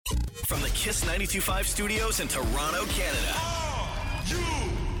From the Kiss 92.5 studios in Toronto, Canada.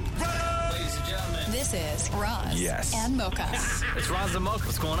 Ladies and gentlemen, This is Roz and Mocha. it's Roz and Mocha.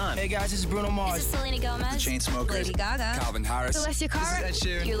 What's going on? Hey guys, this is Bruno Mars. This is Selena Gomez. Chainsmokers. Lady Gaga. Calvin Harris. Celestia Cara. This is Ed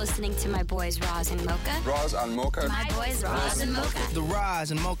Sheeran. You're listening to my boys Roz and Mocha. Roz and Mocha. My boys Roz and Mocha. The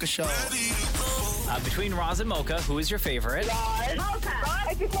Roz and Mocha Show. Between Roz and Mocha, who is your favorite?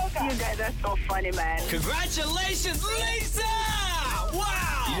 Mocha. You guys are so funny, man. Congratulations, Lisa!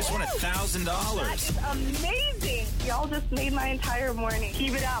 Wow! You just won $1,000. It's amazing. Y'all just made my entire morning.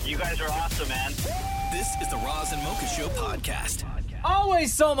 Keep it up. You guys are awesome, man. This is the Roz and Mocha Show podcast.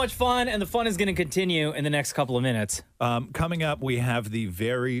 Always so much fun, and the fun is going to continue in the next couple of minutes. Coming up, we have the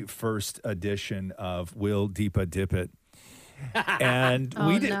very first edition of Will Deepa Dip It. And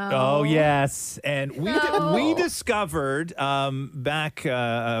we did. no. Oh yes, and we discovered back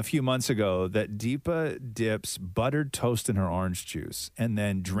a few months ago that Deepa dips buttered toast in her orange juice and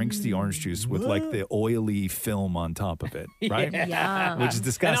then drinks the orange juice with like the oily film on top of it, right? Yeah. Which is And all the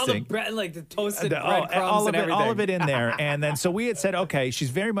disgusting. bread, like the toasted All breadcrumbs and everything. all of it in there. And then so we had said, okay,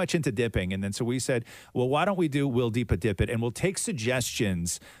 she's very much into dipping. And then so we said, well, why don't we do Will Deepa Dip It? And we'll take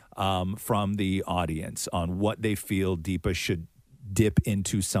suggestions from the audience on what they feel Deepa should dip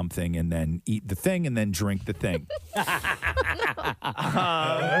into something and then eat the thing and then drink the thing.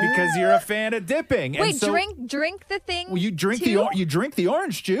 Because you're a fan of dipping. Wait, and so, drink the thing. well, you drink too? you drink the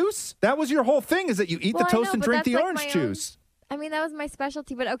orange juice. That was your whole thing, is that you eat Well, the I toast know, and but drink that's the like orange my own- juice. I mean, that was my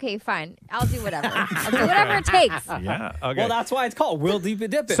specialty, but okay, fine. I'll do whatever. I'll do whatever it takes. Yeah. Okay. Well, that's why it's called Will Deepa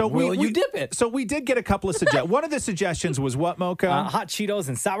Dip It. so Will you dip it? So we did get a couple of suggestions. One of the suggestions was what, Mocha? Hot Cheetos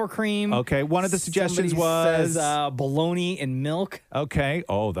and sour cream. Okay, one of the suggestions Somebody was says, bologna and milk. okay.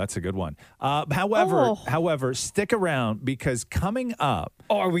 Oh, that's a good one. However, stick around because coming up.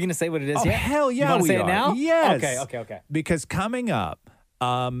 Oh, are we going to say what it is Oh yet? hell yeah, You wanna we say are. it now? Yes. Okay. Because coming up,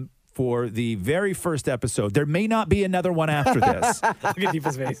 for the very first episode, there may not be another one after this. Look at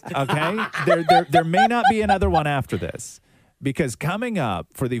Deepa's face. Okay, there may not be another one after this. Because coming up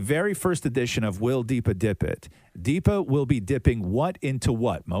for the very first edition of Will Deepa Dip It, Deepa will be dipping what into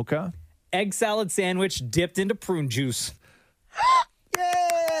what, Mocha? Egg salad sandwich dipped into prune juice. That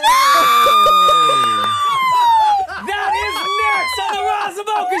is next on the Roz and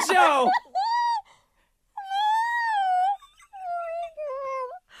Mocha Show.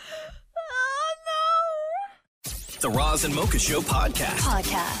 The Roz and Mocha Show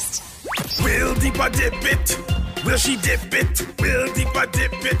podcast. Will Deepa dip it? Will she dip it? Will Deepa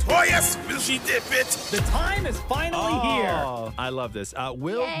dip it? Oh yes, will she dip it? The time is finally here. Oh, I love this.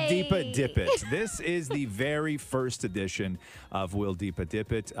 Will Yay. Deepa Dip It. This is the very first edition of Will Deepa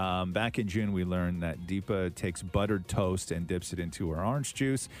Dip It. Back in June, we learned that Deepa takes buttered toast and dips it into her orange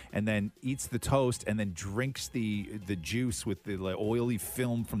juice, and then eats the toast, and then drinks the juice with the like, oily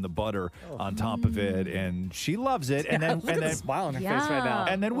film from the butter on top of it, and she loves it. And then Look at the smile on her face Yeah. right now.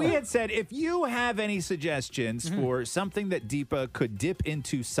 and then we had said, if you have any suggestions for something that Deepa could dip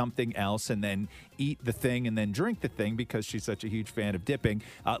into something else and then eat the thing and then drink the thing because she's such a huge fan of dipping,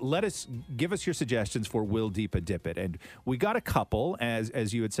 give us your suggestions for Will Deepa Dip It. And we got a couple,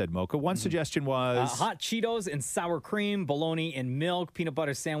 as you had said, Mocha. One suggestion was... hot Cheetos and sour cream, bologna and milk, peanut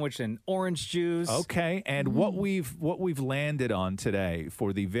butter sandwich and orange juice. Okay, and what we've landed on today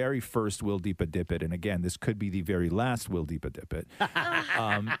for the very first Will Deepa Dip It, and again, this could be the very last Will Deepa Dip It,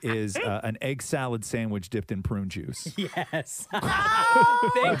 is an egg salad sandwich dipped in prune juice. Yes.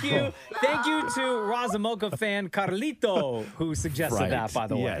 Thank you to Roz and Mocha fan Carlito who suggested that, by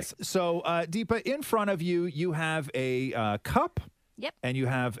the way. Yes. So, Deepa, in front of you, you have a cup. Yep. And you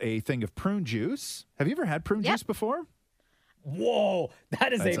have a thing of prune juice. Have you ever had prune Yep. juice before? Whoa,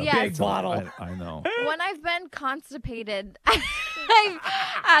 that is That's a Yes. big bottle. I know. When I've been constipated,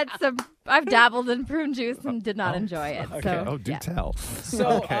 I've dabbled in prune juice and did not enjoy it. Okay. So, Oh, do yeah. tell.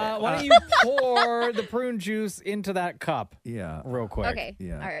 So why don't you pour the prune juice into that cup Yeah. real quick? Okay.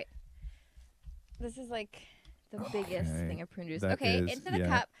 Yeah. All right. This is like the biggest Okay. thing of prune juice. That Okay, is- into the yeah.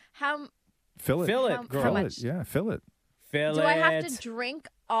 cup. How Fill it. Fill it, How girl. Fill much? it. Yeah, fill it. Fill do it. I have to drink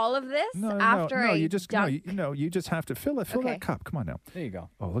all of this No, after no, I you just dunk? you just have to fill it. Fill Okay. that cup. Come on now. There you go.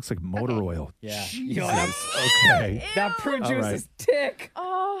 Oh, it looks like motor Okay. oil. Yeah. Jesus. You Okay. That prune All juice right. is thick.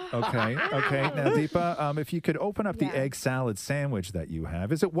 Oh. Okay. Okay. Now, Deepa, if you could open up the Yeah. egg salad sandwich that you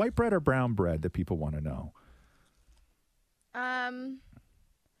have, is it white bread or brown bread that people want to know?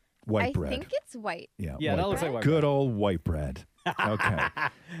 White I bread. think it's white. Yeah. Yeah, that white looks like bread. white Good old white bread. Okay.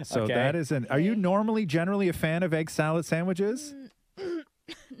 So Okay. that is an. Are you normally generally a fan of egg salad sandwiches?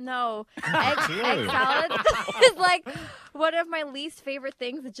 No. Egg salad is like one of my least favorite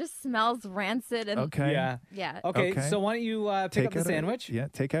things. It just smells rancid. And Okay. Yeah. Yeah. Okay, Okay. so why don't you pick up the out sandwich?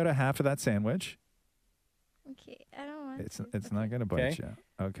 take out a half of that sandwich. Okay. I don't want It's not going to bite Okay.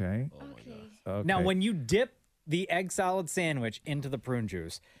 you. Okay. Okay. Now, when you dip the egg salad sandwich into the prune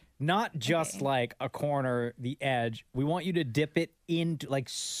juice, not just like a corner, the edge, we want you to dip it into, like,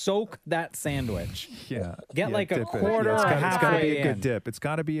 soak that sandwich. Yeah. Get like a dip it. quarter it's or gotta, it's gotta be halfway a good in. dip. It's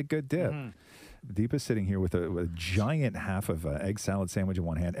got to be a good dip. Mm-hmm. Deepa's sitting here with a giant half of egg salad sandwich in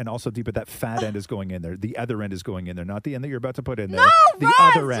one hand. And also, Deepa, that fat end is going in there. The other end is going in there, not the end that you're about to put in there. The Roz,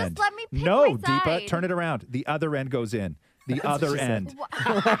 other just end. let me pick no, my Deepa, side. turn it around. The other end goes in. The other end.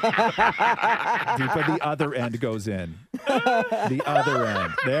 Deepa, the other end goes in. The other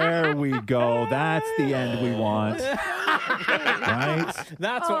end. There we go. That's the end we want. Right?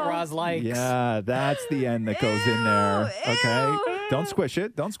 That's what Roz likes. Yeah, that's the end that goes in there. Okay. Don't squish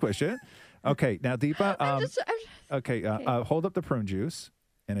it. Don't squish it. Okay. Now, Deepa, hold up the prune juice.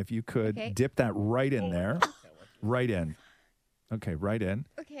 And if you could dip that right in there. Right in. Okay, right in.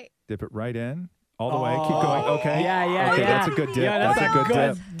 Okay. Dip it right in. All the way. Keep going. Okay. Yeah. Okay, that's a good dip. Yeah, that's a good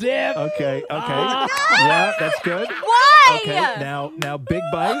dip. dip. Okay. Yeah, that's good. Why? Okay. Now big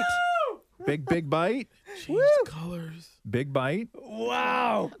bite. Big bite. Change the colors. Big bite.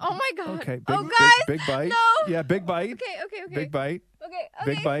 Wow. Oh my God. Okay. Oh, guys. Big bite. No. Yeah, big bite. Okay. Big bite. Okay.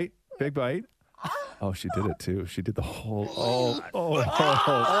 Big bite. Big bite. Oh, she did it too. She did the whole. Oh,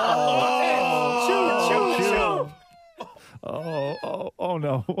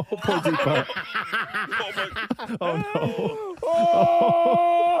 no. Oh, poor Deepa. Oh, no.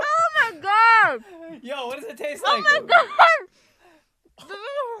 Oh my God. Yo, what does it taste Oh like? my God.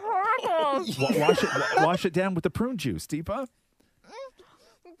 This is horrible. Wash it down with the prune juice, Deepa.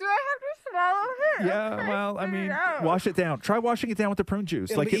 Do I have to swallow it? Yeah, well, I mean, wash it down. Try washing it down with the prune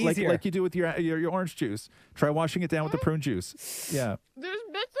juice, It'll be easier. like you do with your orange juice. Try washing it down with the prune juice. Yeah, There's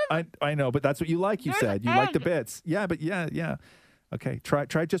bits of I know, but that's what you like. You There's said you like the egg. bits. Yeah, but yeah. Okay, try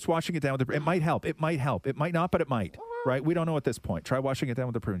just washing it down with the. It might help. It might help. It might not, but it might. Right? We don't know at this point. Try washing it down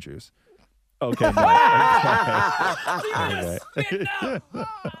with the prune juice. Okay. No. Okay.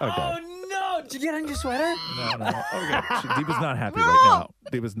 Oh, no. Did you get on your sweater? No. Okay. Deepa's not happy right now.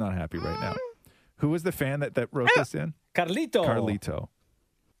 Deepa's not happy right now. Who was the fan that wrote this in? Carlito. Carlito.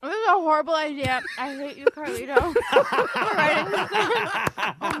 This is a horrible idea. I hate you, Carlito. For writing this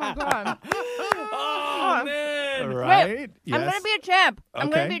down. Oh my God. Oh, man. Right? Yes. I'm gonna be a champ. I'm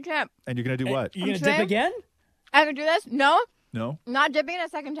Okay. gonna be a champ. And you're going to do what? You going to I'm dip trying. again? I can do this. No, No? not dipping it a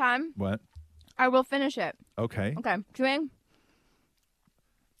second time. What? I will finish it. Okay. Okay, chewing.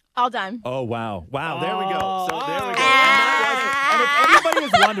 All done. Oh, wow. Wow, there we go. So there we go. Ah. And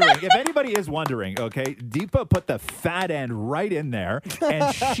if anybody is wondering, okay, Deepa put the fat end right in there,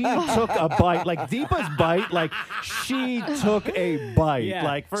 and she took a bite. Like, Deepa's bite, like, she took a bite. Yeah.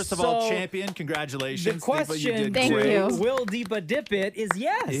 Like, first of all, So, champion, congratulations. The Deepa, you question did Thank great. you. will Deepa dip it is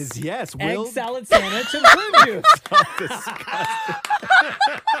yes. Is yes. Egg Will salad sandwich and prune juice.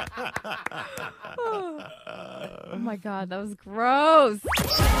 Oh my God, that was gross.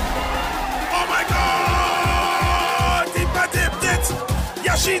 Oh my God! Deepa dipped it.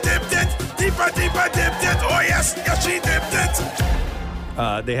 Yeah, she dipped it. Deepa dipped it. Oh yes, yeah, she dipped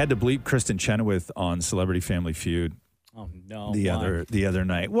it. they had to bleep Kristen Chenoweth on Celebrity Family Feud. Oh, no. the other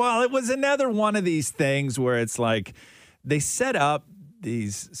night. Well, it was another one of these things where it's like they set up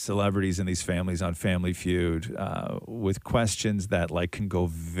these celebrities and these families on Family Feud with questions that like can go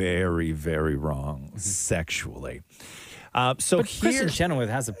very, very wrong sexually. But Kristen Chenoweth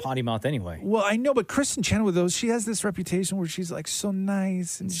has a potty mouth anyway. Well, I know, but Kristen Chenoweth, though, she has this reputation where she's like so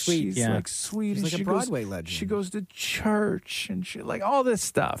nice and Sweet, she's yeah. like sweet. She's and like a she Broadway goes, legend. She goes to church and she like all this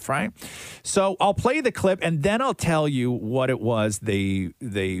stuff, right? So I'll play the clip and then I'll tell you what it was they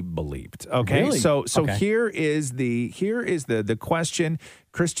believed. Okay, Really? so Okay. here is the question,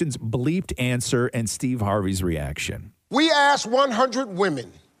 Christian's bleeped answer, and Steve Harvey's reaction. We asked 100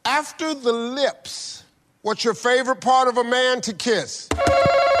 women, after the lips, what's your favorite part of a man to kiss?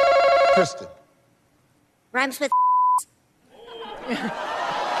 Kristen. Rhymes with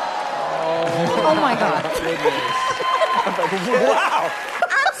Oh my God. Wow.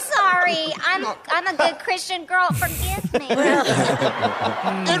 I'm sorry. I'm a good Christian girl. Forgive me.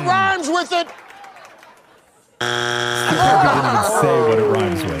 It rhymes with it. Say what it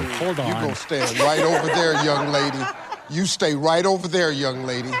rhymes with. Hold on. You go stand right over there, young lady. You stay right over there, young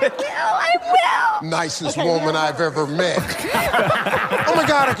lady. I will. Nicest woman I've ever met. Oh my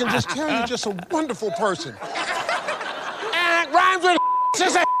God, I can just tell you're just a wonderful person. And it rhymes with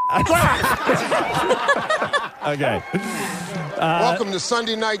sister. Okay. Welcome to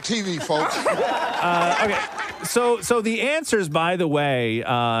Sunday Night TV, folks. Okay. So the answers, by the way,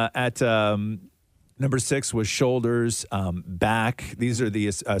 at number 6 was shoulders, back. These are the,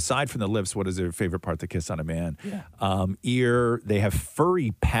 aside from the lips, what is their favorite part to kiss on a man? Yeah. Ear. They have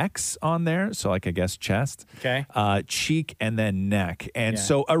furry pecs on there. So, like, I guess chest. Okay. Cheek and then neck. And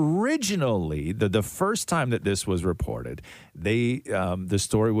so originally, the first time that this was reported, the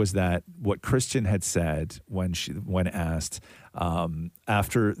story was that what Kristen had said when asked,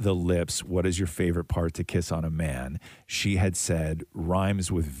 after the lips, what is your favorite part to kiss on a man? She had said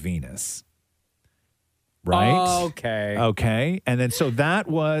rhymes with Venus. Right? Okay. And then so that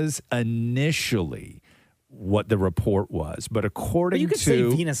was initially what the report was. But according you could to say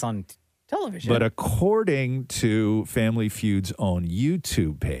Venus on television. But according to Family Feud's own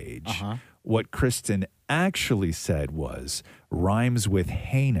YouTube page, what Kristen actually said was rhymes with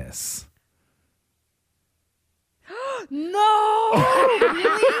heinous. No!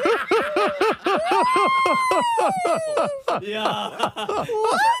 Yeah.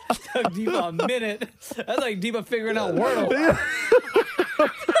 What? Took Deepa a minute. That's like Deepa figuring out Wordle.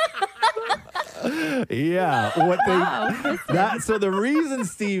 Yeah, so the reason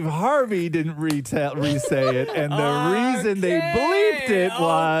Steve Harvey didn't re-say it, and the reason they bleeped it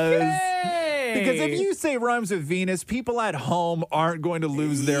was because if you say rhymes with Venus, people at home aren't going to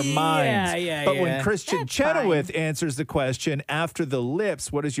lose their minds. But when Christian Chenoweth answers the question after the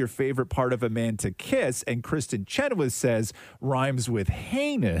lips, what is your favorite part of a man to kiss? And Kristen Chenoweth says rhymes with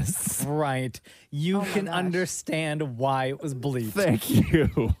heinous. Right. You can understand why it was bleeped. Thank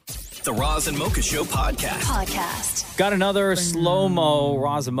you. The Roz and Mocha Show podcast. Got another slow-mo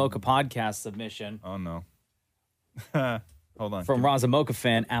Roz and Mocha podcast submission. Oh, no. Hold on. From Roz and Mocha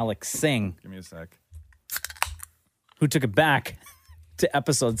fan Alex Singh. Give me a sec. Who took it back to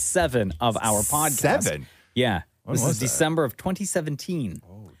episode 7 of our podcast. 7? Yeah. When this was is that? December of 2017.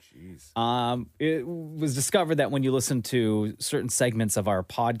 Oh, jeez. It was discovered that when you listen to certain segments of our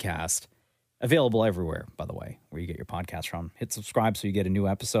podcast, available everywhere, by the way, where you get your podcast from, hit subscribe so you get a new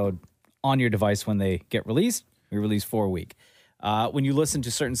episode on your device when they get released. We release 4 a week. When you listen to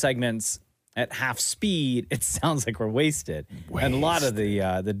certain segments at half speed, it sounds like we're wasted. And a lot of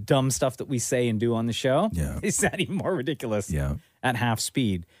the dumb stuff that we say and do on the show is that even more ridiculous at half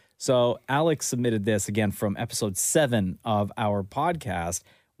speed. So Alex submitted this again from episode 7 of our podcast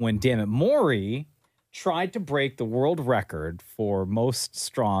when Dammit Maury tried to break the world record for most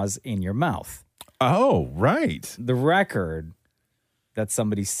straws in your mouth. Oh, right. The record that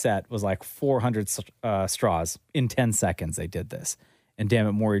somebody set was like 400 straws. In 10 seconds, they did this. And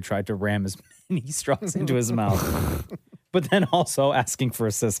Dammit Maury tried to ram as many straws into his mouth, but then also asking for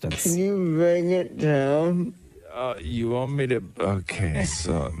assistance. Can you bring it down? You want me to? Okay,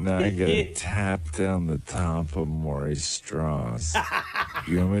 so now I gotta tap down the top of Maury's straws.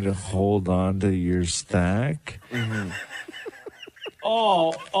 You want me to hold on to your stack? Mm-hmm.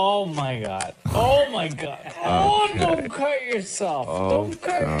 Oh my God. Oh my God. Oh, don't cut yourself. Don't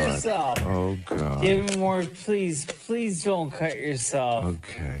cut yourself. Oh, God. Dammit Maury, please don't cut yourself.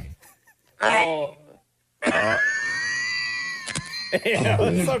 Okay. Oh.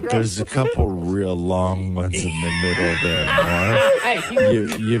 There's a couple real long ones in the middle there,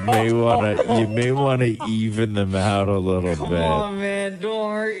 Mark. You may wanna even them out a little Come bit. on, man.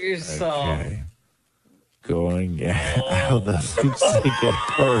 Don't hurt yourself. Okay. Going out. That looks like it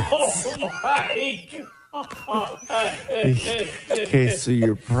hurts. Oh my God. Okay, so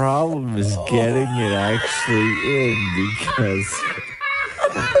your problem is getting it actually in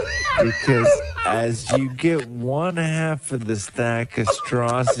because as you get one half of the stack of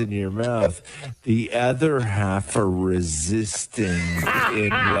straws in your mouth, the other half are resisting in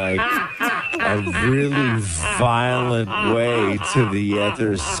like a really violent way to the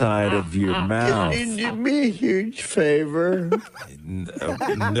other side of your mouth. Can you do me a huge favor?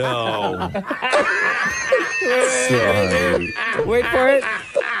 No. Sorry. Wait for it.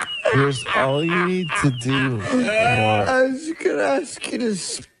 Here's all you need to do. I was going to ask you to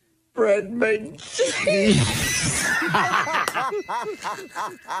spread my cheeks.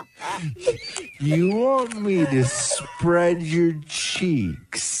 You want me to spread your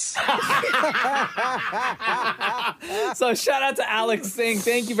cheeks? So shout out to Alex Singh.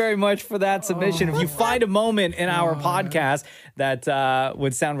 Thank you very much for that submission. If you find a moment in our podcast that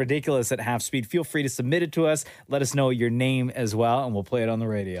would sound ridiculous at half speed, feel free to submit it to us. Let us know your name as well, and we'll play it on the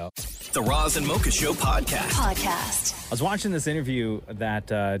radio. The Roz and Mocha Show podcast. I was watching this interview that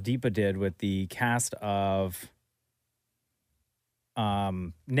Deepa did with the cast of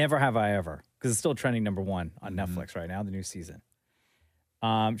Never Have I Ever, because it's still trending number 1 on Netflix right now, the new season.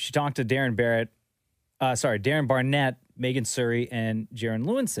 She talked to Darren Barnett, Megan Surrey and Jaron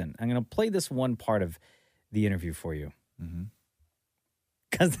Lewinson. I'm going to play this one part of the interview for you.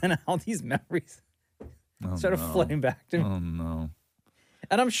 Because then all these memories started flooding back to me. Oh, no.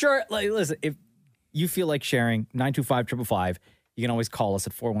 And I'm sure, like, listen, if you feel like sharing, 925-555, you can always call us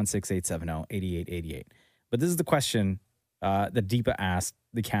at 416-870-8888. But this is the question that Deepa asked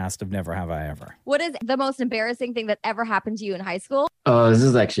the cast of Never Have I Ever. What is the most embarrassing thing that ever happened to you in high school? This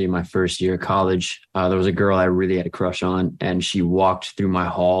is actually my first year of college. There was a girl I really had a crush on, and she walked through my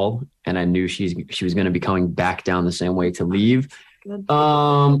hall, and I knew she was going to be coming back down the same way to leave.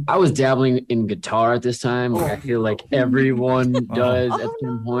 I was dabbling in guitar at this time. I feel like everyone does at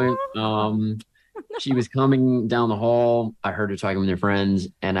some point. She was coming down the hall. I heard her talking with her friends,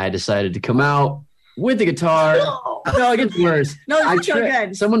 and I decided to come out with the guitar. No, it gets worse.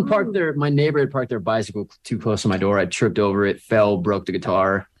 Good. Someone my neighbor had parked their bicycle too close to my door. I tripped over it, fell, broke the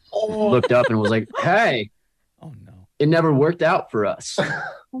guitar, looked up and was like, hey. Oh no. It never worked out for us.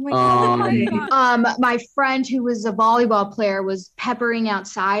 Oh my God. My friend who was a volleyball player was peppering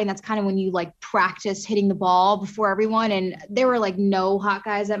outside, and that's kind of when you like practice hitting the ball before everyone. And there were like no hot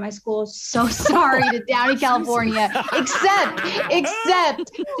guys at my school. So sorry to Downey, California,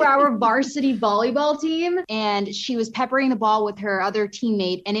 except for our varsity volleyball team. And she was peppering the ball with her other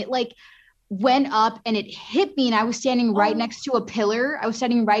teammate, and it like went up and it hit me, and I was standing right next to a pillar. Oh,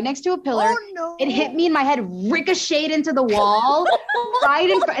 no. It hit me in my head, ricocheted into the wall right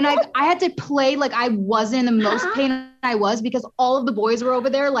in front. And I had to play like I wasn't in the most pain I was, because all of the boys were over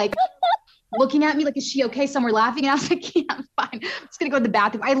there like looking at me like, is she okay? Some were laughing, and I was like, yeah, I'm fine. I'm just gonna go to the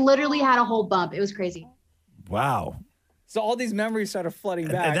bathroom. I literally had a whole bump. It was crazy. Wow. So all these memories started flooding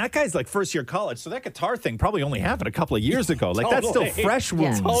back. And that guy's like first year college, so that guitar thing probably only happened a couple of years ago. Like that's still fresh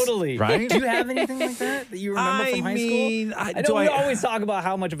wounds. Yeah. Totally. Right? Do you have anything like that you remember from high school? I know we always talk about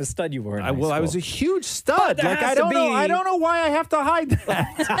how much of a stud you were in high school. I was a huge stud. Like I don't know why I have to hide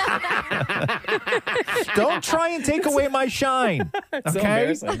that. Don't try and take away my shine. It's so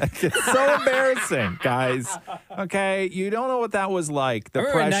Okay? embarrassing. It's so embarrassing, guys. Okay, you don't know what that was like. The I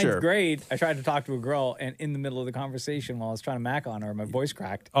remember in pressure. ninth grade, I tried to talk to a girl, and in the middle of the conversation, while I was trying to mack on her, my voice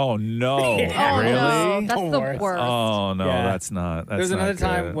cracked. Oh no! Yeah. Really? No, that's the worst. Oh no, Yeah. that's not. That's There's not another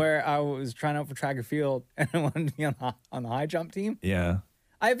time good. where I was trying out for track and field, and I wanted to be on the high jump team. Yeah.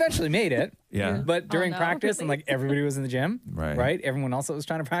 I eventually made it. Yeah. But during no, practice, and like everybody was in the gym, Right. Everyone else that was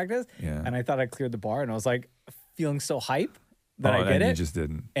trying to practice. Yeah. And I thought I cleared the bar, and I was like feeling so hype that I and did you it. just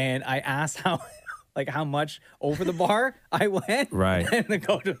didn't. And I asked how much over the bar I went. Right. And the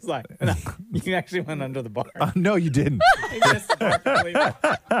coach was like, no, you actually went under the bar. No, you didn't. I missed the bar completely.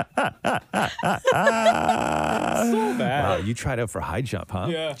 So bad. Wow, you tried out for high jump, huh?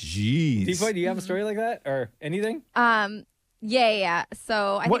 Yeah. Jeez. Deepa, do you have a story like that or anything? Yeah.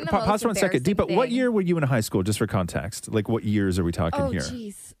 So I think the most pause for 1 second. embarrassing Deepa, what thing- year were you in high school, just for context? Like, what years are we talking here?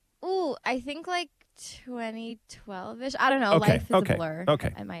 Jeez. Ooh, I think like 2012-ish. I don't know. Okay, Life is okay, a blur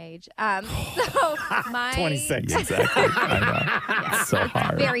okay. at my age. So my 26. Exactly. I know. It's so it's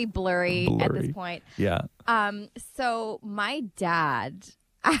hard. very blurry at this point. Yeah. So my dad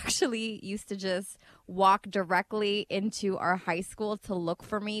actually used to just walk directly into our high school to look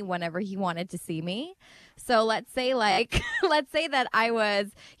for me whenever he wanted to see me. So let's say that I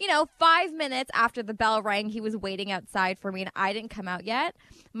was, 5 minutes after the bell rang, he was waiting outside for me and I didn't come out yet.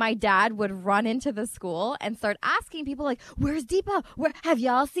 My dad would run into the school and start asking people like, where's Deepa? Where have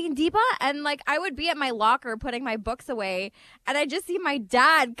y'all seen Deepa? And like, I would be at my locker putting my books away and I just see my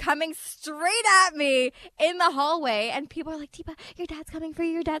dad coming straight at me in the hallway. And people are like, Deepa, your dad's coming for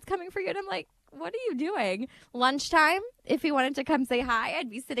you. Your dad's coming for you. And I'm like, what are you doing? Lunchtime, if he wanted to come say hi, I'd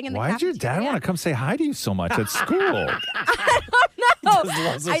be sitting in the Why did your cafeteria. dad want to come say hi to you so much at school? I don't know.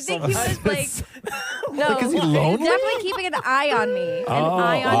 loves her I so think he was like, no, Like, is he he was lonely? definitely keeping an eye on me. An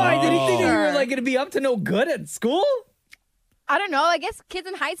eye on Why me. did he think you were Sure. like going to be up to no good at school? I don't know. I guess kids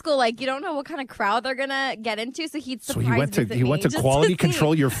in high school, like, you don't know what kind of crowd they're gonna get into. So he'd So surprise visit he went to me just quality see.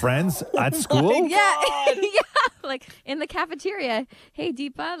 control your friends at school? Yeah, yeah. Like in the cafeteria. Hey,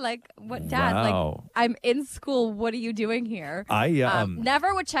 Deepa, like, what, Dad? Wow. Like, I'm in school. What are you doing here? I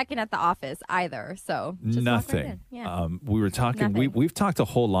never would check in at the office either. So just walk right nothing. in. Yeah. We were talking. Nothing. We've talked a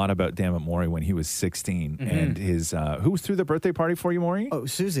whole lot about Dammit Maury when he was 16, and his who threw the birthday party for you, Maury? Oh,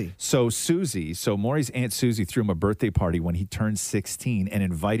 Susie. So Maury's Aunt Susie threw him a birthday party when he turned 16 and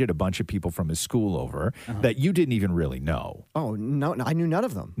invited a bunch of people from his school over that you didn't even really know. Oh, no, I knew none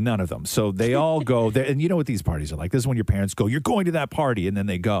of them. None of them. So they all go there. And you know what these parties are like. This is when your parents go, you're going to that party, and then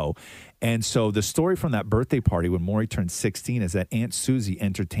they go. And so the story from that birthday party when Maury turned 16 is that Aunt Susie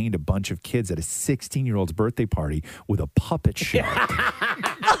entertained a bunch of kids at a 16-year-old's birthday party with a puppet show.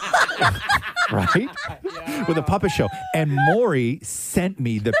 Right? with a puppet show. And Maury sent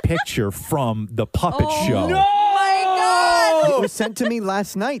me the picture from the puppet show. It was sent to me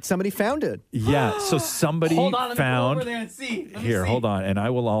last night. Somebody found it. Yeah, so somebody Hold on, let me go found. over there and see. Let me Here, see. hold on, and I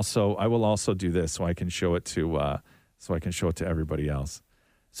will also do this so I can show it to everybody else.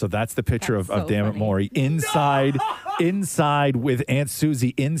 So that's the picture That's of so Damn It funny. Maury inside with Aunt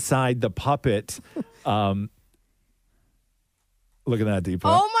Susie inside the puppet. Look at that, Deepa.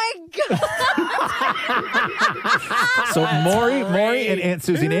 Oh my god! So Maury and Aunt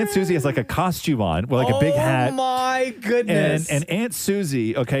Susie. And Aunt Susie has like a costume on with like a big hat. Oh my goodness. And Aunt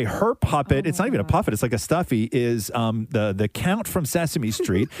Susie, okay, her puppet, it's not even a puppet, it's like a stuffy, is the Count from Sesame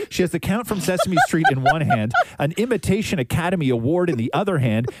Street. She has the Count from Sesame Street in one hand, an Imitation Academy Award in the other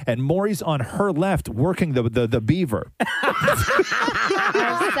hand, and Maury's on her left working the beaver.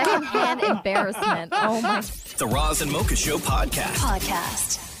 Secondhand embarrassment. Oh my. The Roz and Mocha Show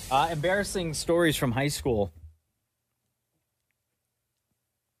podcast. Embarrassing stories from high school.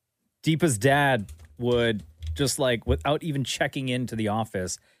 Deepa's dad would just like, without even checking into the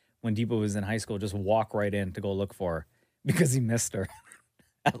office when Deepa was in high school, just walk right in to go look for her because he missed her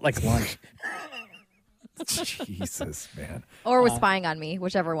at like lunch. Jesus, man. Or was spying on me,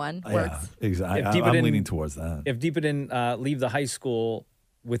 whichever one works. Yeah, exactly. If Deepa I'm didn't- leaning towards that. If Deepa didn't leave the high school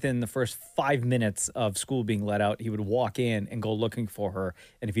within the first 5 minutes of school being let out, he would walk in and go looking for her.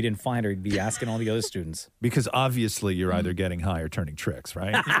 And if he didn't find her, he'd be asking all the other students. Because obviously you're either getting high or turning tricks,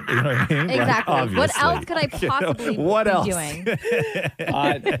 right? You know what I mean? Exactly. Like, What else obviously. could I possibly What be else?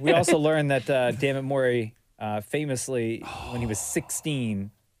 doing? We also learned that Damn It Maury famously, when he was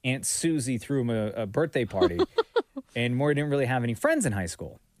 16, Aunt Susie threw him a birthday party. And Maury didn't really have any friends in high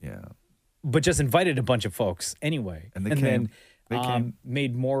school. Yeah. But just invited a bunch of folks anyway. And they then came. They came.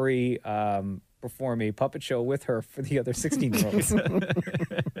 made Maury perform a puppet show with her for the other 16-year-olds.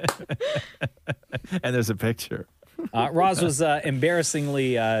 And there's a picture. Roz was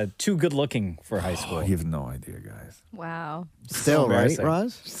embarrassingly too good looking for high school. You have no idea, guys. Wow. Still, right, embarrassing.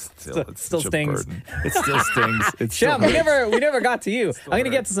 Roz? Still, it's still such a stings. burden. It still stings. It's Shem, still we never got to you. I'm gonna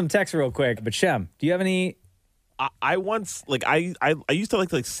get to some text real quick, but Shem, do you have any? I once I used to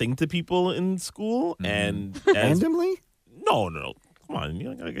like sing to people in school and Randomly? No. Come on,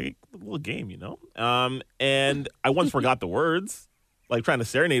 you know, like a little game, you know. And I once forgot the words, like trying to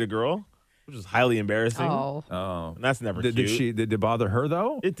serenade a girl, which is highly embarrassing. Oh. And that's never Did cute. it bother her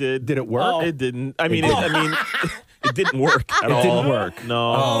though? It did. Did it work? It didn't. I mean, it didn't work at all. It didn't work.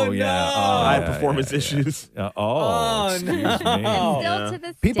 No. Oh, yeah. Oh, I had yeah, performance issues. Excuse me. Still to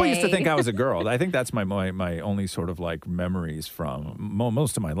this People day. used to think I was a girl. I think that's my only sort of like memories from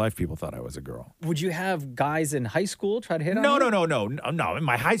most of my life. People thought I was a girl. Would you have guys in high school try to hit on No. you? In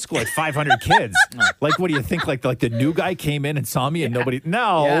my high school, like 500 kids. Like, what do you think? Like the new guy came in and saw me and nobody.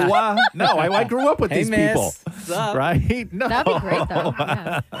 No, Yeah. no. I grew up with Hey, these miss. people, What's up? right? No, That'd be great, though.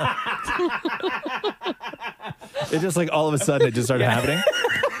 Yeah. It's just like all of a sudden it just started happening.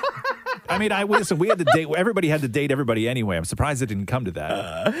 I mean, we had to date. Everybody had to date everybody anyway. I'm surprised it didn't come to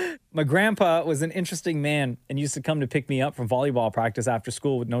that. My grandpa was an interesting man and used to come to pick me up from volleyball practice after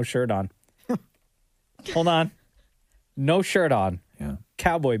school with no shirt on. Hold on. No shirt on. Yeah.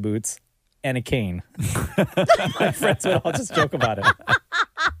 Cowboy boots and a cane. My friends would all just joke about it.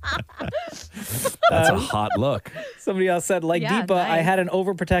 That's a hot look. Somebody else said, like Yeah, Deepa, I nice. had an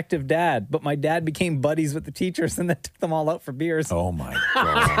overprotective dad, but my dad became buddies with the teachers and then took them all out for beers. Oh my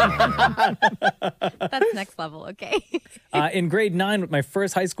god. That's next level. Okay. In grade 9 with my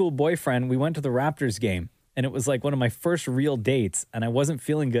first high school boyfriend, we went to the Raptors game, and it was like one of my first real dates, and I wasn't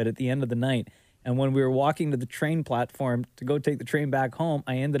feeling good at the end of the night. And when we were walking to the train platform to go take the train back home,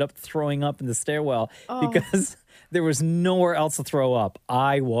 I ended up throwing up in the stairwell because there was nowhere else to throw up.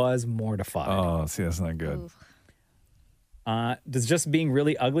 I was mortified. Oh, see, that's not good. Does just being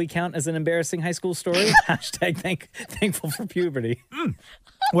really ugly count as an embarrassing high school story? Hashtag thankful for puberty.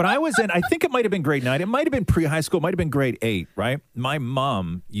 When I was in, I think it might have been grade 9. It might have been pre-high school. It might have been grade 8, right? My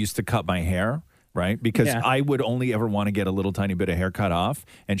mom used to cut my hair, right? Because Yeah. I would only ever want to get a little tiny bit of hair cut off,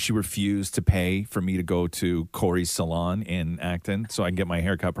 and she refused to pay for me to go to Corey's salon in Acton so I can get my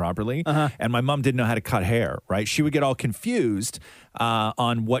hair cut properly. And my mom didn't know how to cut hair, right? She would get all confused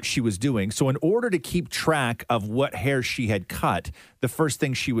on what she was doing. So in order to keep track of what hair she had cut, the first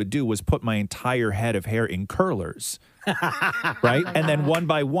thing she would do was put my entire head of hair in curlers. Right? And then one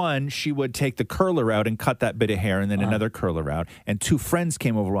by one, she would take the curler out and cut that bit of hair and then another curler out. And two friends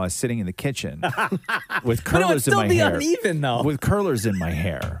came over while I was sitting in the kitchen with But it would curlers in still my be hair. uneven, though. With curlers in my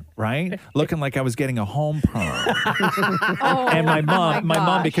hair, right? Looking like I was getting a home perm. And my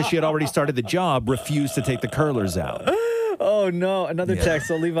mom, because she had already started the job, refused to take the curlers out. Oh no! Another text.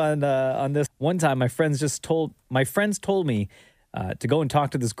 I'll leave on this. One time, my friends told me to go and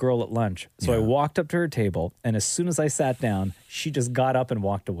talk to this girl at lunch. So I walked up to her table, and as soon as I sat down, she just got up and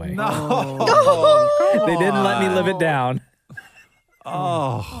walked away. No. They didn't let me live it down.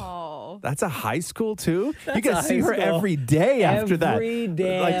 Oh. That's a high school too? That's you can a see high her school. every day after that. Every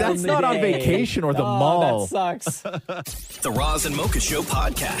damn Like that's not on day. vacation or the Oh, mall. that sucks. The Roz and Mocha Show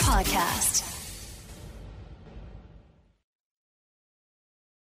podcast.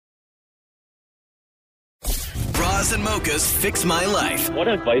 Roz and Mocha's Fix My Life. What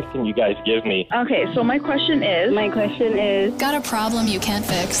advice can you guys give me? Okay, so my question is... Got a problem you can't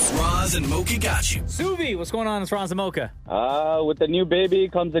fix? Roz and Mocha got you. Suvi, what's going on? It's Roz and Mocha. With the new baby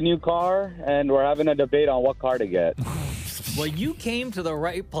comes a new car, and we're having a debate on what car to get. Well, you came to the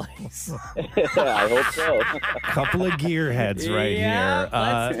right place. I hope so. Couple of gearheads right Yeah, here.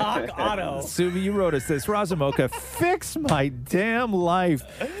 let's talk auto. Suvi, you wrote us this. Razamoka, fix my damn life.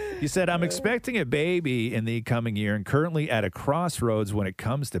 You said, I'm expecting a baby in the coming year and currently at a crossroads when it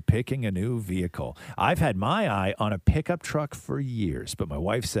comes to picking a new vehicle. I've had my eye on a pickup truck for years, but my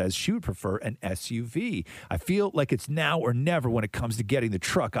wife says she would prefer an SUV. I feel like it's now or never when it comes to getting the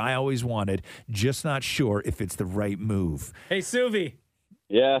truck I always wanted, just not sure if it's the right move. Hey, Suvi.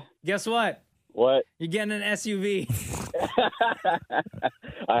 Yeah. Guess what? What? You're getting an SUV.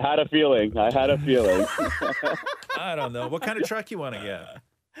 I had a feeling. I don't know. What kind of truck you want to get?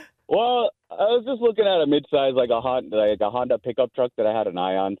 Well, I was just looking at a midsize, like a Honda pickup truck that I had an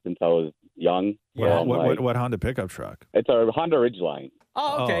eye on since I was young. So Yeah. I'm What Honda pickup truck? It's a Honda Ridgeline.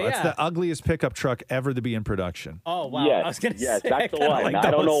 Oh, okay, It's yeah. the ugliest pickup truck ever to be in production. Oh, wow. Yes, I was going to yes, say. that's the kinda one. like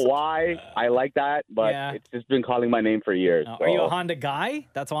I don't know those. why I like that, but Yeah. it's just been calling my name for years. Are you so- a Honda guy?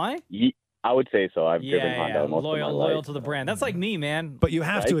 That's why? I would say so. I've driven Yeah, Honda yeah. most of my Loyal life. to the brand. That's like me, man. But you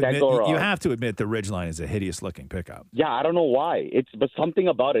have I to can't admit, go wrong. you have to admit the Ridgeline is a hideous looking pickup. Yeah, I don't know why. But something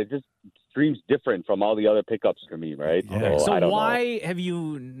about it just streams different from all the other pickups for me, right? So I don't know. why have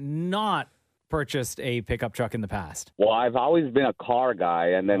you not purchased a pickup truck in the past? Well, I've always been a car guy,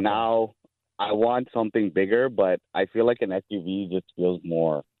 and then now I want something bigger, but I feel like an SUV just feels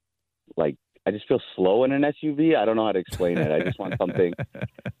more like I just feel slow in an SUV. I don't know how to explain it. I just want something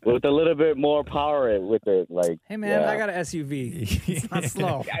with a little bit more power with it. Like, Hey, man, yeah. I got an SUV. It's not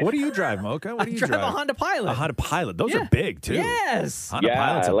slow. What do you drive, Mocha? What do you drive a Honda Pilot. A Honda Pilot. Those Yeah. are big too. Yes. Honda Yeah,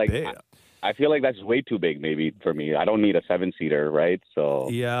 Pilots are like, big. I feel like that's way too big, maybe for me. I don't need a 7-seater, right? So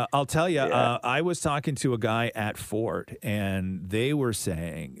Yeah, I'll tell you. Yeah. I was talking to a guy at Ford, and they were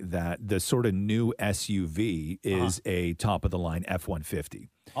saying that the sort of new SUV is a top of the line F-150.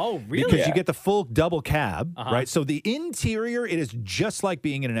 Oh, really? Because you get the full double cab, Uh-huh. right? So the interior, it is just like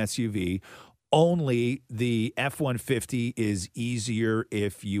being in an SUV. Only the F-150 is easier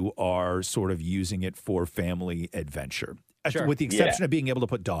if you are sort of using it for family adventure. Sure. With the exception of being able to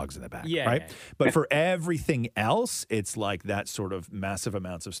put dogs in the back, Yeah, right? yeah. But for everything else, it's like that sort of massive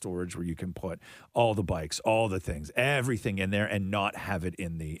amounts of storage where you can put all the bikes, all the things, everything in there, and not have it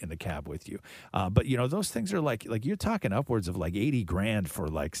in the cab with you. But you know, those things are like you're talking upwards of like $80,000 for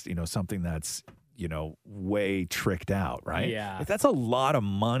like something that's way tricked out, right? Yeah. Like, that's a lot of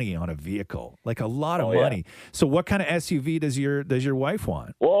money on a vehicle, like a lot of Oh, yeah. money. So, what kind of SUV does your wife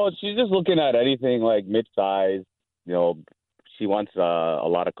want? Well, she's just looking at anything like mid-size. She wants a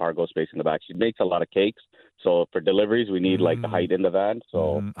lot of cargo space in the back. She makes a lot of cakes. So for deliveries, we need like the height in the van.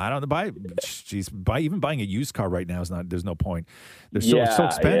 So I don't buy. Even buying a used car right now is not. There's no point. They're so Yeah,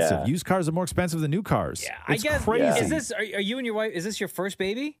 expensive. yeah. Used cars are more expensive than new cars. Yeah, I it's guess. crazy. Is this? Are you and your wife? Is this your first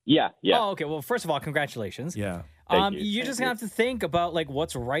baby? yeah. Oh, okay. Well, first of all, congratulations. Yeah. Thank you. You're just Thank gonna have to think about like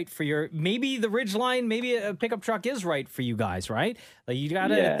what's right for your. Maybe the Ridgeline, maybe a pickup truck is right for you guys, right? Like you got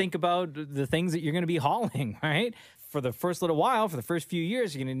to Yeah. think about the things that you're going to be hauling, right? For the first little while, for the first few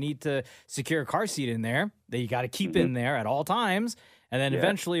years, you're going to need to secure a car seat in there that you got to keep in there at all times, and then Yeah.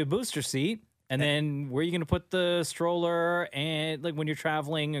 eventually a booster seat. And then where are you going to put the stroller? And like when you're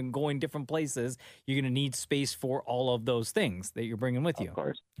traveling and going different places, you're going to need space for all of those things that you're bringing with you. Of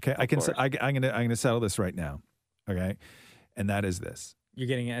course. Okay, I'm gonna settle this right now. Okay, and that is this. You're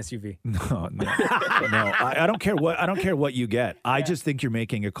getting an SUV. No. I don't care what you get. I just think you're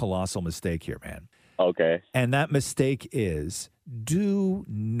making a colossal mistake here, man. Okay. And that mistake is do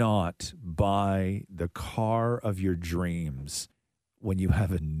not buy the car of your dreams when you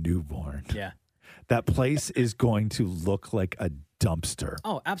have a newborn. Yeah. That place is going to look like a dumpster.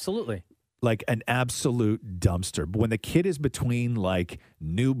 Oh, absolutely. Like an absolute dumpster. But when the kid is between like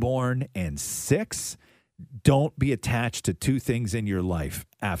newborn and 6, don't be attached to two things in your life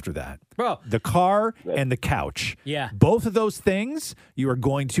after that. Bro. The car and the couch. Yeah. Both of those things you are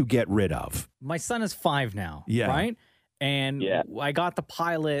going to get rid of. My son is 5 now. Yeah. Right. And I got the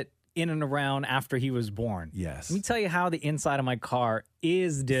pilot in and around after he was born. Yes. Let me tell you how the inside of my car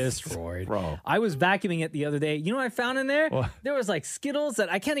is destroyed. Bro. I was vacuuming it the other day. You know what I found in there? What? There was like Skittles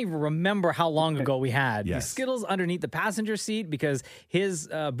that I can't even remember how long ago we had. Yes. The Skittles underneath the passenger seat because his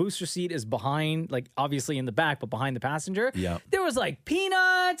booster seat is behind, like obviously in the back, but behind the passenger. Yeah. There was like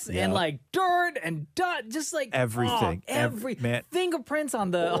peanuts Yeah. and like dirt and just like Everything. Man. fingerprints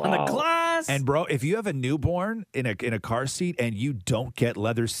on the glass. And bro, if you have a newborn in a car seat and you don't get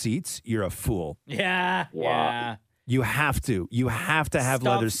leather seats, you're a fool. Yeah. Yeah. You have to. You have to have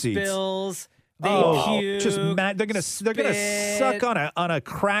Stuff leather seats. spills. They puke. Just mad. They're gonna suck on a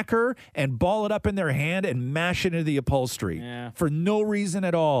cracker and ball it up in their hand and mash it into the upholstery for no reason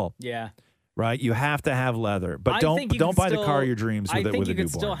at all. Yeah. Right. You have to have leather, but I don't think you don't could buy the still- car of your dreams with I it think with you a could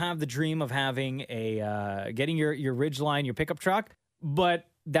newborn. still have the dream of having getting your Ridgeline, your pickup truck, but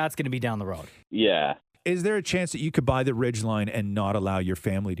that's going to be down the road. Yeah. Is there a chance that you could buy the Ridgeline and not allow your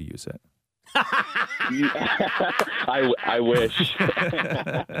family to use it? I wish.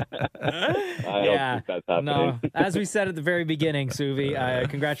 I don't think that's happening. No, as we said at the very beginning, Suvi,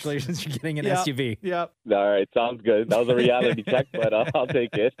 congratulations, you're getting an SUV. Yep. All right, sounds good. That was a reality check, but I'll take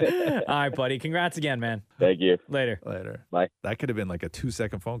it. All right, buddy. Congrats again, man. Thank you. Later. Bye. That could have been like a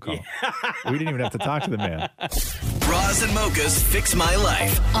 2-second phone call. We didn't even have to talk to the man. Bras and mochas fix my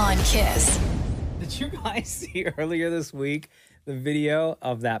life. On Kiss. Did you guys see earlier this week the video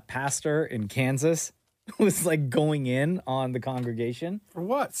of that pastor in Kansas who was like going in on the congregation? For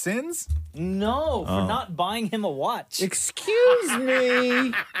what? Sins? No, for Oh. not buying him a watch. Excuse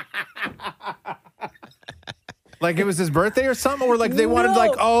me. Like it was his birthday or something? Or like they wanted No.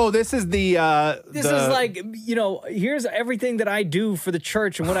 like, oh, this is the This is like, here's everything that I do for the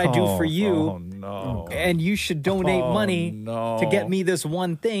church and what I do for you. Oh no. And you should donate Oh, money no. to get me this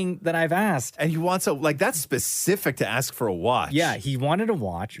one thing that I've asked. And he wants that's specific to ask for a watch. Yeah, he wanted a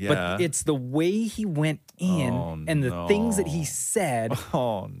watch, Yeah. but it's the way he went in and the things that he said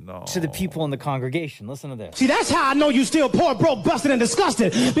to the people in the congregation. Listen to this. See, that's how I know you still poor, broke, busted, and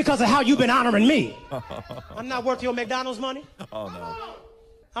disgusted because of how you've been honoring me. I'm not worth your McDonald's money. Oh, no.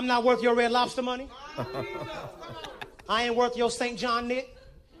 I'm not worth your Red Lobster money. I ain't worth your St. John knit.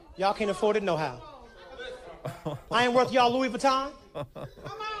 Y'all can't afford it no how. I ain't worth y'all Louis Vuitton.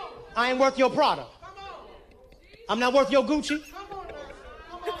 I ain't worth your Prada. I'm not worth your Gucci.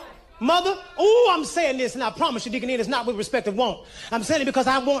 Mother, I'm saying this, and I promise you, Deacon Ian, it's not with respect of want. I'm saying it because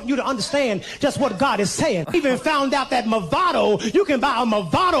I want you to understand just what God is saying. I even found out that Movado, you can buy a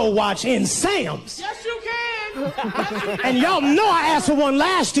Movado watch in Sam's. Yes, you can. And y'all know I asked for one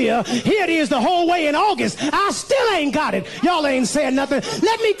last year. Here it is the whole way in August. I still ain't got it. Y'all ain't saying nothing.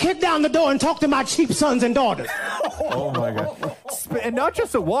 Let me kick down the door and talk to my cheap sons and daughters. Oh my God. And not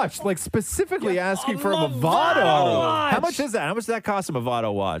just a watch, like specifically asking for a Movado. watch. How much is that? How much does that cost a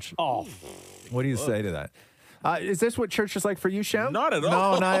Movado watch? Oh. What do you say to that? Is this what church is like for you, Shem? Not at No,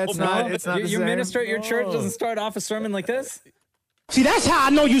 all. no, it's not. It's not Your the same. minister at your church doesn't start off a sermon like this? See, that's how I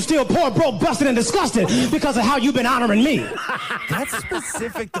know you still poor, broke, busted, and disgusted because of how you've been honoring me. That's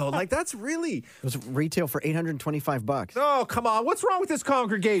specific, though. Like, that's really... It was retail for $825. Oh, come on. What's wrong with this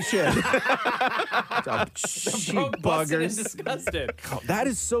congregation? Cheap Broke, busted, and buggers. disgusted. That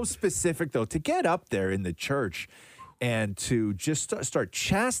is so specific, though, to get up there in the church and to just start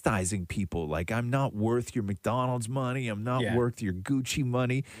chastising people like, I'm not worth your McDonald's money. I'm not worth your Gucci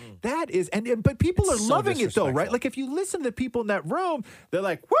money. That is, but people It's are so loving it, though, right? disrespectful. Like, if you listen to people in that room, they're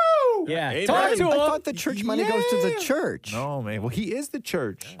like, woo! Yeah. Amen. Talk to I him. thought the church money goes to the church. No, man. Well, he is the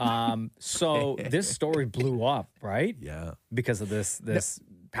church. So this story blew up, right? Yeah. Because of this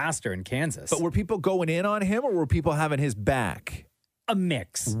pastor in Kansas. But were people going in on him or were people having his back? A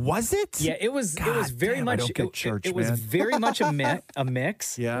mix. Was it? Yeah, it was. It was very damn, I much. don't get church, it was man. very much a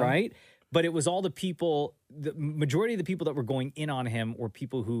mix. Yeah. Right. But it was all the people. The majority of the people that were going in on him were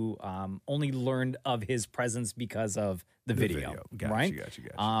people who only learned of his presence because of the video. Gotcha, right.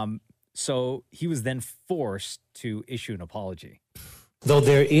 Gotcha. So he was then forced to issue an apology. Though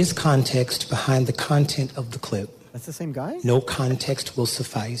there is context behind the content of the clip, That's the same guy? no context will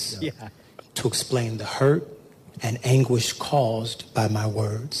suffice Yeah. to explain the hurt and anguish caused by my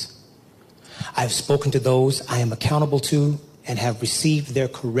words. I've spoken to those I am accountable to and have received their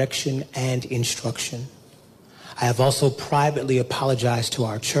correction and instruction. I have also privately apologized to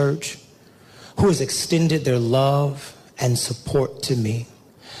our church, who has extended their love and support to me.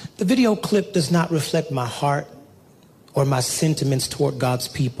 The video clip does not reflect my heart or my sentiments toward God's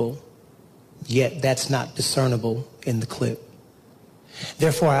people, yet that's not discernible in the clip.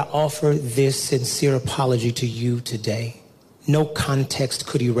 Therefore, I offer this sincere apology to you today. No context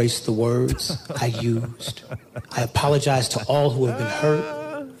could erase the words I used. I apologize to all who have been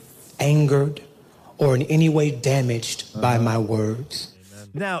hurt, angered, or in any way damaged by my words.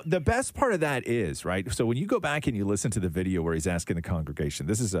 Now, the best part of that is, right, so when you go back and you listen to the video where he's asking the congregation,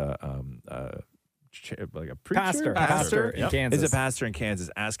 this is like a preacher? Pastor in Kansas. Is a pastor in Kansas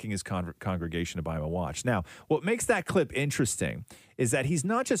asking his congregation to buy him a watch. Now, what makes that clip interesting is that he's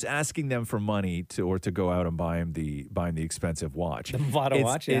not just asking them for money to go out and buy him the expensive watch. The Movado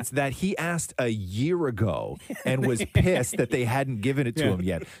watch, yeah. It's that he asked a year ago and was pissed that they hadn't given it to him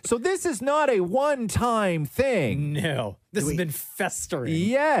yet. So this is not a one-time thing. No. This has been festering.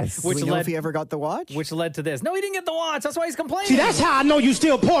 Yes. Do we know if he ever got the watch? Which led to this. No, he didn't get the watch. That's why he's complaining. See, that's how I know you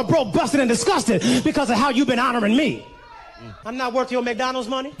still poor, broke, busted, and disgusted, because of how you've been honoring me. I'm not worth your McDonald's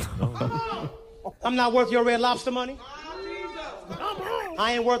money. I'm not worth your Red Lobster money.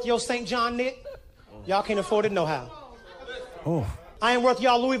 I ain't worth your St. John knit. Y'all can't afford it no how. Oh. I ain't worth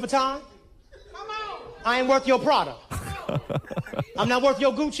y'all Louis Vuitton. I ain't worth your Prada. I'm not worth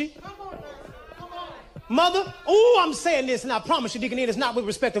your Gucci. Mother, I'm saying this, and I promise you, Deacon Ian, it's not with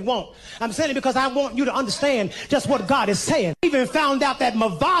respect of want. I'm saying it because I want you to understand just what God is saying. I even found out that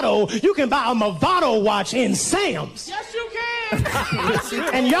Movado, you can buy a Movado watch in Sam's. Yes, you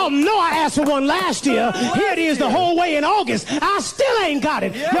can. And y'all know I asked for one last year. Here it is the whole way in August. I still ain't got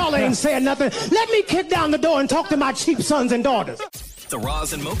it. Y'all ain't saying nothing. Let me kick down the door and talk to my cheap sons and daughters. The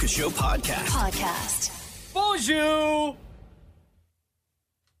Roz and Mocha Show podcast. Bonjour.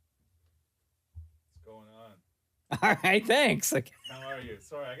 All right, thanks. How are you?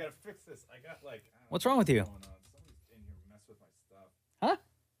 Sorry, I gotta fix this. I got What's wrong with you? Somebody's in here mess with my stuff. Huh?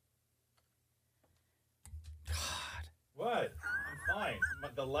 What? I'm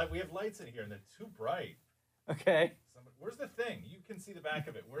fine. We have lights in here and they're too bright. Okay. Where's the thing? You can see the back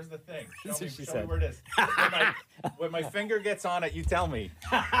of it. Where's the thing? That's Show what she me said. where it is. When my finger gets on it, you tell me.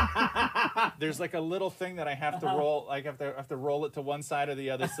 There's like a little thing that I have to roll. I have to roll it to one side or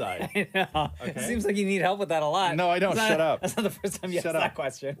the other side. I know. Okay. It seems like you need help with that a lot. No, I don't. That's Shut not- up. That's not the first time you asked that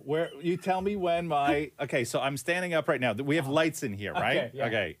question. Where you tell me when my okay, so I'm standing up right now. We have lights in here, right? Okay, yeah.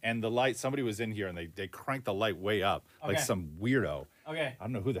 Okay. And the light, somebody was in here and they cranked the light way up like Okay. some weirdo. Okay. I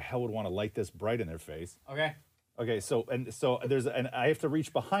don't know who the hell would want to light this bright in their face. Okay. Okay, so I have to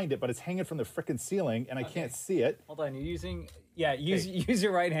reach behind it, but it's hanging from the frickin' ceiling and I can't see it. Hold on. You're using use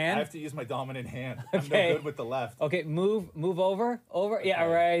your right hand. I have to use my dominant hand. Okay. I'm no good with the left. Okay, move over. Yeah,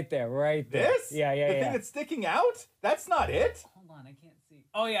 right there. This? Yeah. The thing that's sticking out? That's not it. Hold on, I can't see.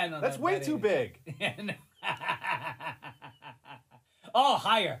 Oh yeah, no. That's way too big. Oh,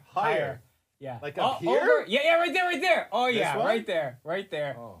 higher. Yeah. Like up here? Over. Yeah, right there. Oh This yeah, one? right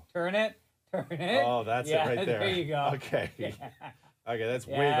there. Oh. Turn it. Oh, that's yeah, it right there. There you go. Okay. Yeah. Okay, that's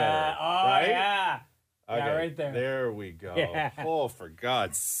way Yeah. better. Oh right? yeah. Okay. Yeah, right there. There we go. Yeah. Oh, for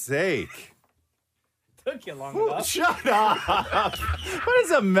God's sake. Took you long enough. Shut up. What does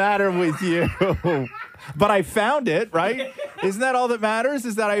the matter with you? But I found it, right? Isn't that all that matters?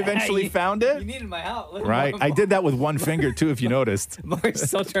 Is that I eventually found it? You needed my help. Right. I did that with one finger, too, if you noticed. Mark's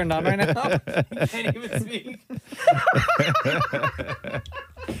still turned on right now. He can't even speak.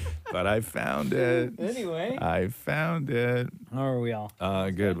 But I found it. Anyway. I found it. How are we all?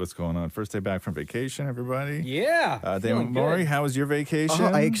 Good. What's going on? First day back from vacation, everybody? Yeah. David feeling Maury, good. how was your vacation?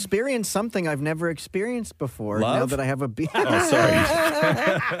 I experienced something I've never experienced before. Love? Now that I have a beard. Oh, sorry.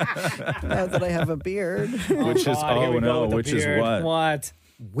 Now that I have a beard. Which is, God, here we oh go no, with the which is beard. what? What?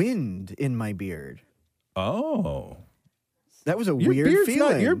 Wind in my beard. Oh. That was a Your weird beard's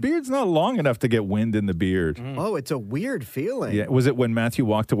feeling. your beard's not long enough to get wind in the beard. Oh, it's a weird feeling. Yeah. Was it when Matthew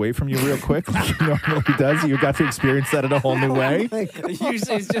walked away from you real quick, like he normally does? You got to experience that in a whole new way?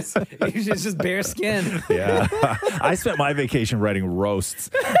 Usually it's just bare skin. Yeah. I spent my vacation writing roasts,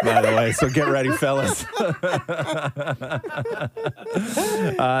 by the way, so get ready, fellas.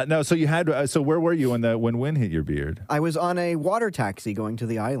 No, so you had, so where were you when wind hit your beard? I was on a water taxi going to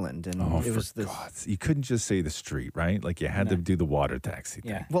the island, and it was this. You couldn't just say the street, right? Like you had to do the water taxi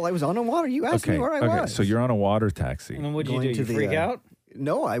thing. Yeah. Well, I was on a water. You asked me where I was. So you're on a water taxi. And then what did you Going do? to You the, freak out?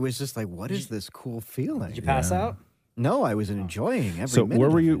 No, I was just like, what is this cool feeling? Did you pass out? No, I was enjoying every So minute where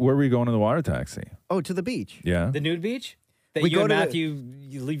were of you? it. Where were you going on the water taxi? Oh, to the beach. Yeah. The nude beach? That We you go and to the- Matthew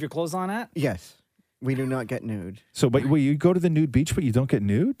you leave your clothes on at? Yes. We do not get nude. So, but wait, you go to the nude beach, but you don't get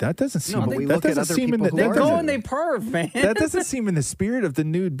nude? That doesn't seem. No, but we that look at doesn't other seem in people the. who That are Go doesn't, and they perv, man. that doesn't seem in the spirit of the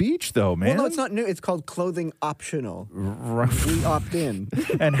nude beach, though, man. Well, no, it's not nude. It's called clothing optional. We opt in.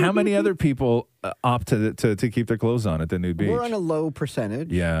 And how many other people opt to keep their clothes on at the nude beach? We're on a low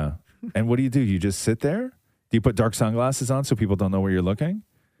percentage. Yeah. And what do? You just sit there? Do you put dark sunglasses on so people don't know where you're looking?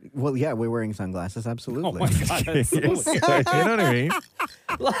 Well, yeah, we're wearing sunglasses. Absolutely. Oh my God, that's so You know what I mean?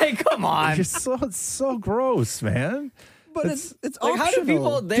 Like, come on. It's so gross, man. But it's like, how do optional.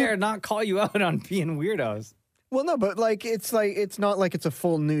 people there not call you out on being weirdos? Well, no, but it's not like it's a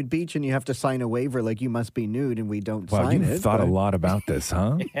full nude beach and you have to sign a waiver like you must be nude and we don't Wow, sign you it. thought a but- lot about this,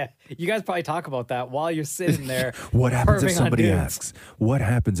 huh? Yeah, you guys probably talk about that while you're sitting there. What happens if perving on somebody dudes. asks? What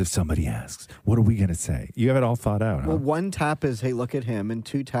happens if somebody asks? What are we going to say? You have it all thought out, huh? Well, one tap is, hey, look at him, and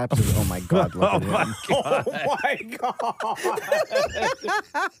two taps is, oh my God, look at him. Oh my God.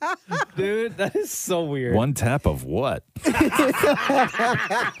 Dude, that is so weird. One tap of what?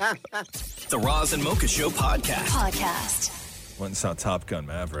 The Roz and Mocha Show podcast. Went and saw Top Gun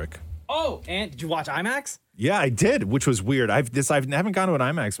Maverick. Oh, and did you watch IMAX? Yeah, I did, which was weird. I haven't gone to an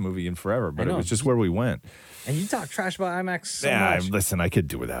IMAX movie in forever, but I it know. was just where we went. And you talk trash about IMAX so yeah, much. listen, I could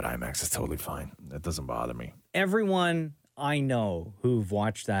do without IMAX. It's totally fine. That doesn't bother me. Everyone I know who've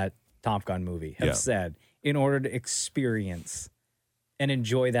watched that Top Gun movie have Yeah. said, in order to experience and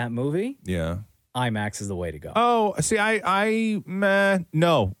enjoy that movie, Yeah. IMAX is the way to go. Oh, see,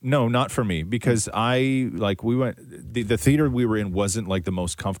 no, not for me because we went, the theater we were in wasn't like the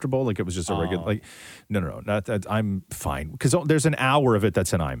most comfortable. Like it was just a regular, like, no, not that. I'm fine because there's an hour of it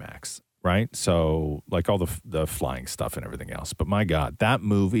that's in IMAX, right? So like all the flying stuff and everything else. But my God, that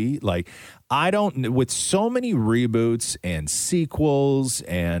movie, like with so many reboots and sequels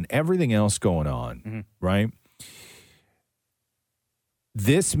and everything else going on, right?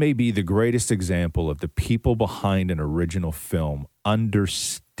 This may be the greatest example of the people behind an original film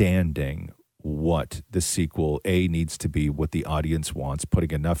understanding what the sequel needs to be, what the audience wants,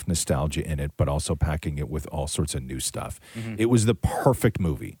 putting enough nostalgia in it, but also packing it with all sorts of new stuff. It was the perfect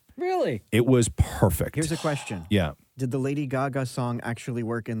movie. Really? It was perfect. Here's a question. Yeah. Did the Lady Gaga song actually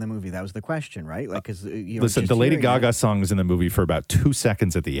work in the movie? That was the question, right? Like, because Listen, the Lady Gaga song is in the movie for about 2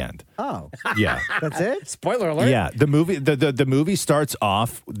 seconds at the end. Oh, Yeah. that's it. Spoiler alert. Yeah, the movie starts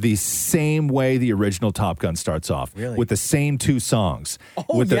off the same way the original Top Gun starts off, Really? with the same two songs.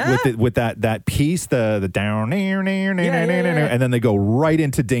 Oh, with yeah? with that piece, the down, yeah. and then they go right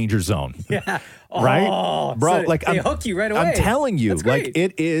into Danger Zone. Yeah. Right? Oh, Bro, so like they I'm, hook you right I'm away. telling you, That's like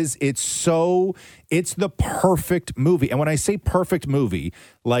great. it's the perfect movie. And when I say perfect movie,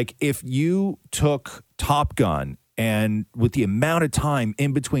 like if you took Top Gun and with the amount of time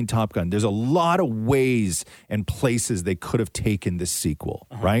in between Top Gun, there's a lot of ways and places they could have taken this sequel,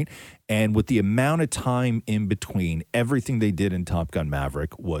 right? And with the amount of time in between, everything they did in Top Gun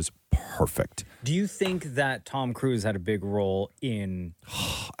Maverick was perfect. Do you think that Tom Cruise had a big role in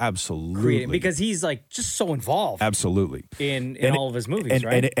Absolutely. creating? Because he's like just so involved Absolutely. in And all of his movies,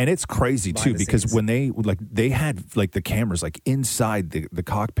 right? And it's crazy Behind too the because scenes. when they had like the cameras like inside the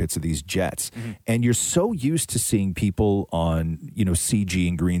cockpits of these jets, Mm-hmm. and you're so used to seeing people on CG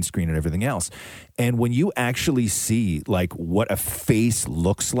and green screen and everything else, and when you actually see like what a face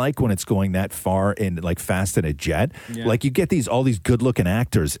looks like when it's going that far and like fast in a jet, Yeah. like you get all these good looking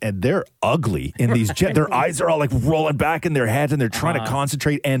actors and they're ugly in these jets. Their eyes are all like rolling back in their heads and they're trying to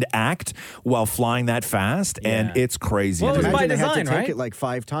concentrate and act while flying that fast, and it's crazy. Well, it was dude. by Imagine they had to design, take right? it like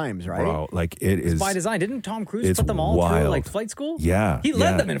 5 times, right? Bro, like it is By design. Didn't Tom Cruise it's put them all through wild. like flight school? Yeah, He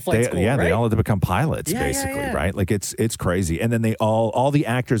led them in flight school, Yeah, right? they all had to become pilots, Yeah, yeah, basically, yeah. right? Like it's crazy. And then they all the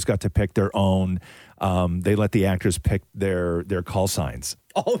actors got to pick their own. They let the actors pick their call signs.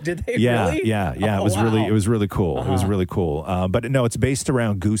 Oh, did they Yeah, really? yeah. Oh, It was wow. really cool. It was really cool. But no, it's based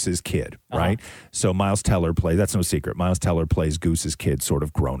around Goose's kid, right? So Miles Teller plays. That's no secret. Miles Teller plays Goose's kid, sort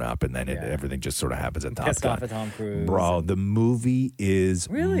of grown up, and then everything just sort of happens at Top Pissed Gun. off at Tom Cruise. Bro, the movie is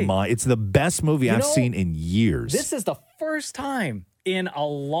Really? it's the best movie You I've know, seen in years. This is the first time in a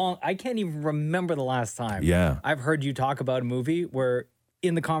long, I can't even remember the last time. Yeah. I've heard you talk about a movie where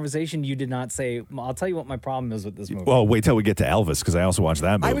in the conversation you did not say, I'll tell you what my problem is with this movie. Well, wait till we get to Elvis because I also watched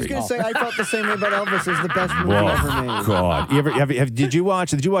that movie. I was going to say, I felt the same way about Elvis. It's the best movie Whoa, ever made. God! Did you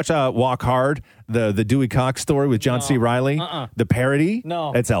watch Walk Hard, the Dewey Cox story with John C. Reilly? The parody?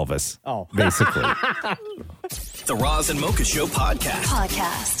 No. It's Elvis. Oh. Basically. The Roz and Mocha Show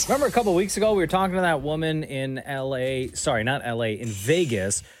podcast. Remember a couple of weeks ago, we were talking to that woman in in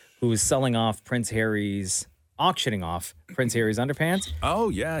Vegas, who was auctioning off Prince Harry's underpants. Oh,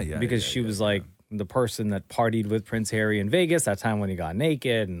 yeah. Because she was like the person that partied with Prince Harry in Vegas, that time when he got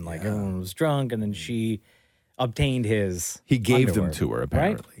naked and like everyone was drunk, and then she obtained his He gave underwear, them to her, right?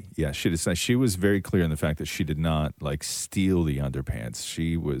 apparently. Yeah, she was very clear in the fact that she did not like steal the underpants.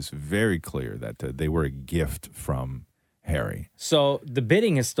 She was very clear that they were a gift from Harry. So the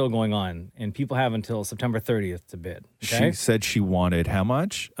bidding is still going on, and people have until September 30th to bid. Okay? She said she wanted how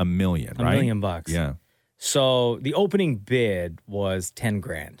much? $1 million, $1 right? million. Yeah. So the opening bid was 10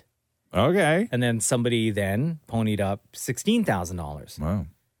 grand. Okay. And then somebody then ponied up $16,000. Wow.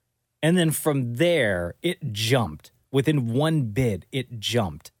 And then from there, it jumped. Within one bid, it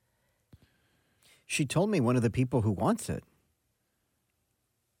jumped. She told me one of the people who wants it.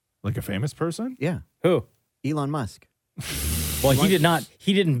 Like a famous person? Yeah. Who? Elon Musk. Well, he did not.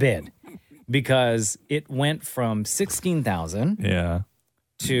 He didn't bid because it went from 16,000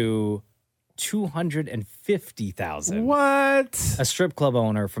 to 250,000. What? A strip club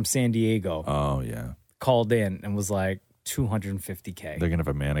owner from San Diego. Oh yeah. Called in and was like 250K. They're gonna have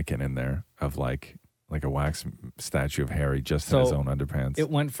a mannequin in there of like a wax statue of Harry just in his So own underpants. It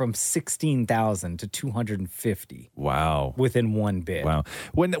went from 16,000 to 250. Wow. Within one bid. Wow.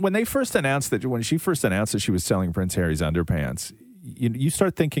 When she first announced that she was selling Prince Harry's underpants, you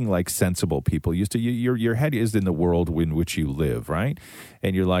start thinking like sensible people used to. Your head is in the world in which you live, right?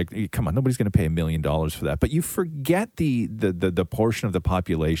 And you're like, come on, nobody's going to pay $1 million for that. But you forget the portion of the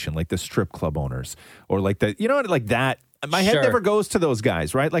population, like the strip club owners, or like like that. My head Sure. never goes to those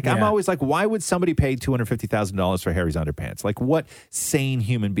guys, right? Like I'm Yeah. always like, why would somebody pay $250,000 for Harry's underpants? Like what sane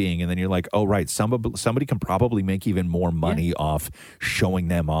human being? And then you're like, oh right, somebody can probably make even more money off showing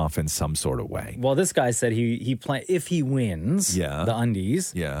them off in some sort of way. Well, this guy said if he wins the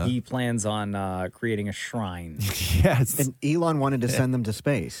undies, Yeah. he plans on creating a shrine. Yes. And Elon wanted to send them to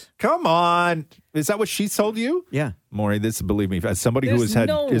space. Come on. Is that what she told you? Yeah. Maury, believe me, as somebody There's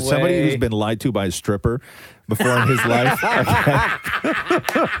no as somebody way. who's been lied to by a stripper before in his life.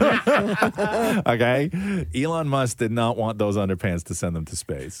 Okay. Elon Musk did not want those underpants to send them to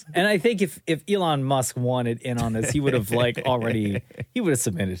space. And I think if Elon Musk wanted in on this, he would have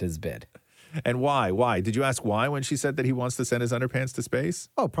submitted his bid. And why? Why? Did you ask why when she said that he wants to send his underpants to space?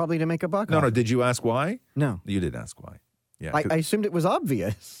 Oh, probably to make a buck. No. Did you ask why? No. You didn't ask why. Yeah. I assumed it was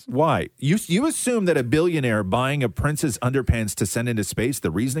obvious. Why? You assume that a billionaire buying a prince's underpants to send into space,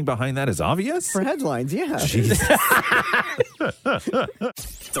 the reasoning behind that is obvious? For headlines, yeah.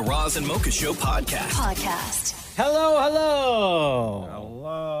 The Roz and Mocha Show podcast. Hello.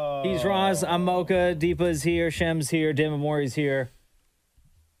 He's Roz. I'm Mocha. Deepa's here. Shem's here. Dan Memori's here.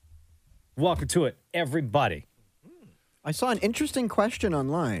 Welcome to it, everybody. I saw an interesting question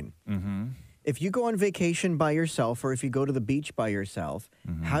online. Mm-hmm. If you go on vacation by yourself or if you go to the beach by yourself,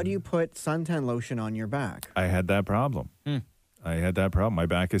 how do you put suntan lotion on your back? I had that problem. My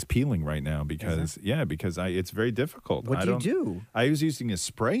back is peeling right now because it's very difficult. What do you do? I was using a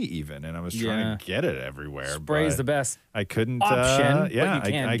spray even, and I was trying to get it everywhere. Spray is but the best I couldn't option, but you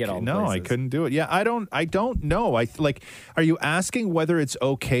can't get all no, I places. couldn't do it. Yeah, I don't know. Are you asking whether it's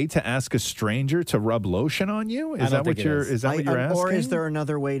okay to ask a stranger to rub lotion on you? Is that what you're asking? Or is there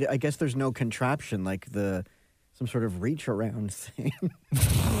another way to, I guess there's no contraption like some sort of reach around thing.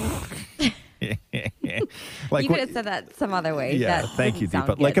 Like you could have said that some other way. Yeah, That thank you, didn't Deepa.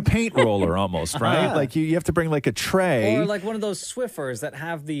 sound Like a good. paint roller almost, right? Like you have to bring like a tray. Or like one of those Swiffers that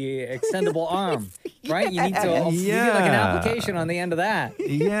have the extendable arm, right? You need to you Yeah. get like an application on the end of that.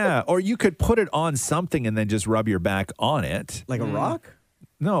 Yeah, or you could put it on something and then just rub your back on it. Like a rock?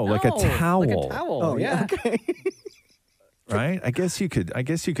 No, like a towel. Like a towel. Oh, yeah. Okay. Right? I guess you could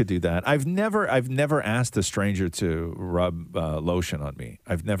do that. I've never asked a stranger to rub lotion on me.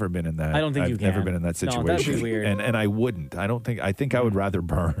 I've never been in that. I don't think I've you never can. been in that No, situation. that'd be weird. And I wouldn't. I think I would rather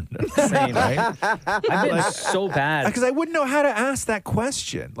burn. Same. Right? I've been so bad. Because I wouldn't know how to ask that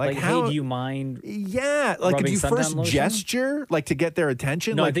question. Like how hey, do you mind? Yeah, like if rubbing you suntan first lotion? gesture, like to get their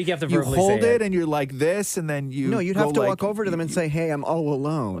attention. No, I like think you have to verbally hold say it, and you're like this, and then you. No, you'd go have to like, walk over to them and say, "Hey, I'm all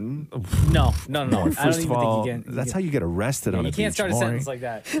alone." No. No, I don't first even of all, think you can. that's how you get arrested on a You can't beach, start a Maury. sentence like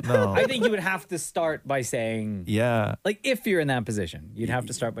that. No. I think you would have to start by saying, Yeah. like, if you're in that position, you'd have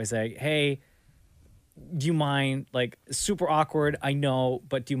to start by saying, hey, do you mind, like, super awkward, I know,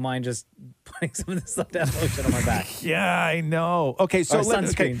 but do you mind just putting some of this suntan lotion on my back? Yeah, I know. Okay, so Or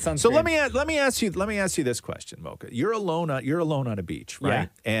sunscreen. sunscreen. So let me ask you this question, Mocha. You're alone on a beach, right?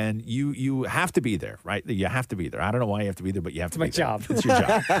 Yeah. And you have to be there, right? You have to be there. I don't know why you have to be there, but you have to my be there. job. It's your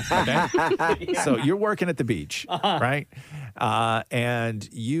job. Okay? So you're working at the beach, right? And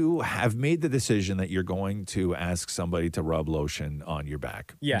you have made the decision that you're going to ask somebody to rub lotion on your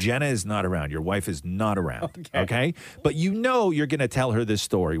back. Yeah. Jenna is not around. Your wife is not around. Okay. But you know you're going to tell her this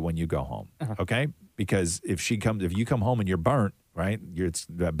story when you go home. Okay? Because if you come home and you're burnt, right? It's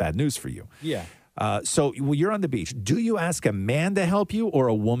bad news for you. Yeah. So you're on the beach. Do you ask a man to help you or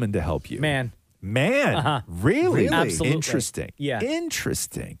a woman to help you? Man. Man? Really? Absolutely. Interesting. Yeah.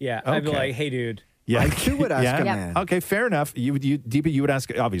 Interesting. Yeah. Okay. I'd be like, hey, dude, Yeah, I too would ask a man. Okay, fair enough. Deepa, you would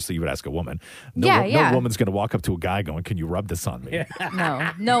ask. Obviously, you would ask a woman. No, Yeah. No woman's going to walk up to a guy going, "Can you rub this on me?"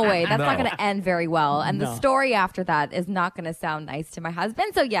 No way. That's not No. going to end very well. And No. the story after that is not going to sound nice to my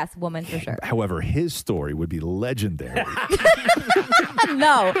husband. So, yes, woman for sure. However, his story would be legendary.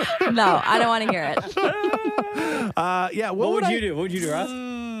 No, I don't want to hear it. Yeah. What would you do? What would you do, Ross?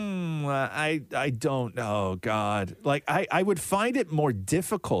 I don't know. God, like I would find it more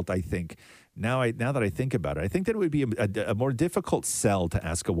difficult. I think now that I think about it, I think that it would be a more difficult sell to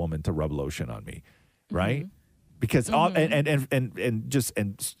ask a woman to rub lotion on me, right? Because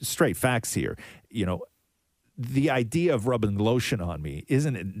and straight facts here, the idea of rubbing lotion on me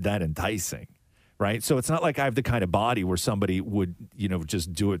isn't that enticing. Right. So it's not like I have the kind of body where somebody would,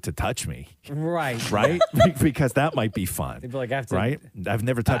 just do it to touch me. Right. Right. Because that might be fun. They'd be like, I have to. Right. I've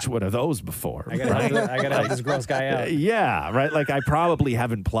never touched one of those before. I gotta help this gross guy out. Yeah. Right. Like I probably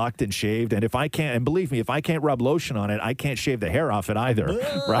haven't plucked and shaved. And and believe me, if I can't rub lotion on it, I can't shave the hair off it either.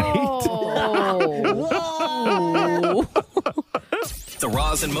 Right. The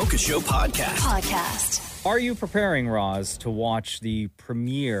Roz and Mocha Show podcast. Are you preparing, Roz, to watch the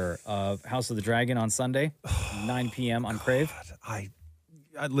premiere of House of the Dragon on Sunday, 9 p.m. on Crave?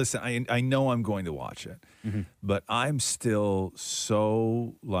 Listen, I know I'm going to watch it, but I'm still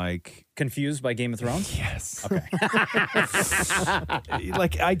so confused by Game of Thrones? Yes. Okay.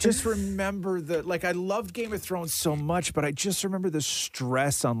 I just remember I loved Game of Thrones so much, but I just remember the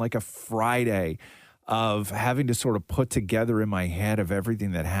stress on a Friday of having to sort of put together in my head of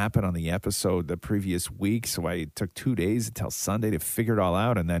everything that happened on the episode the previous week. So I took 2 days until Sunday to figure it all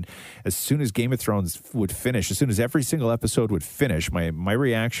out. And then as soon as Game of Thrones would finish, as soon as every single episode would finish, my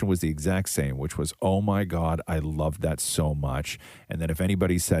reaction was the exact same, which was, oh my God, I loved that so much. And then if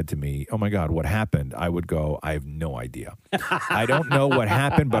anybody said to me, oh my God, what happened? I would go, I have no idea. I don't know what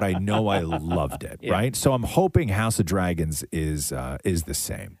happened, but I know I loved it. Yeah. Right. So I'm hoping House of Dragons is the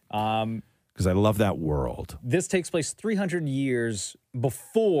same. Because I love that world. This takes place 300 years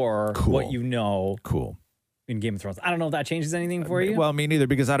before what you know. Cool. In Game of Thrones. I don't know if that changes anything for you. Well, me neither,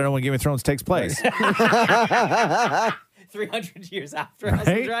 because I don't know when Game of Thrones takes place. 300 years after House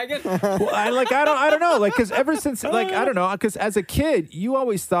of the Dragon? Well, I don't know. Because ever since, I don't know. Because as a kid, you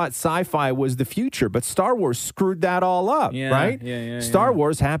always thought sci-fi was the future, but Star Wars screwed that all up, right? Yeah. Star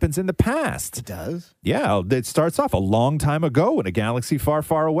Wars happens in the past. It does? Yeah, it starts off a long time ago in a galaxy far,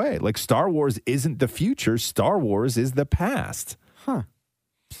 far away. Star Wars isn't the future. Star Wars is the past. Huh.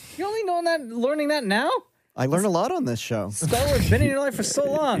 You only learning that now? I learned a lot on this show. Star Wars been in your life for so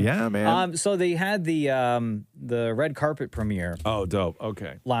long. Yeah, man. So they had the red carpet premiere. Oh, dope.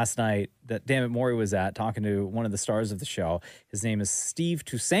 Okay. Last night that Dammit Maury was at, talking to one of the stars of the show. His name is Steve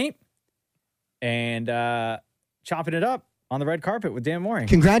Toussaint, and chopping it up on the red carpet with Dan Maury.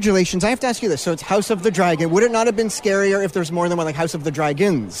 Congratulations. I have to ask you this. So it's House of the Dragon. Would it not have been scarier if there's more than one, like House of the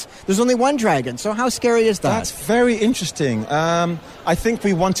Dragons? There's only one dragon. So how scary is that? That's very interesting. I think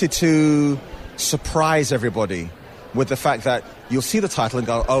we wanted to surprise everybody with the fact that you'll see the title and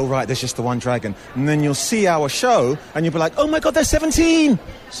go, oh, right, there's just the one dragon. And then you'll see our show and you'll be like, oh, my God, there's 17.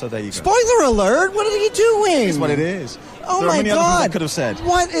 So there you go. Spoiler alert. What are you doing? It's what it is. Oh, there my are many God. other things I could have said.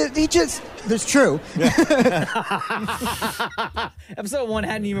 What? That's true. Episode 1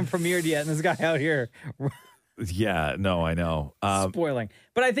 hadn't even premiered yet, and this guy out here Yeah, no, I know. spoiling.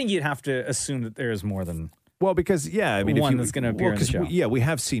 But I think you'd have to assume that there is more than... Well, because one that's going to appear in the show. We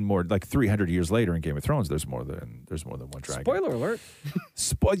have seen more. 300 years later in Game of Thrones, there's more than one dragon. Spoiler alert.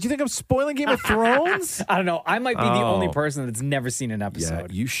 Do you think I'm spoiling Game of Thrones? I don't know. I might be the only person that's never seen an episode.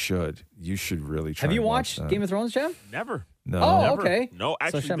 Yeah, you should. You should really try. Have you and watched watch that. Game of Thrones, Jeff? Never. No. Oh, Never. okay. No,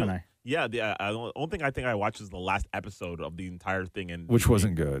 actually, So Shem and no. I. Yeah, the only thing I think I watched is the last episode of the entire thing, and Which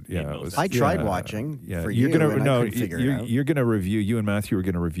wasn't good. Yeah, it was, I tried watching Yeah, for you're you, gonna and I no. couldn't figure it out. You're gonna review. You and Matthew are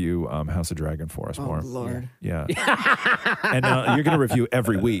gonna review House of Dragon for us Oh, more. Lord. Yeah. And you're gonna review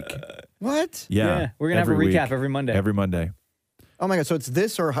every week. What? Yeah. We're going to have a every recap week. every Monday. Every Monday. Oh, my God. So it's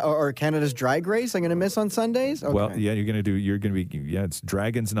this or Canada's Drag Race I'm going to miss on Sundays? Okay. Well, yeah, it's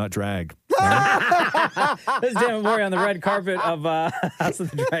dragons, not drag. This is Dan Maury on the red carpet of House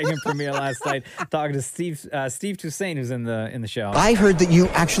of the Dragon premiere last night, talking to Steve Toussaint, who's in the show. I heard that you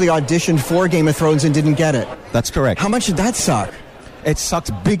actually auditioned for Game of Thrones and didn't get it. That's correct. How much did that suck? It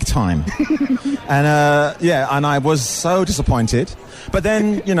sucked big time. And and I was so disappointed. But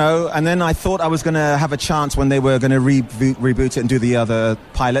then, and then I thought I was going to have a chance when they were going to reboot it and do the other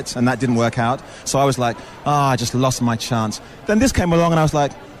pilot, and that didn't work out. So I was like, I just lost my chance. Then this came along and I was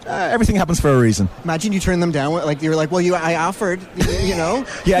like, Everything happens for a reason. Imagine you turn them down. Like you're like, well, I offered, you know.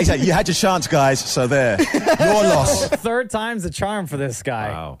 Yeah, exactly. You had your chance, guys. So there, your loss. Third time's the charm for this guy.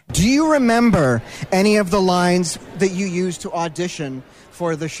 Wow. Do you remember any of the lines that you used to audition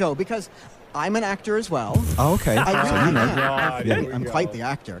for the show? Because I'm an actor as well. Oh, okay. I'm quite the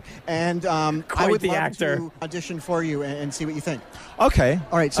actor, and I would love to audition for you and see what you think. Okay.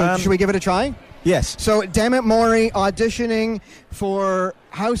 All right. So should we give it a try? Yes. So, Dammit Maury auditioning for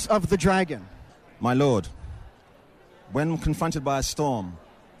House of the Dragon. My lord, when confronted by a storm,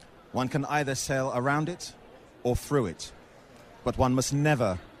 one can either sail around it or through it, but one must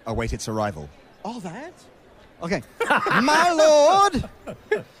never await its arrival. All that? Okay. My lord,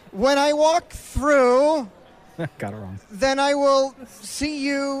 when I walk through, got it wrong. then I will see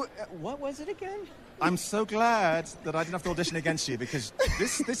you. What was it again? I'm so glad that I didn't have to audition against you because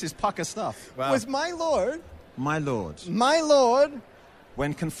this is pucker stuff. Wow. Was my lord. My lord. My lord.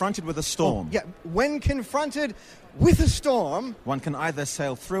 When confronted with a storm. Yeah, when confronted with a storm. One can either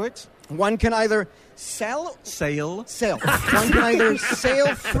sail through it. One can either sail. Sail. One can either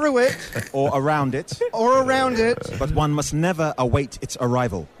sail through it. Or around it. Or around it. But one must never await its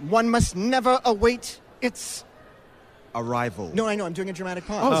arrival. One must never await its arrival. No, I know. I'm doing a dramatic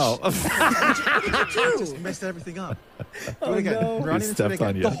pause. Oh. What did you do? Just messed everything up. Oh, again. no. Run He into stepped it again.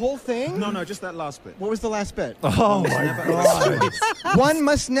 on you. The whole thing? No, just that last bit. What was the last bit? Oh, my God. One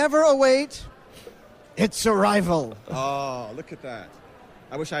must never await its arrival. Oh, look at that.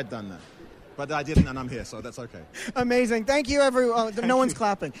 I wish I'd done that. But I didn't, and I'm here, so that's okay. Amazing. Thank you, everyone. No one's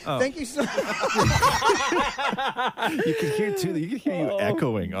clapping. Oh. Thank you so much. You can hear too. You can hear you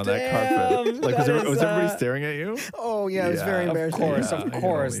echoing on that damn. carpet. Like, was everybody staring at you? Oh, yeah, it was very embarrassing. Of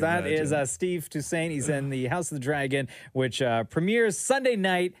course. That is Steve Toussaint. He's in the House of the Dragon, which premieres Sunday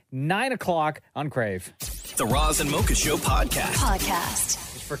night, 9 o'clock on Crave. The Roz and Mocha Show podcast.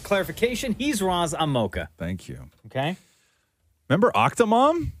 For clarification, he's Roz, I'm Mocha. Thank you. Okay. Remember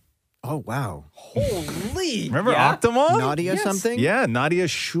Octomom? Oh, wow. Holy. Remember Octomom? Nadia something? Yeah, Nadia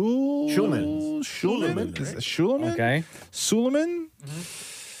Schulman. Okay. Suleiman?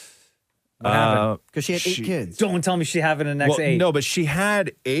 Because she had 8 kids. Don't tell me she having the next 8. No, but she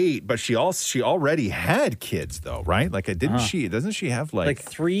had 8, but she already had kids though, right? Like, doesn't she have like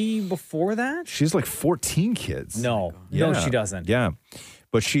 3 before that? She's like 14 kids. No, no, she doesn't. Yeah,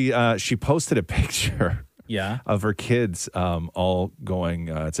 but she posted a picture. Yeah. Of her kids all going,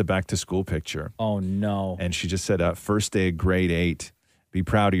 it's a back to school picture. Oh, no. And she just said, first day of grade 8. Be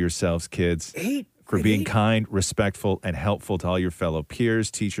proud of yourselves, kids. 8? For being kind, respectful, and helpful to all your fellow peers,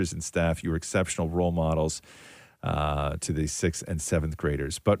 teachers, and staff. You were exceptional role models to the 6th and 7th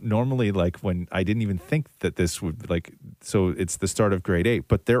graders. But normally, like, when I didn't even think that this would, like, so it's the start of grade 8,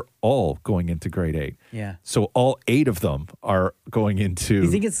 but they're all going into grade 8. Yeah. So all 8 of them are going into You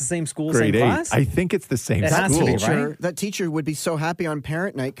think it's the same school, grade same 8. class? I think it's the same Has school. to be, right? That teacher would be so happy on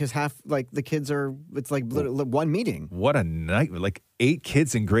parent night because half, like, the kids are, it's like one meeting. What a night. Like 8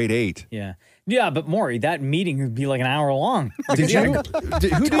 kids in grade 8. Yeah. Yeah, but Maury, that meeting would be like an hour long. Did you?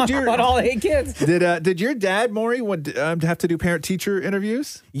 Who did your? About all 8 kids? Did your dad, Maury, have to do parent-teacher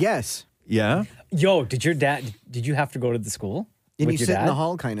interviews? Yes. Yeah. Yo, did you have to go to the school? And with you your sit dad? in the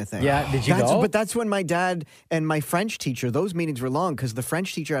hall kind of thing. Yeah, did you go? But that's when my dad and my French teacher, those meetings were long because the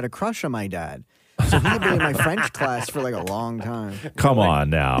French teacher had a crush on my dad. So he had been in my French class for like a long time. Come on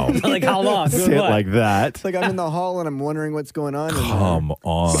now. Like how long? Doing Sit what? like that. It's like I'm in the hall and I'm wondering what's going on. Come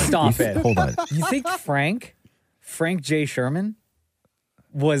on. Stop it. Hold on. You think Frank J. Sherman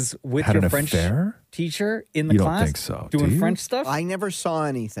was with Had your an French affair? teacher in the You don't class? think so, do Doing you? French stuff? I never saw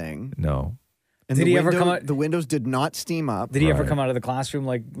anything. No. And Did the he ever window- come out? The windows did not steam up. Did he ever come out of the classroom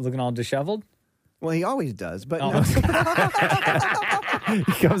like looking all disheveled? Well, he always does, but Oh. no. He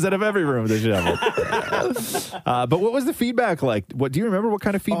comes out of every room with a shovel. But what was the feedback like? What do you remember? What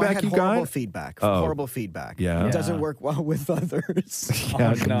kind of Oh, I feedback had you horrible got? feedback. Oh. Horrible feedback. Yeah. It doesn't work well with others.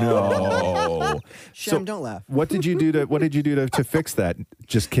 Yeah, no. Shem, don't laugh. What did you do to fix that?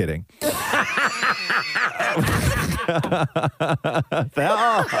 Just kidding.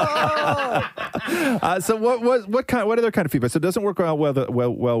 So what other kind of feedback? So it doesn't work well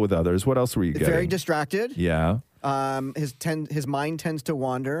with others. What else were you getting? Very distracted. Yeah. His mind tends to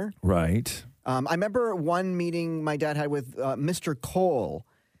wander. Right. I remember one meeting my dad had with Mr. Cole.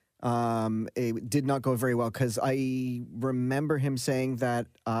 It did not go very well because I remember him saying that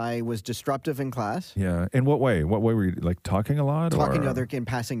I was disruptive in class. Yeah. In what way? What way were you like talking a lot? Talking or to other kids,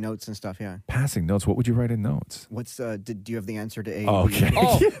 passing notes and stuff, yeah. Passing notes. What would you write in notes? What's do you have the answer to A? Oh, B? okay.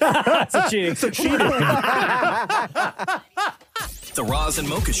 Oh, it's cheating. The Roz and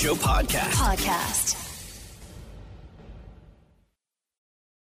Mocha Show podcast.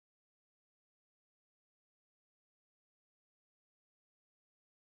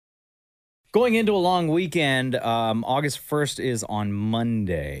 Going into a long weekend, August 1st is on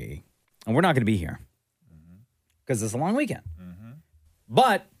Monday. And we're not going to be here because it's a long weekend.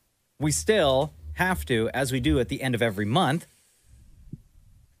 But we still have to, as we do at the end of every month,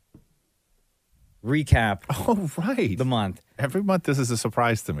 recap the month. Every month, this is a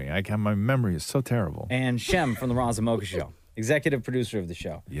surprise to me. My memory is so terrible. And Shem from the Roz and Mocha Show, executive producer of the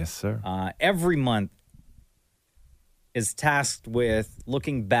show. Yes, sir. Every month is tasked with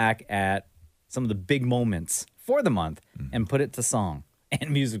looking back at some of the big moments for the month and put it to song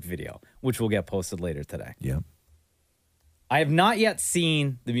and music video, which will get posted later today. Yeah. I have not yet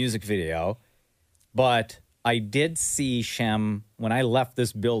seen the music video, but I did see Shem when I left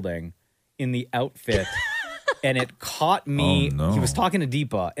this building in the outfit, and it caught me. Oh, no. He was talking to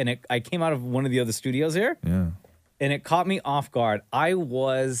Deepa, and I came out of one of the other studios here, and it caught me off guard. I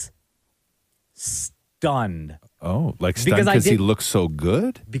was stunned. Oh, like stunned because he looks so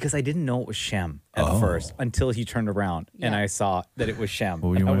good? Because I didn't know it was Shem at first until he turned around, and I saw that it was Shem.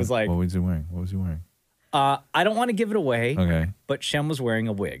 What I was like, what was he wearing? What was he wearing? I don't want to give it away, Okay. but Shem was wearing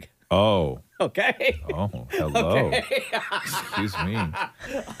a wig. Oh. Okay. Oh, hello. Okay. Excuse me.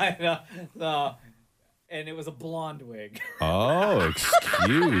 I know. No. And it was a blonde wig. Oh,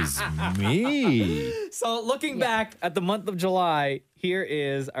 excuse me. So looking back at the month of July, here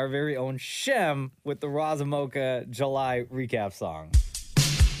is our very own Shem with the Roz and Mocha July recap song.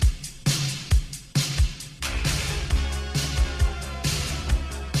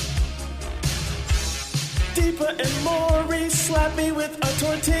 Deepa and Maury slapped me with a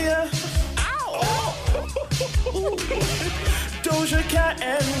tortilla. Ow! Doja Cat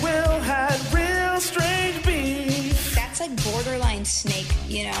and Will had real strange beef. That's like borderline snake,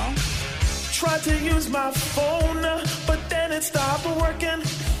 you know? Tried to use my phone, but then it stopped working.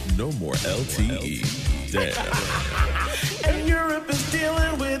 No more LTE. Damn. And Europe is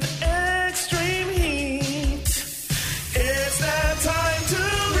dealing with extreme heat. It's that time to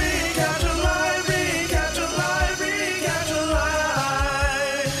recap July, recap July, recap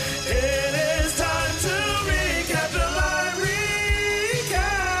July. It is time to recap July,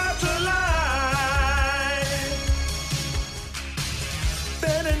 recap July.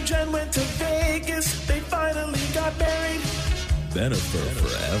 Ben and Jen went to Vegas. They finally got married. Bennifer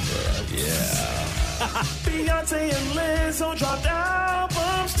forever. Yeah. Beyonce and Lizzo dropped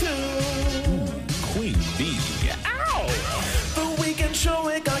albums too. Queen Bee. Ow! The Weekend show,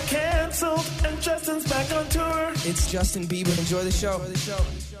 it got canceled, and Justin's back on tour. It's Justin Bieber. Enjoy the show.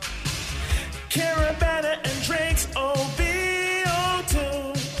 Caravana and Drake's OVO2.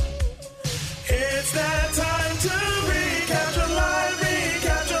 It's that time to recap July,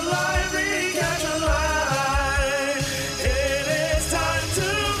 recap July, recap July. It is time to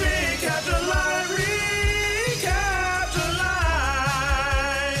recap July, recap July.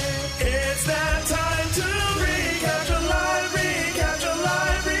 It's that time to recap July, recap July,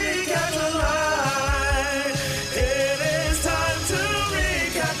 recap July. It is time to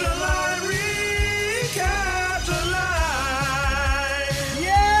recap July, recap July.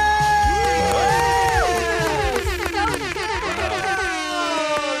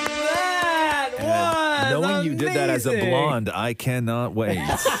 Knowing you did that as a blonde, I cannot wait.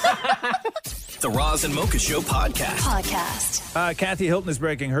 The Roz and Mocha Show podcast. Kathy Hilton is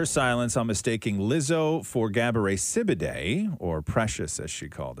breaking her silence on mistaking Lizzo for Gabourey Sidibe, or Precious, as she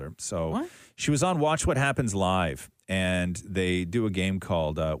called her. So she was on Watch What Happens Live, and they do a game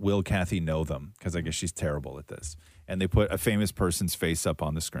called Will Kathy Know Them? Because I guess she's terrible at this. And they put a famous person's face up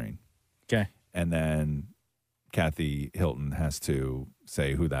on the screen. Okay. And then Kathy Hilton has to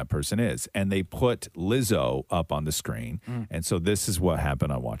say who that person is. And they put Lizzo up on the screen. And so this is what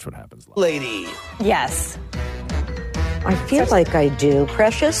happened on Watch What Happens Live. Lady. Yes. I feel like I do.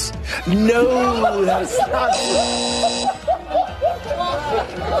 Precious? No, that's not.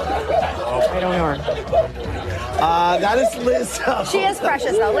 I don't know her. That is Lizzo. She is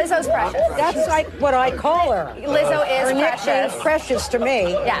precious, though. Lizzo's precious. That's like what I call her. Lizzo is her precious. nickname's Precious to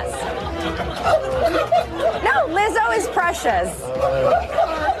me. Yes. No, Lizzo is precious.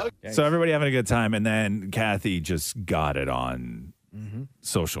 So everybody having a good time. And then Kathy just got it on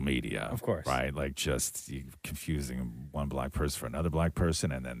social media. Of course. Right? Like just confusing one black person for another black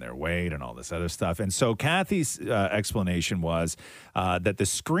person and then their weight and all this other stuff. And so Kathy's explanation was that the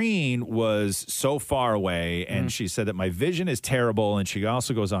screen was so far away. And she said that my vision is terrible. And she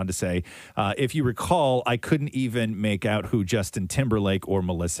also goes on to say, if you recall, I couldn't even make out who Justin Timberlake or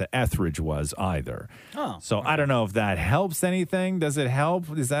Melissa Etheridge was either. Oh. So I don't know if that helps anything. Does it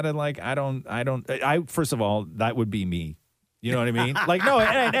help? Is that first of all, that would be me You know what I mean? Like, no,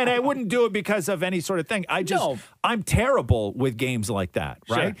 and I wouldn't do it because of any sort of thing. I'm terrible with games like that,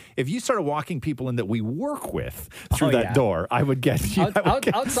 right? Sure. If you started walking people in that we work with through that door, I would get you.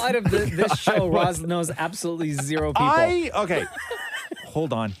 Outside of this show, Roz knows absolutely zero people. Okay.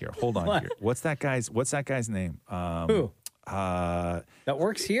 Hold on here. What's that guy's name? Who? That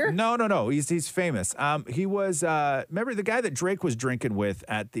works here? No. He's famous. He was remember the guy that Drake was drinking with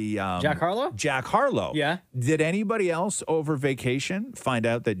at the Jack Harlow? Jack Harlow. Yeah. Did anybody else over vacation find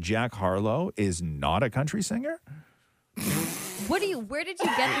out that Jack Harlow is not a country singer? Where did you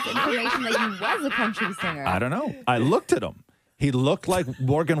get this information that he was a country singer? I don't know. I looked at him. He looked like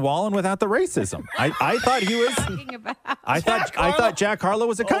Morgan Wallen without the racism. I thought he was. I thought Jack Harlow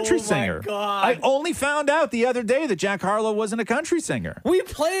was a country singer. God. I only found out the other day that Jack Harlow wasn't a country singer. We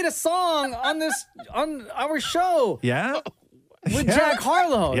played a song on our show. Yeah. With Jack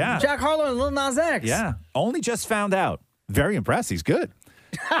Harlow. Yeah. Jack Harlow and Lil Nas X. Yeah. Only just found out. Very impressed. He's good.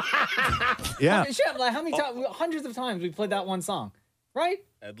 Yeah. How many times? Hundreds of times we played that one song, right?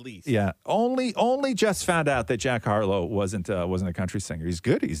 At least. Yeah. Only just found out that Jack Harlow wasn't a country singer. He's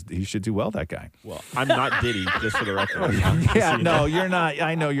good. He should do well, that guy. Well, I'm not Diddy, just for the record. Yeah, no, you're not.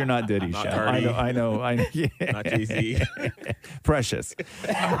 I know you're not Diddy, Not Shep. Cardi. I know. Yeah. Not Jay-Z. Precious.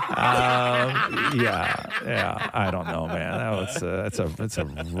 Yeah. I don't know, man. That's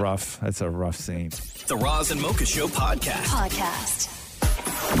a rough scene. The Roz and Mocha Show podcast.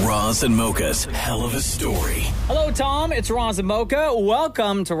 Roz and Mocha's Hell of a Story. Hello, Tom. It's Roz and Mocha.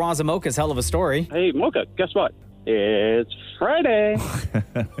 Welcome to Roz and Mocha's Hell of a Story. Hey, Mocha, guess what? It's Friday.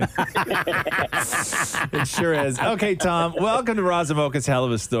 It sure is. Okay, Tom, welcome to Roz and Mocha's Hell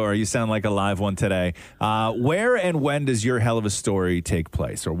of a Story. You sound like a live one today. Where and when does your Hell of a Story take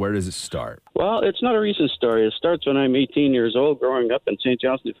place, or where does it start? Well, it's not a recent story. It starts when I'm 18 years old, growing up in St.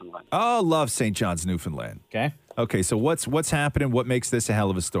 John's, Newfoundland. Oh, love St. John's, Newfoundland. Okay, so what's happening? What makes this a hell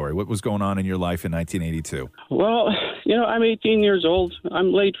of a story? What was going on in your life in 1982? Well, I'm 18 years old.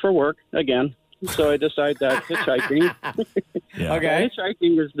 I'm late for work again. So I decide that hitchhiking.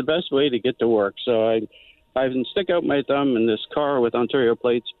 Hitchhiking is the best way to get to work. So I stick out my thumb, and this car with Ontario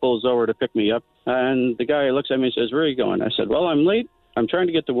plates pulls over to pick me up. And the guy looks at me and says, "Where are you going?" I said, "Well, I'm late. I'm trying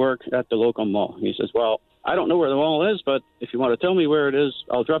to get to work at the local mall." He says, "Well, I don't know where the mall is, but if you want to tell me where it is,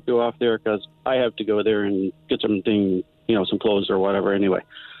 I'll drop you off there because I have to go there and get something, some clothes or whatever anyway."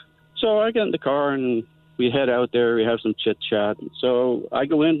 So I get in the car and we head out there. We have some chit chat. So I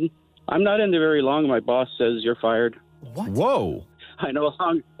go in. I'm not in there very long. My boss says, "You're fired." What? Whoa. I no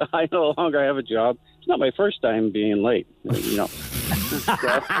longer have a job. It's not my first time being late,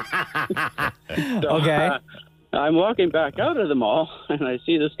 Okay. I'm walking back out of the mall, and I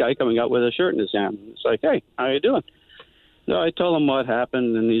see this guy coming out with a shirt in his hand. It's like, "Hey, how you doing?" So I tell him what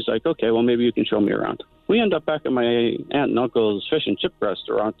happened, and he's like, "Okay, well, maybe you can show me around." We end up back at my aunt and uncle's fish and chip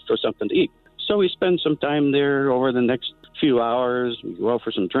restaurant for something to eat. So we spend some time there over the next few hours. We go out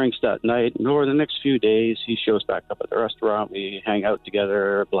for some drinks that night, and over the next few days, he shows back up at the restaurant. We hang out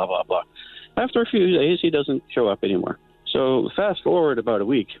together, blah, blah, blah. After a few days, he doesn't show up anymore. So fast forward about a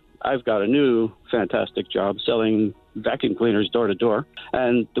week. I've got a new fantastic job selling vacuum cleaners door to door.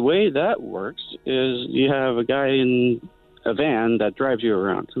 And the way that works is you have a guy in a van that drives you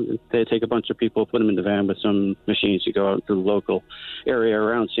around. They take a bunch of people, put them in the van with some machines. You go out to the local area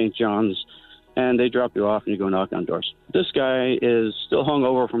around St. John's, and they drop you off and you go knock on doors. This guy is still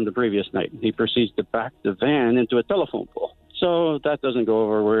hungover from the previous night. He proceeds to back the van into a telephone pole. So that doesn't go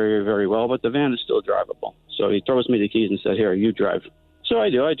over very well, but the van is still drivable. So he throws me the keys and said, "Here, you drive." So I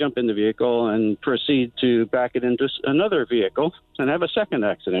do. I jump in the vehicle and proceed to back it into another vehicle and have a second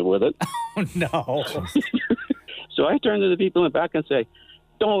accident with it. Oh, no. So I turn to the people in the back and say,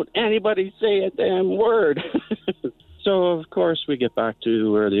 "Don't anybody say a damn word." So, of course, we get back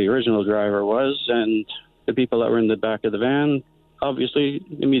to where the original driver was, and the people that were in the back of the van obviously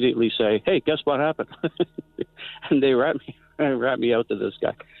immediately say, "Hey, guess what happened?" And they rat me out to this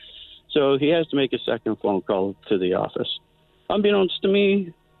guy. So he has to make a second phone call to the office. Unbeknownst to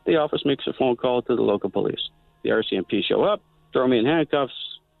me, the office makes a phone call to the local police. The RCMP show up, throw me in handcuffs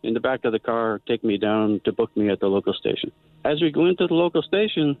in the back of the car, take me down to book me at the local station. As we go into the local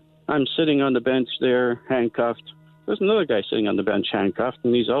station, I'm sitting on the bench there, handcuffed. There's another guy sitting on the bench, handcuffed,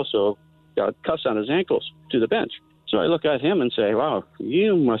 and he's also got cuffs on his ankles to the bench. So I look at him and say, "Wow,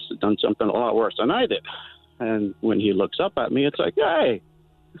 you must have done something a lot worse than I did." And when he looks up at me, it's like, "Hey,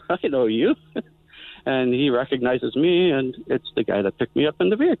 I know you." and he recognizes me, and it's the guy that picked me up in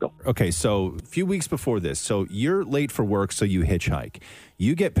the vehicle. Okay, so a few weeks before this, so you're late for work, so you hitchhike.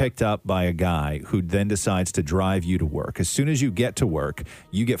 You get picked up by a guy who then decides to drive you to work. As soon as you get to work,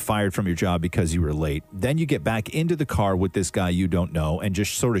 you get fired from your job because you were late. Then you get back into the car with this guy you don't know and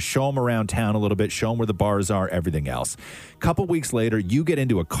just sort of show him around town a little bit, show him where the bars are, everything else. A couple weeks later, you get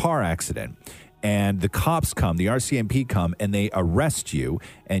into a car accident. And the cops come, the RCMP come, and they arrest you,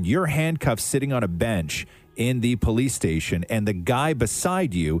 and you're handcuffed sitting on a bench in the police station, and the guy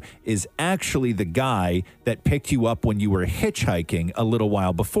beside you is actually the guy that picked you up when you were hitchhiking a little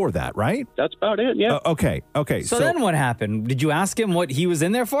while before that, right? That's about it, yeah. Okay. So then what happened? Did you ask him what he was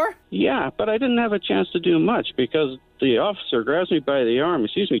in there for? Yeah, but I didn't have a chance to do much because the officer grabs me by the arm, he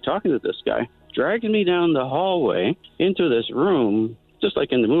sees me talking to this guy, dragging me down the hallway into this room, just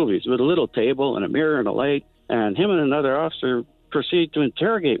like in the movies, with a little table and a mirror and a light, and him and another officer proceed to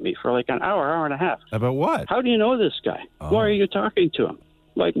interrogate me for like an hour and a half. About what? How do you know this guy? Why are you talking to him?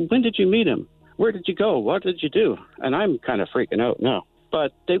 Like, when did you meet him? Where did you go? What did you do? And I'm kind of freaking out now.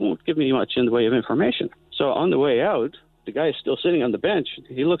 But they won't give me much in the way of information. So on the way out, the guy's still sitting on the bench.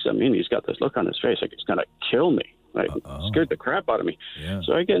 He looks at me and he's got this look on his face like he's going to kill me. Like, scared the crap out of me. Yeah.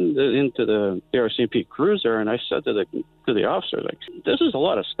 So I get into the RCMP cruiser, and I said to the officer, like, this is a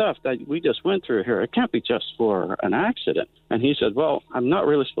lot of stuff that we just went through here. It can't be just for an accident. And he said, well, I'm not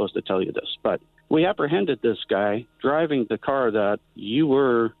really supposed to tell you this, but we apprehended this guy driving the car that you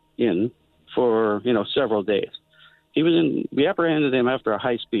were in for, several days. We apprehended him after a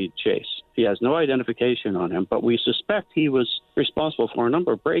high-speed chase. He has no identification on him, but we suspect he was responsible for a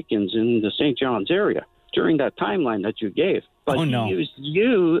number of break-ins in the St. John's area during that timeline that you gave. But he used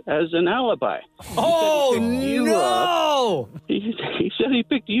you as an alibi. Oh, no! He said he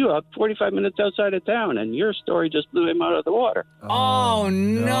picked you up 45 minutes outside of town, and your story just blew him out of the water. Oh,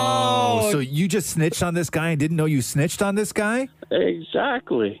 no. So you just snitched on this guy and didn't know you snitched on this guy?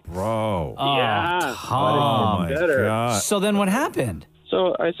 Exactly. Bro. Yeah. Tom. my God. So then what happened?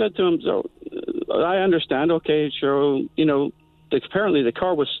 So I said to him, I understand. Okay, sure. Apparently the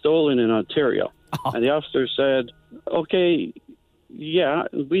car was stolen in Ontario. And the officer said, okay, yeah,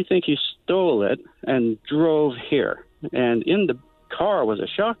 we think he stole it and drove here. And in the car was a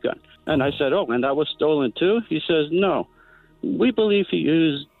shotgun. And I said, and that was stolen too? He says, no. We believe he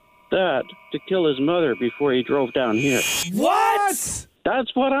used that to kill his mother before he drove down here. What?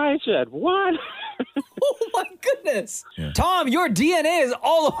 That's what I said. What? Oh, my goodness. Yeah. Tom, your DNA is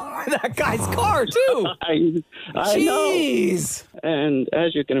all over that guy's car, too. I Jeez. know. And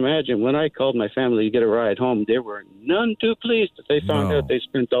as you can imagine, when I called my family to get a ride home, they were none too pleased that they found out they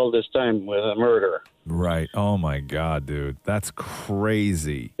spent all this time with a murderer. Right. Oh, my God, dude. That's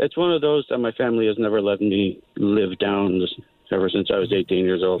crazy. It's one of those that my family has never let me live down ever since I was 18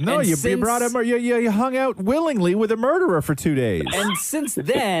 years old. No, you brought him. You hung out willingly with a murderer for 2 days. And since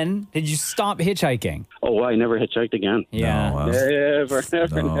then, did you stop hitchhiking? Oh, I never hitchhiked again. Yeah. Never.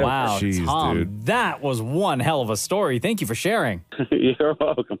 Wow, Jeez, Tom, dude. that was one hell of a story. Thank you for sharing. You're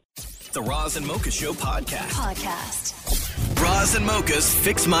welcome. The Roz and Mocha Show podcast. Roz and Mocha's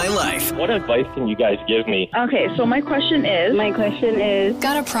Fix My Life. What advice can you guys give me? Okay, so my question is...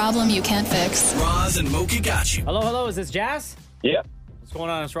 Got a problem you can't fix? Roz and Mocha got you. Hello, is this Jazz? Yeah. What's going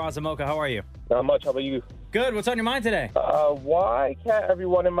on? It's Roz and Mocha. How are you? Not much. How about you? Good. What's on your mind today? Why can't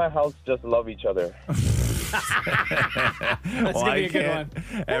everyone in my house just love each other? That's going to be a good one.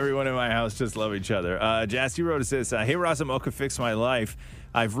 Everyone in my house just love each other. Jassy wrote us this. Hey, Roz and Mocha, Fix My Life.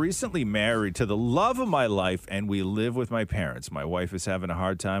 I've recently married to the love of my life, and we live with my parents. My wife is having a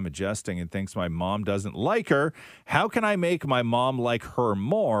hard time adjusting and thinks my mom doesn't like her. How can I make my mom like her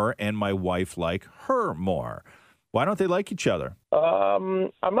more and my wife like her more? Why don't they like each other?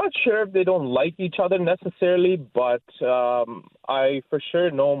 I'm not sure if they don't like each other necessarily, but I for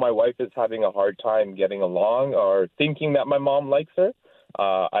sure know my wife is having a hard time getting along or thinking that my mom likes her.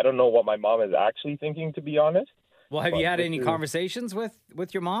 I don't know what my mom is actually thinking, to be honest. Well, have you had any conversations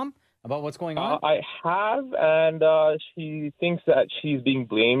with your mom about what's going on? I have, and she thinks that she's being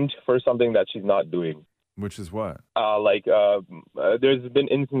blamed for something that she's not doing. Which is what? There's been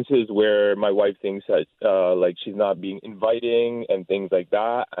instances where my wife thinks that she's not being inviting and things like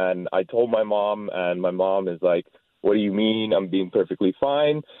that. And I told my mom, and my mom is like, what do you mean? I'm being perfectly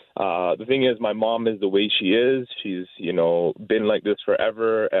fine. The thing is, my mom is the way she is. She's, been like this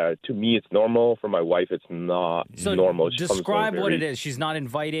forever. To me, it's normal. For my wife, it's not normal. Describe what it is. She's not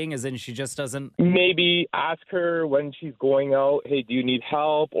inviting, as in she just doesn't... Maybe ask her when she's going out, hey, do you need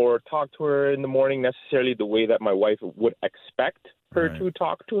help? Or talk to her in the morning necessarily the way that my wife would expect her to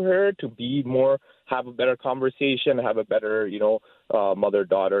talk to her, to be more, have a better conversation, have a better,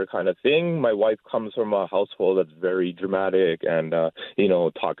 mother-daughter kind of thing. My wife comes from a household that's very dramatic and,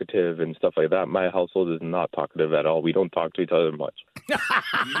 talkative and stuff like that. My household is not talkative at all. We don't talk to each other much.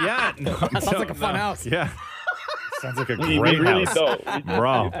 Yeah. That sounds like a fun house. Yeah. Sounds like a We great really house. don't.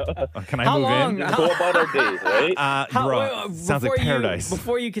 Bro, can I How move long- in? Go about our days, right? Sounds like paradise.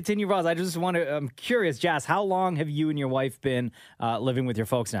 Before you continue, Roz, I just want to, I'm curious, Jazz, how long have you and your wife been living with your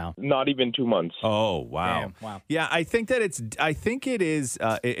folks now? Not even 2 months. Oh, wow. Damn, wow. Yeah, I think it is,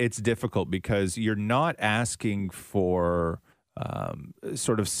 it's difficult because you're not asking for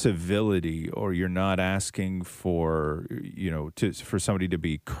sort of civility, or you're not asking for, for somebody to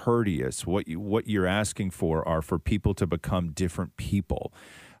be courteous. What you're asking for are for people to become different people.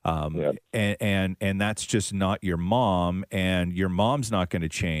 And that's just not your mom, and your mom's not going to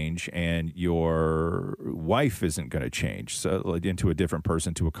change, and your wife isn't going to change into a different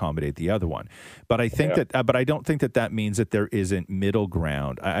person to accommodate the other one. But I think but I don't think that means that there isn't middle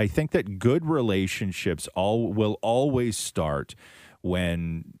ground. I think that good relationships will always start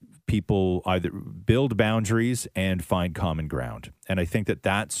when people either build boundaries and find common ground. And I think that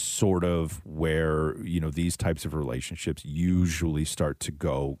that's sort of where, these types of relationships usually start to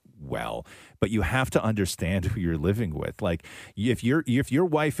go well. But you have to understand who you're living with. Like, if your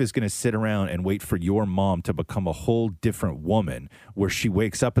wife is going to sit around and wait for your mom to become a whole different woman, where she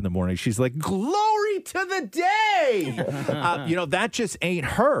wakes up in the morning, she's like, glory to the day. That just ain't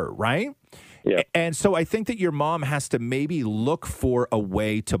her, right? Yeah. And so I think that your mom has to maybe look for a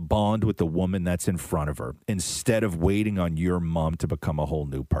way to bond with the woman that's in front of her, instead of waiting on your mom to become a whole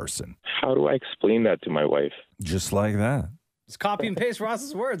new person. How do I explain that to my wife? Just like that. Just copy and paste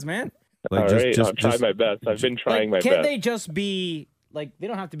Ross's words, man. All right, I'll try my best. I've been trying my best. Can't they just be, they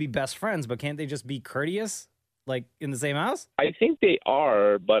don't have to be best friends, but can't they just be courteous, in the same house? I think they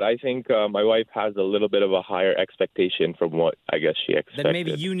are, but I think my wife has a little bit of a higher expectation from what I guess she expected. Then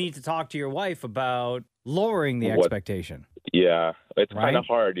maybe you need to talk to your wife about lowering the expectation. Yeah, it's Right? kind of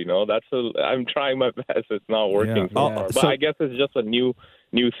hard, I'm trying my best. It's not working so far. But so- I guess it's just a new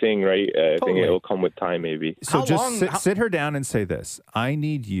thing, right? I think Totally. it'll come with time, maybe. So sit her down and say this. I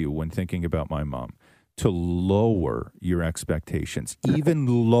need you, when thinking about my mom, to lower your expectations,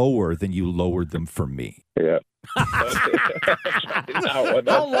 even lower than you lowered them for me. Yeah. How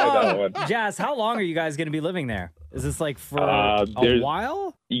long, Jazz, how long are you guys going to be living there? Is this for a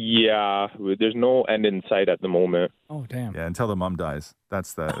while? Yeah, there's no end in sight at the moment. Oh, damn. Yeah, until the mom dies.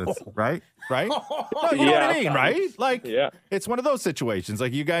 That's right? Right? No, you know what I mean, right? It's one of those situations.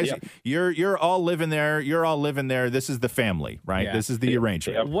 Like, you guys, you're all living there. You're all living there. This is the family, right? Yeah. This is the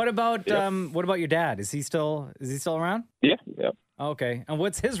arrangement. What about your dad? Is he still around? Yeah. Okay. And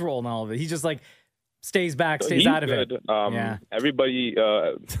what's his role in all of it? He just stays back, So stays he's out of good. it. Everybody,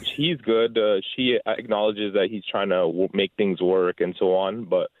 he's good. She acknowledges that he's trying to make things work and so on,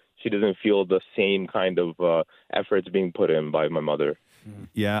 but she doesn't feel the same kind of efforts being put in by my mother.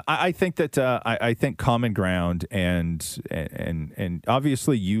 Yeah, I think that I think common ground and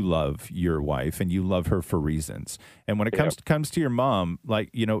obviously you love your wife and you love her for reasons. And when it comes to your mom,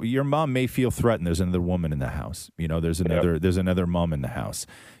 your mom may feel threatened. There's another woman in the house. There's another mom in the house.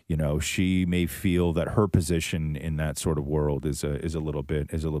 She may feel that her position in that sort of world is a little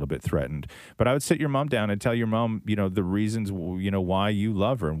bit threatened. But I would sit your mom down and tell your mom, the reasons, why you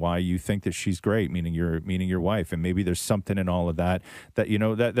love her and why you think that she's great, meaning your wife. And maybe there's something in all of that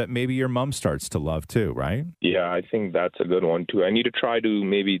that maybe your mom starts to love too, right? Yeah, I think that's a good one too. I need to try to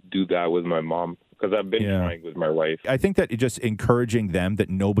maybe do that with my mom, because I've been trying with my wife. I think that just encouraging them that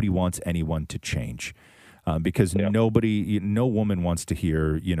nobody wants anyone to change. Because no woman wants to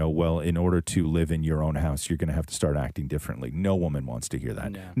hear, well, in order to live in your own house, you're going to have to start acting differently. No woman wants to hear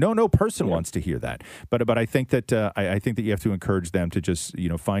that. No person wants to hear that. But I think that I think that you have to encourage them to just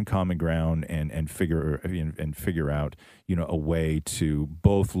find common ground and figure out a way to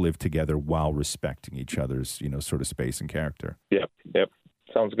both live together while respecting each other's sort of space and character. Yep.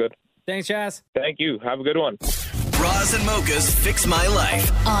 Sounds good. Thanks, Jazz. Thank you. Have a good one. Roz and Mocha's Fix My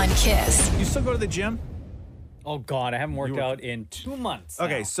Life on Kiss. You still go to the gym? Oh, God, I haven't worked out in 2 months.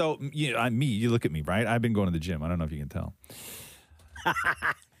 Okay, now. so you look at me, right? I've been going to the gym. I don't know if you can tell.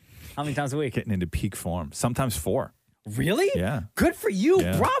 How many times a week? Getting into peak form. Sometimes 4. Really? Yeah. Good for you.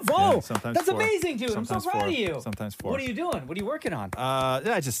 Yeah. Bravo. Yeah, sometimes That's 4. amazing, dude. Sometimes I'm so proud 4. of you. Sometimes 4. What are you doing? What are you working on?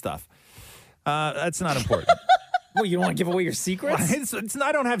 Just stuff. That's not important. Well, you don't want to give away your secrets?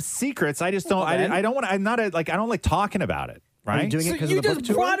 I don't have secrets. I just don't. I don't want. I don't like talking about it. Right? Are you doing it because you of the book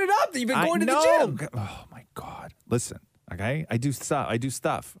just tour? brought it up that you've been going to the gym. Oh my God! Listen, okay. I do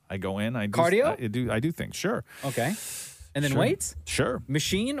stuff. I go in. I do Cardio? I do things. Sure. Okay. And then Sure. weights? Sure.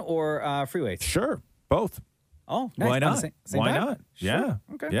 Machine or free weights? Sure. Both. Oh, nice. Why On the not? same Why time? not? Sure. Yeah.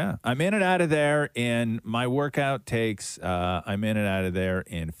 Okay. Yeah. I'm in and out of there, and my workout takes, I'm in and out of there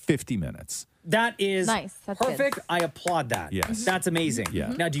in 50 minutes. That is Nice. That's perfect. good. I applaud that. Yes. That's amazing.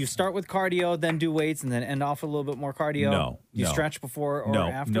 Yeah. Now, do you start with cardio, then do weights, and then end off with a little bit more cardio? No. Do you no. stretch before or no,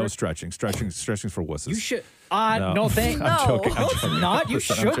 after? No stretching. Stretching's for wusses. You should. No, thank I'm joking. I'm No, joking. not. You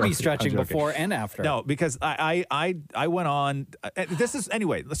Listen, I'm should joking. be stretching I'm joking. before and after. No, because I went on. This is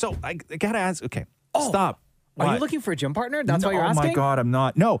anyway. So I gotta ask. Okay, stop. Are What? you looking for a gym partner? That's why you're Oh asking? my God, I'm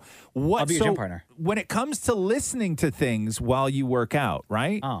not. No. What? I'll be your so gym partner. When it comes to listening to things while you work out,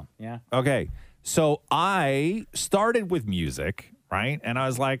 right? Oh, yeah. Okay. So I started with music, right? And I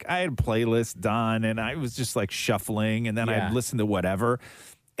was like, I had a playlist done and I was just like shuffling and then Yeah. I'd listen to whatever.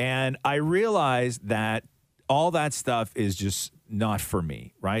 And I realized that all that stuff is just not for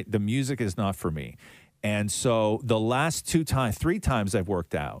me, right? The music is not for me. And so the last 3 times I've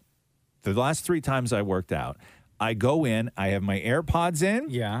worked out, I go in, I have my AirPods in.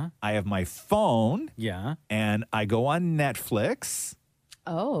 Yeah. I have my phone. Yeah. And I go on Netflix.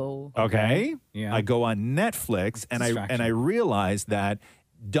 Oh. Okay. Yeah. I go on Netflix and I realize that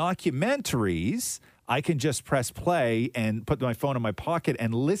documentaries, I can just press play and put my phone in my pocket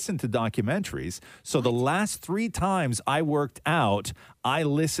and listen to documentaries. So the last 3 times I worked out, I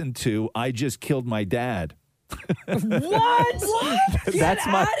listened to I Just Killed My Dad. What?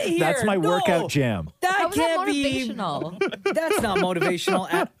 That's my workout jam. That was that can't be motivational? That's not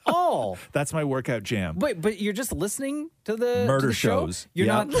motivational at all. That's my workout jam. But you're just listening to the Murder to the show? shows. You're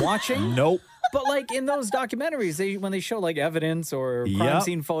Yep. not watching. Nope. But like in those documentaries, when they show like evidence or crime Yep.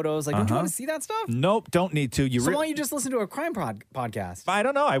 scene photos, like don't you Uh-huh. want to see that stuff? Nope, don't need to. So why don't you just listen to a crime podcast? I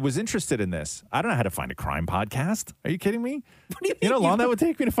don't know. I was interested in this. I don't know how to find a crime podcast. Are you kidding me? What do you You know mean? how long that would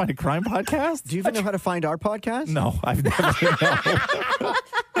take me to find a crime podcast? Do you even know how to find our podcast? No, I've never. No.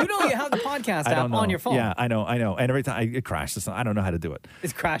 You know you have the podcast I app don't know. on your phone. Yeah, I know. And every time it crashes, I don't know how to do it.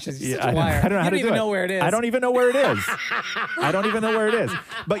 It crashes. You're Yeah, such a liar. I don't know how you to don't do even it. know where it is. I don't even know where it is. I don't even know where it is.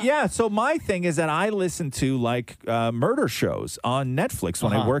 But yeah, so my thing is that I listen to like murder shows on Netflix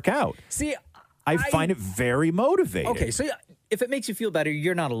when I Uh-huh. work out. See, I find it very motivating. Okay, so if it makes you feel better,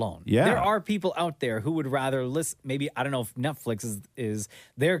 you're not alone. Yeah. There are people out there who would rather listen. Maybe, I don't know if Netflix is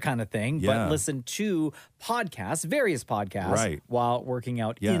their kind of thing, Yeah. but listen to podcasts, various podcasts, Right. while working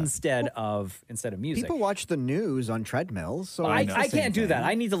out Yeah. instead of music. People watch the news on treadmills, so I it's the same can't do that. thing.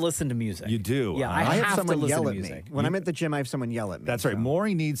 I need to listen to music. You do. Yeah, huh? I have someone to listen yell to at music. me. When I'm at the gym, I have someone yell at me. That's right.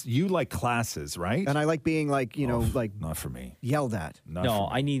 Maury needs you like classes, right? And I like being like, like not for me. Yelled at. No,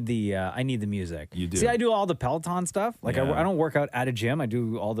 I need the music. You do. See, I do all the Peloton stuff. Like Yeah. I don't work out at a gym. I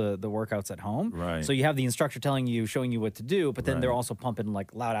do all the workouts at home. Right. So you have the instructor showing you what to do, but then they're also pumping like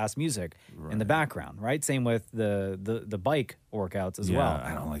loud ass music in the background, right? Same with the bike workouts as Yeah, well.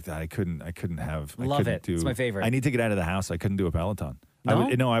 I don't like that. I couldn't have. I Love couldn't it. Do, It's my favorite. I need to get out of the house. I couldn't do a Peloton.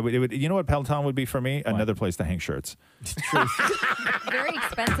 No? I would. It would. You know what Peloton would be for me? Another place to hang shirts. Very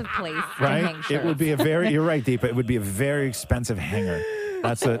expensive place to Right? hang shirts. It would be a very. You're right, Deepa. It would be a very expensive hanger.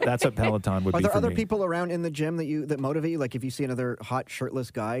 That's what Peloton would Are be there for other me. people around in the gym that motivate you? Like if you see another hot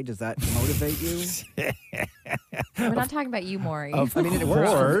shirtless guy, does that motivate you? We're not talking about you, Maury. Of I mean, it works.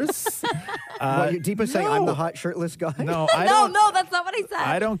 course. Well, Deepa's saying I'm no. the hot shirtless guy. No, I no, don't. no, that's not what I said.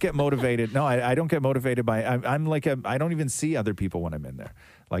 I don't get motivated. No, I don't get motivated by. I'm like I don't even see other people when I'm in there.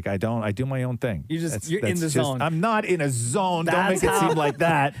 Like I don't. I do my own thing. You're in the just- zone. I'm not in a zone. Don't That's make it how- seem like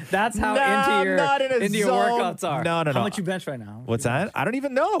that. That's how No, I'm into not in a your zone. workouts are. No. How much you bench right now? What's that? I don't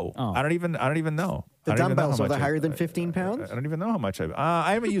even know. Oh. I don't even know. The I don't even know dumbbells, how are they much higher than 15 pounds? I don't even know how much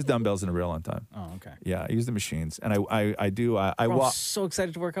I haven't used dumbbells in a real long time. Oh, okay. Yeah, I use the machines, and I do. I I'm walk. so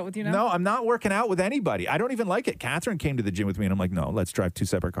excited to work out with you now. No, I'm not working out with anybody. I don't even like it. Catherine came to the gym with me, and I'm like, no, let's drive 2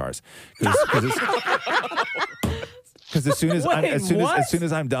 separate cars. Because as soon as Wait, as what? soon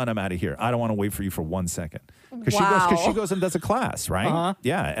as I'm done, I'm out of here. I don't want to wait for you for 1 second. Because Wow. she goes and does a class, right? Uh-huh.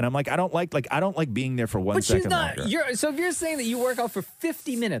 Yeah, and I'm like, I don't like being there for 1 But second she's not. longer. So if you're saying that you work out for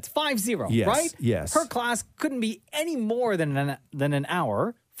 50 minutes, 50, Yes, right? yes. Her class couldn't be any more than an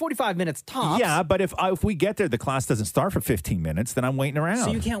hour. 45 minutes tops. Yeah, but if we get there, the class doesn't start for 15 minutes, then I'm waiting around.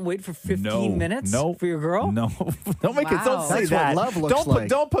 So you can't wait for 15 No, minutes no, for your girl? No, don't make it. Wow. Don't say That's what that. love looks don't like.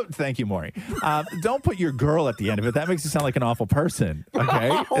 Don't put. Thank you, Maury. Don't put your girl at the end of it. That makes you sound like an awful person. Okay.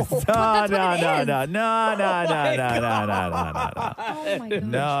 No, that's what it is. Oh my gosh,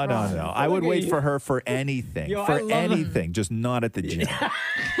 No. I would Look at wait you. for her for anything. Yo, I for love anything, just not at the gym.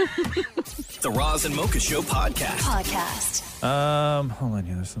 The Roz and Mocha Show podcast. Hold on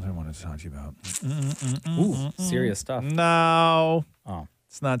here. There's something I wanted to talk to you about. Ooh, serious stuff. No. Oh.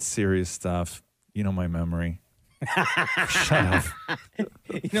 It's not serious stuff. You know my memory. Shut up.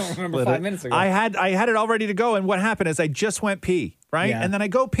 You don't remember 5 minutes ago. I had it all ready to go, and what happened is I just went pee, right? Yeah. And then I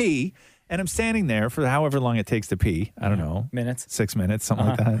go pee, and I'm standing there for however long it takes to pee. I don't know. Minutes. 6 minutes, something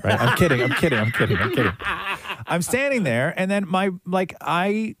like that. Right? I'm kidding. I'm standing there, and then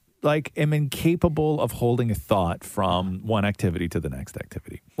I am incapable of holding a thought from one activity to the next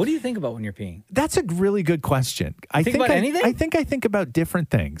activity. What do you think about when you're peeing? That's a really good question. I think about anything? I think about different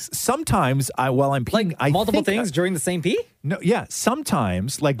things. Sometimes while I'm peeing, I multiple think things during the same pee? No, yeah.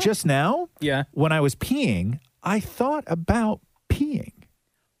 Sometimes, like just now, when I was peeing, I thought about peeing.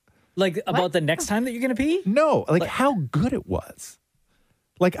 Like about the next time that you're going to pee? No, like how good it was.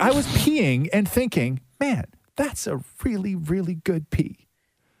 Like I was peeing and thinking, man, that's a really, really good pee.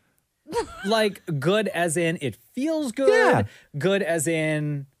 Like good as in it feels good. Yeah. Good as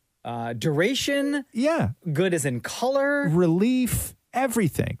in duration. Yeah. Good as in color. Relief.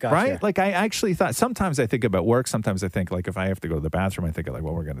 Everything, Gotcha. right? Like I actually thought, sometimes I think about work. Sometimes I think like if I have to go to the bathroom, I think like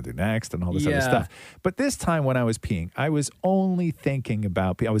what we're going to do next and all this other stuff. But this time when I was peeing, I was only thinking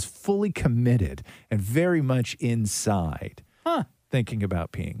about peeing. I was fully committed and very much inside thinking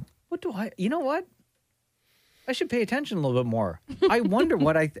about peeing. You know what? I should pay attention a little bit more. I wonder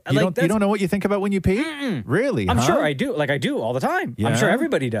what You don't know what you think about when you pee? Really? I'm huh? sure I do. Like I do all the time. I'm Yeah? sure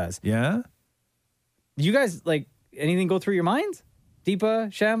everybody does. Yeah. You guys, like, anything go through your minds?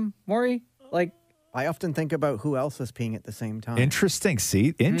 Deepa, Shem, Maury? Like, I often think about who else is peeing at the same time. Interesting.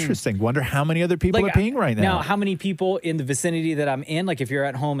 See, interesting. Wonder how many other people are peeing right now. Now, how many people in the vicinity that I'm in? Like, if you're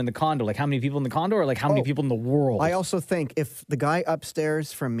at home in the condo, like how many people in the condo, or like how many people in the world? I also think if the guy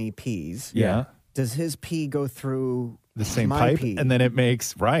upstairs from me pees, does his pee go through the same my pipe, pee? and then it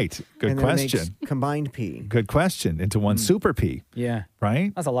makes Good And then it makes question. combined pee. Good question. Into one super pee. Yeah.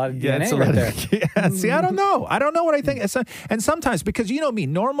 Right? That's a lot of DNA it's a right lot there. of, yeah. See, I don't know. I don't know what I think. And sometimes, because you know me,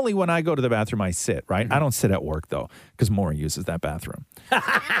 normally when I go to the bathroom, I sit, right? I don't sit at work, though, because Maury uses that bathroom.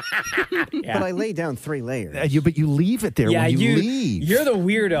 But I lay down 3 layers. But you leave it there when you leave. You're the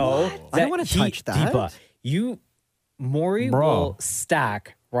weirdo. I don't wanna touch that. Deepa, Maury will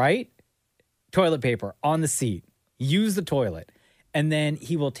stack, right? Toilet paper on the seat, use the toilet, and then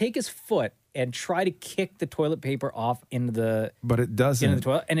he will take his foot and try to kick the toilet paper off into the But it doesn't. into the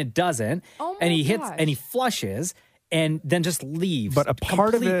toilet, and it doesn't. Oh and my he hits gosh. and he flushes and then just leaves. But a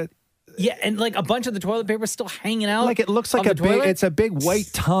part of it. Yeah, and like a bunch of the toilet paper is still hanging out. Like it looks like of a the big, toilet. it's a big white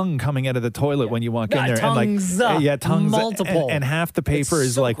tongue coming out of the toilet when you walk in there. Tongues, and like, tongues, multiple. and half the paper It's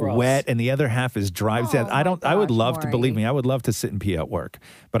is so like gross. wet and the other half is dry. I would love to, believe me, I would love to sit and pee at work,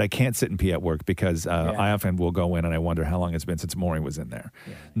 but I can't sit and pee at work because I often will go in and I wonder how long it's been since Maury was in there.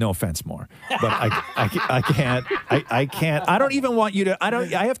 No offense, Maury, but I can't, I don't even want you to,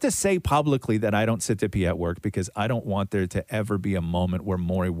 I have to say publicly that I don't sit to pee at work because I don't want there to ever be a moment where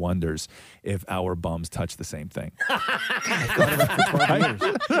Maury wonders if our bums touch the same thing. I'm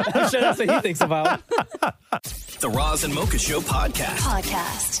sure that's what he thinks about. The Roz and Mocha Show podcast.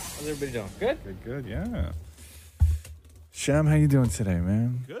 How's everybody doing? Good? Good, yeah. Shem, how you doing today,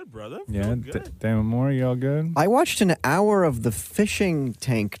 man? Good, brother. Yeah, Damon Moore, you all good? I watched an hour of the fishing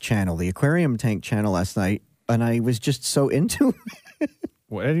tank channel, the aquarium tank channel last night, and I was just so into it.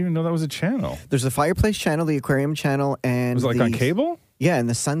 Well, I didn't even know that was a channel. There's the Fireplace channel, the aquarium channel, and Was it like on cable? Yeah, and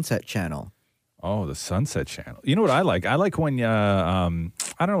the Sunset channel. Oh, the Sunset Channel. You know what I like? I like when, I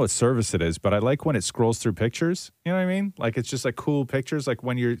don't know what service it is, but I like when it scrolls through pictures. You know what I mean? Like it's just like cool pictures, like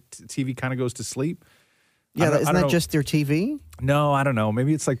when your TV kind of goes to sleep. Yeah, isn't that just your TV? No, I don't know.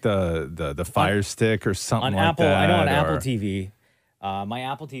 Maybe it's like the Fire Stick or something On like Apple, that. I know on or- Apple TV. My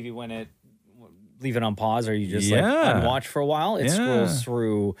Apple TV, when it leave it on pause or you just Yeah. like unwatch for a while, it Yeah. scrolls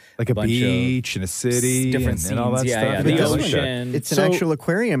through Like a bunch beach of and a city different and all that scenes. stuff. Yeah, But the it doesn't- ocean. It's So- an actual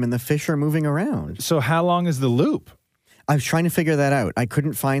aquarium, and the fish are moving around. So how long is the loop? I was trying to figure that out. I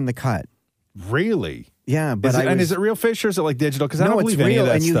couldn't find the cut. Really? Yeah, but Is it real fish or is it like digital? Because I don't no, it's believe any real, of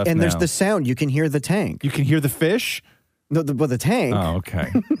that and stuff and there's now. the sound. You can hear the tank. You can hear the fish? No, the tank. Oh, okay.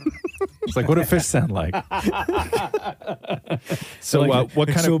 It's like, what do fish sound like? So what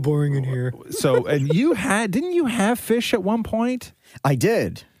kind of boring in here? So, and didn't you have fish at one point? I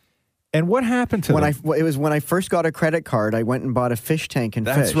did. And what happened to them? It was when I first got a credit card. I went and bought a fish tank and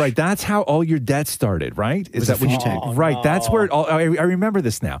That's fish. right. That's how all your debt started, right? Was a fish tank. Right. That's where it all, I remember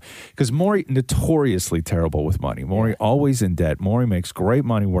this now. Because Maury, notoriously terrible with money. Maury always in debt. Maury makes great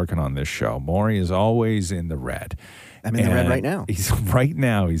money working on this show. Maury is always in the red. I'm in the red right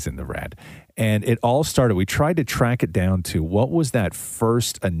now. He's in the red. And it all started, we tried to track it down to what was that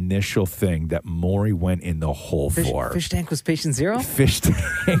first initial thing that Maury went in the hole for? Fish tank was patient zero? Fish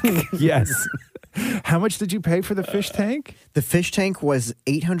tank, yes. How much did you pay for the fish tank? The fish tank was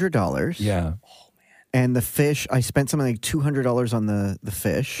 $800. Yeah. And the fish, I spent something like $200 on the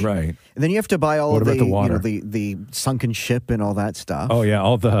fish. Right. And then you have to buy all What of about the, the water? the sunken ship and all that stuff. Oh yeah,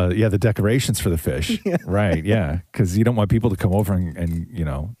 all the decorations for the fish. Right, yeah, because you don't want people to come over and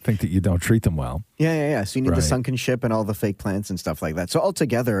think that you don't treat them well. Yeah. So you need the Right. sunken ship and all the fake plants and stuff like that. So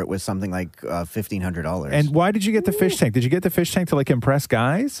altogether, it was something like $1,500. And why did you get the fish tank? Did you get the fish tank to like impress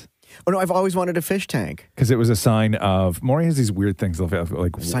guys? Oh no, I've always wanted a fish tank. Because it was a sign of Maury has these weird things like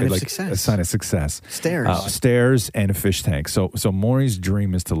Sign of like success. a sign of success. Stairs. Stairs and a fish tank. So Maury's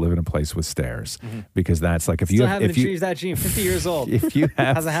dream is to live in a place with stairs because that's like if Still you haven't if you achieved that dream. 50 years old. if you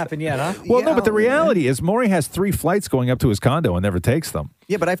have Hasn't happened yet, huh? well no, but the reality is Maury has 3 flights going up to his condo and never takes them.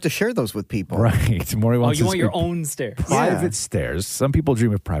 Yeah, but I have to share those with people. Right. Maury Oh, wants you his want your own stairs. private stairs. Some people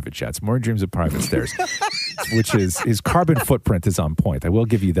dream of private jets. Maury dreams of private stairs, which is his carbon footprint is on point. I will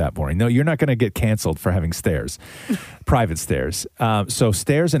give you that, Maury. No, you're not going to get canceled for having stairs, private stairs. So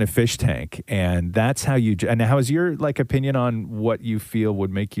stairs and a fish tank, and that's how you. And how has your opinion on what you feel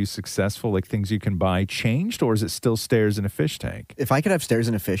would make you successful, like things you can buy, changed, or is it still stairs and a fish tank? If I could have stairs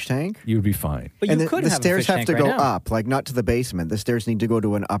and a fish tank, you would be fine. But and you the, could the have a stairs fish have tank to right go now. up, like not to the basement. The stairs need to go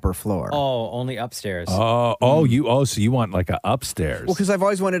to an upper floor. Oh, only upstairs. So you want like a upstairs? Well, because I've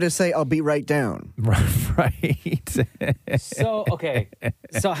always wanted to say, I'll be right down. Right. So, okay.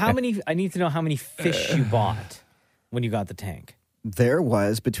 So I need to know how many fish you bought when you got the tank. There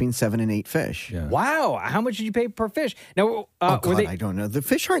was between 7 and 8 fish. Wow. How much did you pay per fish? Now, Oh, were God, they I don't know. The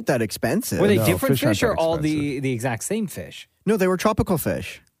fish aren't that expensive. were they different fish or all the exact same fish? No, they were tropical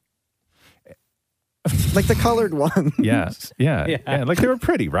fish. Like the colored ones. Yeah. Like they were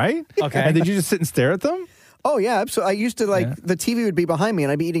pretty, right? Okay. And did you just sit and stare at them? Oh, yeah. So I used to the TV would be behind me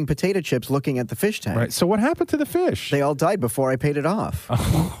and I'd be eating potato chips looking at the fish tank. Right. So what happened to the fish? They all died before I paid it off.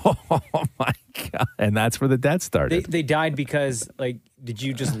 Oh, my God. And that's where the debt started. They died because, did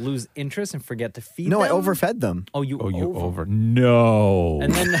you just lose interest and forget to feed them? No, I overfed them. Oh, you over. No.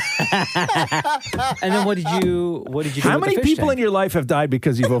 And then, and then what did you do How with many the fish people tank? in your life have died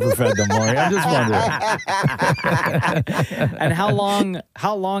because you've overfed them, Maury? I'm just wondering. And how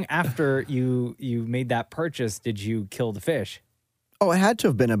long after you made that purchase did you kill the fish? Oh, it had to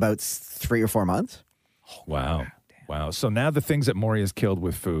have been about 3 or 4 months. Wow. So now the things that Maury has killed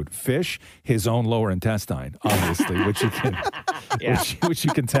with food: fish, his own lower intestine, obviously, which you can, which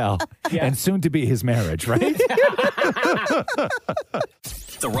you can tell, and soon to be his marriage, right?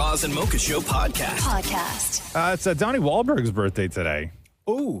 The Roz and Mocha Show podcast. It's Donnie Wahlberg's birthday today.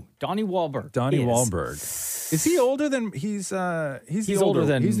 Ooh, Donnie Wahlberg. Donnie is. Wahlberg. Is he older than he's the older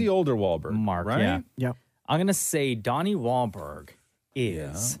than he's the older Wahlberg, Mark? right? Yeah. Yep. I'm gonna say Donnie Wahlberg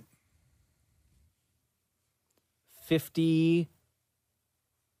is 55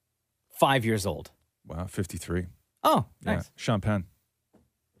 years old. Wow, 53. Oh, Yeah. nice. Sean Penn.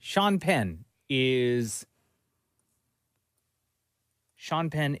 Sean Penn is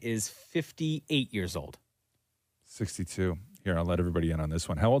 58 years old. 62. Here, I'll let everybody in on this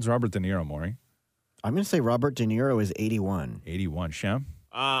one. How old's Robert De Niro, Maury? I'm going to say Robert De Niro is 81. 81. Sham?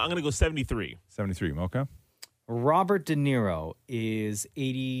 I'm going to go 73. 73. Mocha? Robert De Niro is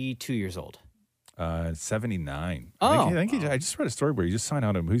 82 years old. 79. Oh. I just read a story where he just signed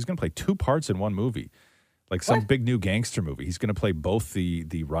on him. He's going to play 2 parts in one movie, like some big new gangster movie. He's going to play both the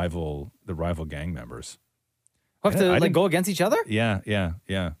rival gang members. Have to go against each other? Yeah.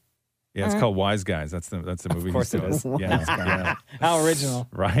 It's Alright. called Wise Guys. That's the movie. Of course he's it doing. is. Yeah. How original.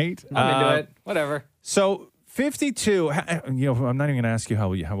 Right? I'm into it. Whatever. So 52. I'm not even going to ask you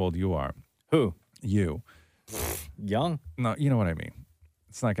how old you are. Who? You. Young. No, you know what I mean.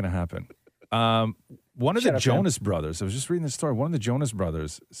 It's not going to happen. One of Shut the up, Jonas Brothers, I was just reading the story. One of the Jonas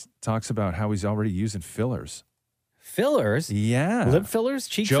Brothers talks about how he's already using fillers. Fillers? Yeah. Lip fillers?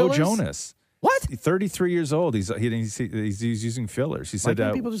 Cheek Joe fillers? Jonas. What? 33 years old. He's using fillers. He Why said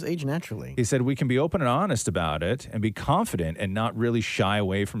can't people just age naturally? he said we can be open and honest about it and be confident and not really shy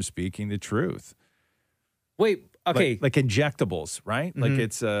away from speaking the truth. Wait, okay. Like injectables, right? Like Mhm.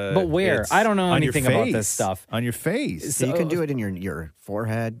 it's But where? it's I don't know on your anything about this face. stuff. On your face. So you can do it in your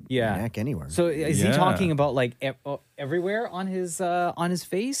forehead, Yeah. neck, anywhere. So is he Yeah. talking about everywhere on his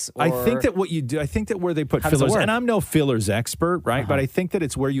face? Or I think that what you do, I think that where they put How does it fillers, work? and I'm no fillers expert, right? But Uh-huh. I think that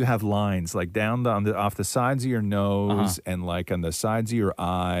it's where you have lines like down off the sides of your nose and like on the sides of your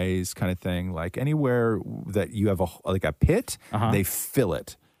eyes, kind of thing. Like anywhere that you have a pit, they fill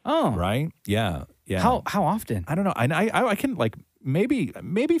it. Oh, right, yeah. How often? I don't know. And I can like maybe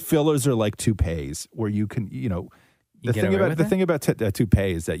fillers are like toupees where you can You get away with the it? thing about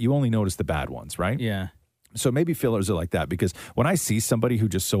toupee is that you only notice the bad ones, right? Yeah. So maybe fillers are like that, because when I see somebody who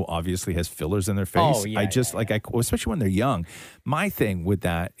just so obviously has fillers in their face, Oh, yeah, I just especially when they're young. My thing with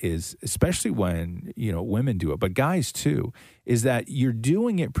that is, especially when, women do it, but guys too, is that you're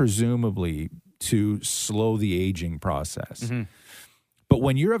doing it presumably to slow the aging process. Mm-hmm. But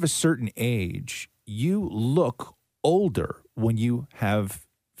when you're of a certain age, you look older when you have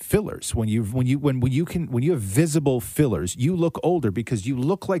fillers. When you have visible fillers, you look older because you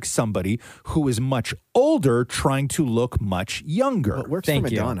look like somebody who is much older trying to look much younger. It works for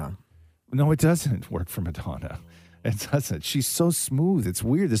Madonna. No, it doesn't work for Madonna. It doesn't. She's so smooth. It's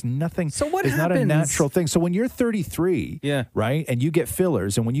weird. There's nothing. So what It's not a happens- natural thing. So when you're 33, right, and you get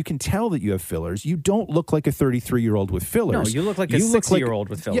fillers, and when you can tell that you have fillers, you don't look like a 33-year-old with fillers. No, you look like a 60-year-old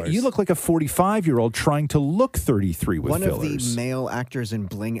with Yeah, fillers. you look like a 45-year-old trying to look 33 with One fillers. of the male actors in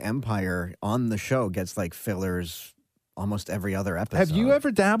Bling Empire on the show gets like fillers almost every other episode. Have you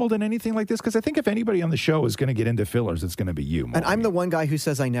ever dabbled in anything like this? Because I think if anybody on the show is going to get into fillers, it's going to be you. And I'm the one guy who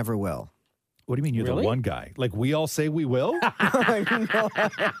says I never will. What do you mean you're Really? the one guy? Like we all say we will? I'm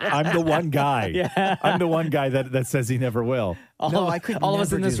the one guy. Yeah. I'm the one guy that says he never will. All of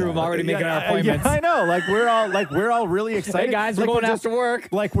us in this room already making our appointments. Yeah, I know. We're all really excited. Hey guys, we're going after work.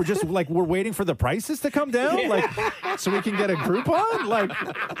 Like we're waiting for the prices to come down, so we can get a Groupon.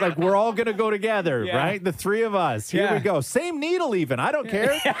 Like we're all gonna go together, Yeah. right? The three of us. Here Yeah. we go. Same needle, even. I don't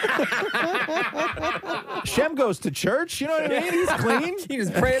care. Shem goes to church. You know what I mean? He's clean. He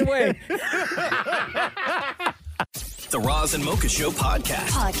just prayed away. The Roz and Mocha Show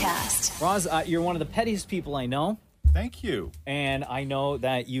podcast. Roz, you're one of the pettiest people I know. Thank you. And I know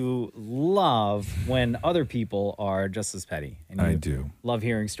that you love when other people are just as petty. And I you do. Love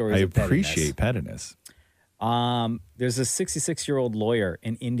hearing stories I of pettiness. appreciate pettiness. There's a 66-year-old lawyer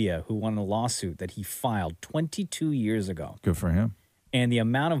in India who won a lawsuit that he filed 22 years ago. Good for him. And the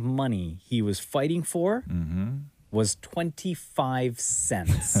amount of money he was fighting for Mm-hmm. was 25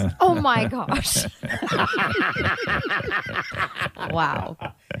 cents. Oh my gosh. Wow.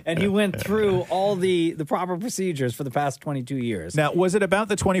 And he went through all the proper procedures for the past 22 years. Now, was it about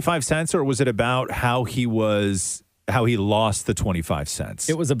the 25 cents, or was it about how he lost the 25 cents?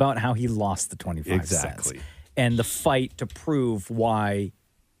 It was about how he lost the 25 cents. Exactly. And the fight to prove why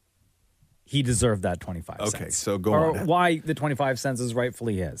he deserved that 25 cents. Okay, so go or on. why the 25 cents is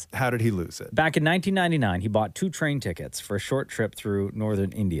rightfully his. How did he lose it? Back in 1999, he bought 2 train tickets for a short trip through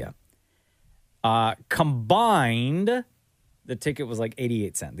northern India. Combined, the ticket was like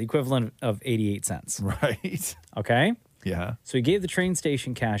 88 cents, the equivalent of 88 cents. Right. Okay? Yeah. So he gave the train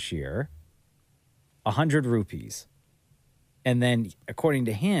station cashier 100 rupees. And then, according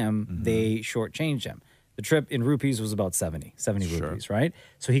to him, they shortchanged him. The trip in rupees was about 70 rupees, right?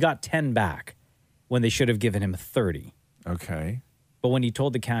 So he got 10 back when they should have given him 30. Okay. But when he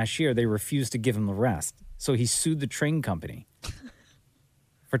told the cashier, they refused to give him the rest. So he sued the train company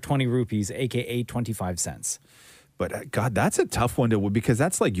for 20 rupees, a.k.a. 25 cents. But God, that's a tough one because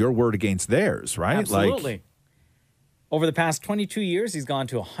that's like your word against theirs, right? Absolutely. Like, over the past 22 years, he's gone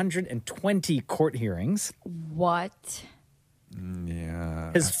to 120 court hearings. What?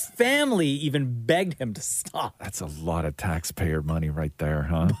 Yeah. His family even begged him to stop. That's a lot of taxpayer money right there,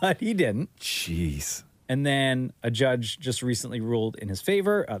 huh? But he didn't. Jeez. And then a judge just recently ruled in his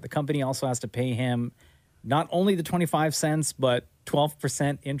favor. The company also has to pay him not only the 25 cents, but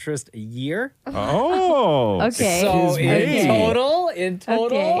 12% interest a year. Oh. Okay. So Excuse me. in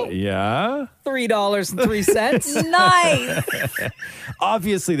total, Yeah. $3.03. Nice.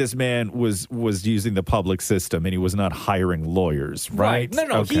 Obviously, this man was using the public system and he was not hiring lawyers, right? No.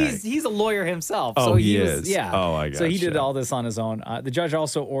 Okay. He's a lawyer himself. Oh, so he was, is. Yeah. Oh, I So he did gotcha. all this on his own. The judge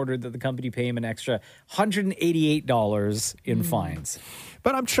also ordered that the company pay him an extra $188 in fines.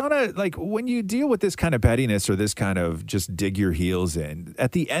 But I'm trying to, like, when you deal with this kind of pettiness or this kind of just dig your heels in,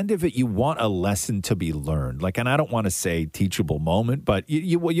 at the end of it, you want a lesson to be learned. Like, and I don't want to say teachable moment, but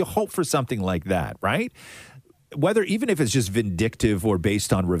you hope for something like that, right? Whether, even if it's just vindictive or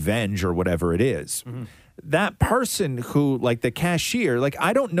based on revenge or whatever it is. That person who, like the cashier, like,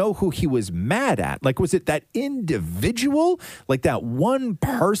 I don't know who he was mad at. Like, was it that individual? Like that one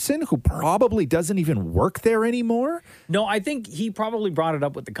person who probably doesn't even work there anymore? No, I think he probably brought it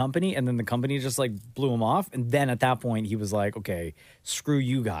up with the company, and then the company just like blew him off. And then at that point, he was like, okay, screw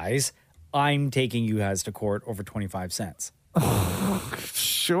you guys. I'm taking you guys to court over 25 cents.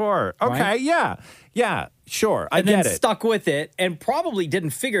 Sure. Okay. Right? Yeah. Sure. I And get then it. stuck with it and probably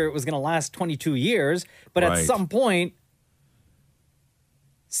didn't figure it was going to last 22 years, but at Right. some point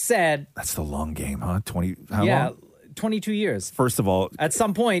said, That's the long game, huh? 20. How yeah, long? 22 years. First of all, At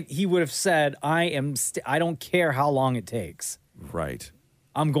some point, he would have said, I don't care how long it takes. right.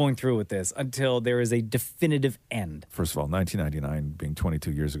 I'm going through with this until there is a definitive end. First of all, 1999 being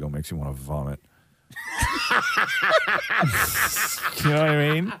 22 years ago makes you want to vomit. You know what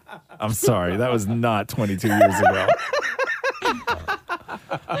I mean? I'm sorry. That was not 22 years ago.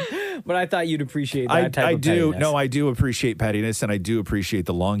 But I thought you'd appreciate that type I of do. pettiness. No, I do appreciate pettiness, and I do appreciate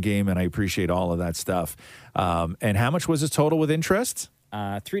the long game, and I appreciate all of that stuff. And how much was his total with interest?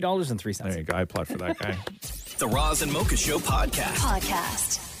 $3.03. There you go. I applaud for that guy. The Roz and Mocha Show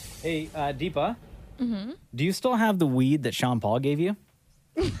podcast. Hey, Deepa, Mm-hmm. do you still have the weed that Sean Paul gave you?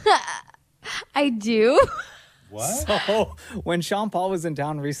 I do. What? So when Sean Paul was in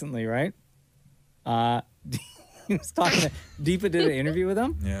town recently, right? He was talking to Deepa, did an interview with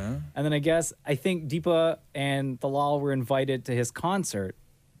him. Yeah. And then I think Deepa and Thalal were invited to his concert,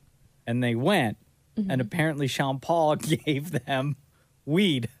 and they went. Mm-hmm. And apparently Sean Paul gave them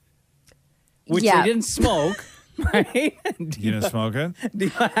weed, which Yeah. they didn't smoke. Right? You didn't smoke it?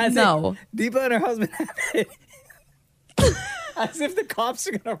 Deepa has No. it. Deepa and her husband have it. As if the cops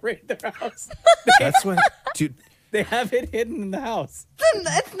are gonna raid their house. That's what, dude. They have it hidden in the house.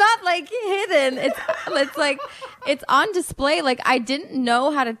 It's not like hidden. It's like it's on display. Like I didn't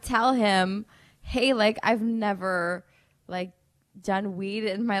know how to tell him, hey, like I've never like done weed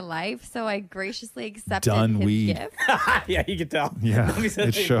in my life, so I graciously accepted Done his weed. gift. Yeah, you can tell. Yeah, Nobody said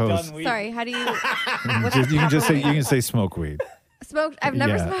it they've shows. done weed. Sorry, how do you? You can just say smoke weed. Smoked? I've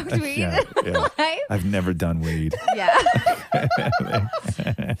never Yeah, smoked weed yeah, in my yeah. life. I've never done weed. Yeah.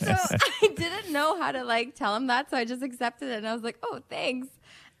 So I didn't know how to like tell him that, so I just accepted it, and I was like, "Oh, thanks."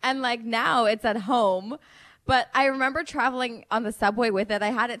 And like now it's at home, but I remember traveling on the subway with it. I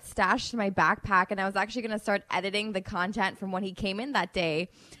had it stashed in my backpack, and I was actually going to start editing the content from when he came in that day.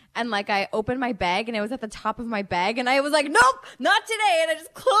 And like I opened my bag, and it was at the top of my bag, and I was like, "Nope, not today!" And I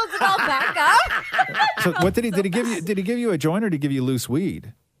just closed it all back up. So what did he give you? Did he give you a joint or did he give you loose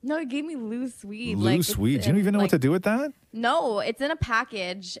weed? No, he gave me loose weed. Loose weed. You don't even know what to do with that? No, it's in a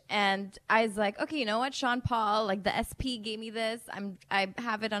package, and I was like, okay, you know what, Sean Paul, like the SP gave me this. I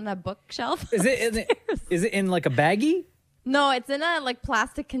have it on a bookshelf. Is it in like a baggie? No, it's in a like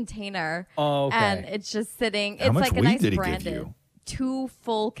plastic container. Oh, okay. And it's just sitting. How It's much like a weed nice did he give branded. you? 2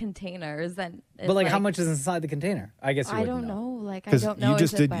 full containers, and it's But like, how much is inside the container? I guess you I wouldn't don't know. Like, I Because don't know. you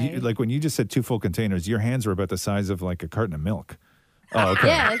just Is it did, by- like when you just said 2 full containers, your hands were about the size of like a carton of milk. Oh, okay.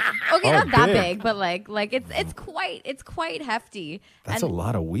 Yeah, it's, okay, Oh, not that big. big, but like it's quite hefty. That's And a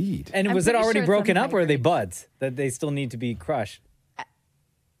lot of weed. And I'm was it pretty already sure it's broken in up, or are they buds that they still need to be crushed?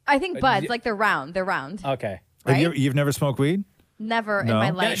 I think buds, y- like they're round. They're round. Okay. Have Right? you've never smoked weed? Never in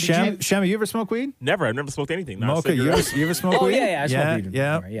my life. Shem, you ever smoked weed? Never. I've never smoked anything. Not a Mocha, you cigarette. ever smoked Oh, weed? yeah, I smoked weed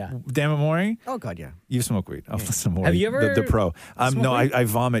Yeah. before, yeah. Damn it, Maury? Oh, God, yeah. You smoke weed. Oh, listen, Maury. Have you ever the pro? smoked No, weed? I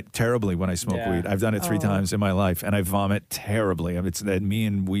vomit terribly when I smoke Yeah. weed. I've done it 3 Oh. times in my life, and I vomit terribly. I mean, it's that me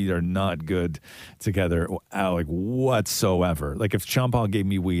and weed are not good together, like whatsoever. Like if Sean Paul gave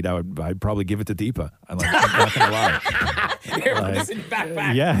me weed, I'd probably give it to Deepa. I'm not gonna lie. Here, put Like, this in your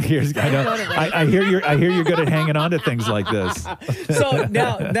backpack. Yeah, I hear you're good at hanging on to things like this. So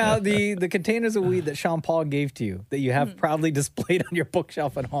now the containers of weed that Sean Paul gave to you that you have proudly displayed on your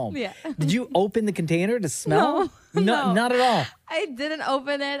bookshelf at home. Yeah. Did you open the container to smell? No. Not at all. I didn't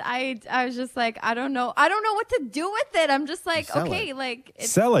open it. I was just like, I don't know what to do with it. I'm just like, Sell okay, it. like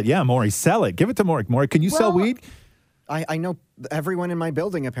it's, Sell it, yeah, Maury. Sell it. Give it to Maury. Maury, can you sell Well- weed? I know everyone in my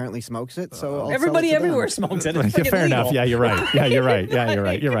building apparently smokes it, so I'll sell Everybody it to them. everywhere smokes it. It's Yeah, freaking fair enough. legal. Yeah, you're right. Yeah, you're right. Yeah, you're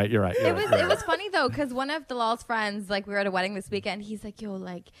right. You're right. You're right. You're It right. was it was funny though, because one of Dalal's friends, like we were at a wedding this weekend, he's like, yo,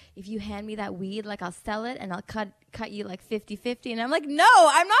 like if you hand me that weed, like I'll sell it and I'll cut you like 50-50. And I'm like, no,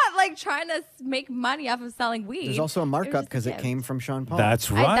 I'm not like trying to make money off of selling weed. There's also a It was markup just a because it gift. came from Sean Paul. That's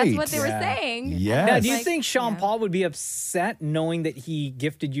That's right. what they were saying. Yes. Now, do you Like, think Sean Paul would be upset knowing that he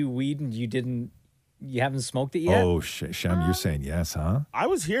gifted you weed and you haven't smoked it yet? Oh, Shem, you're saying yes, huh? I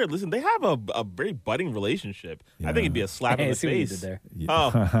was here. Listen, they have a very budding relationship. I think it'd be a slap in Hey, the see what you face. did there. Oh,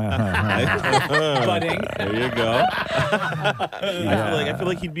 Budding. There you go. I feel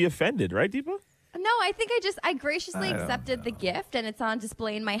like he'd be offended, right, Deepa? No, I think I graciously accepted the gift, and it's on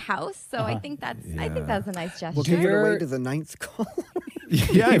display in my house. So I think that's a nice gesture. We'll give it away to the ninth call.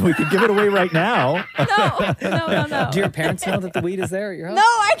 Yeah, we could give it away right now. No. Do your parents know that the weed is there at your house? No,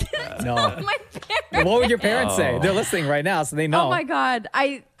 I didn't No. tell my parents. What would your parents say? They're listening right now, so they know. Oh my God.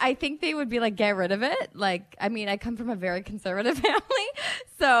 I think they would be like, get rid of it. Like, I mean, I come from a very conservative family.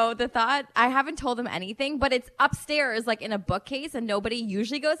 So the thought, I haven't told them anything, but it's upstairs, like in a bookcase, and nobody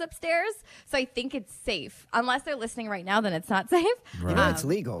usually goes upstairs. So I think it's safe. Unless they're listening right now, then it's not safe. You know it's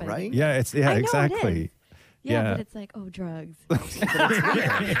legal, but- right? Yeah, it's I know it exactly. is. Yeah, but it's like, oh, drugs.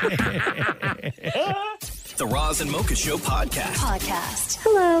 The The Roz and Mocha Show podcast.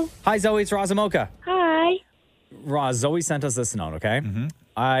 Hello. Hi, Zoe. It's Roz and Mocha. Hi. Roz, Zoe sent us this note, okay?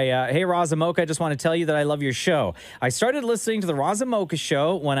 Hey, Roz and Mocha, I just want to tell you that I love your show. I started listening to the Roz and Mocha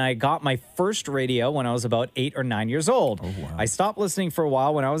Show when I got my first radio when I was about 8 or 9 years old. Oh, wow. I stopped listening for a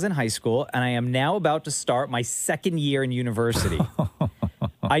while when I was in high school, and I am now about to start my second year in university.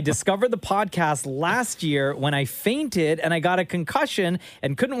 I discovered the podcast last year when I fainted and I got a concussion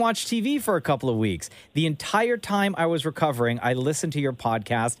and couldn't watch TV for a couple of weeks. The entire time I was recovering, I listened to your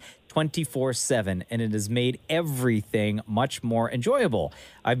podcast 24/7, and it has made everything much more enjoyable.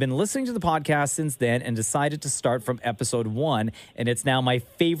 I've been listening to the podcast since then and decided to start from episode 1, and it's now my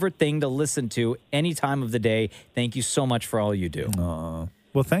favorite thing to listen to any time of the day. Thank you so much for all you do.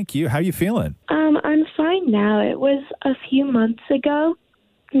 Well, thank you. How are you feeling? I'm fine now. It was a few months ago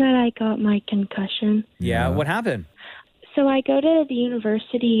that I got my concussion. Yeah, what happened? So I go to the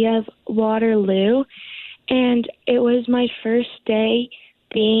University of Waterloo, and it was my first day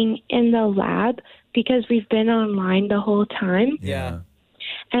being in the lab because we've been online the whole time. Yeah.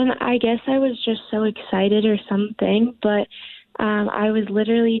 And I guess I was just so excited or something, but I was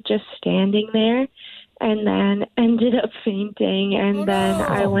literally just standing there and then ended up fainting, and then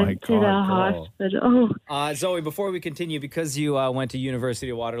I went to the hospital. Zoe, before we continue, because you went to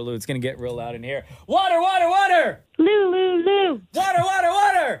University of Waterloo, it's going to get real loud in here. Water, water, water! Lou, Lou, Lou! Water, water,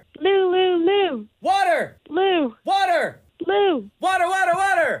 water! Lou, Lou, Lou! Water! Lou! Water! Lou! Water, water,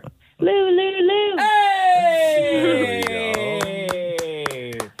 water! Lou, Lou, Lou! Hey!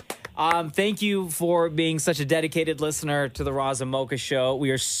 Thank you for being such a dedicated listener to the Roz and Mocha Show. We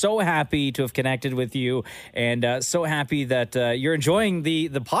are so happy to have connected with you, and so happy that you're enjoying the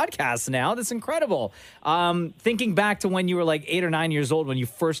podcast now. That's incredible. Thinking back to when you were like 8 or 9 years old when you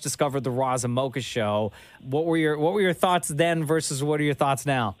first discovered the Roz and Mocha Show, what were your thoughts then versus what are your thoughts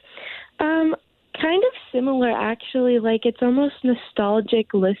now? Kind of similar, actually. Like, it's almost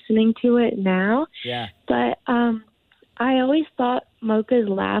nostalgic listening to it now. Yeah. But I always thought Mocha's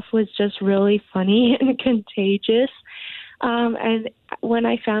laugh was just really funny and contagious. And when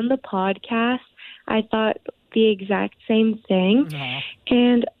I found the podcast, I thought the exact same thing.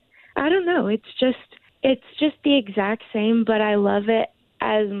 And I don't know, it's just the exact same, but I love it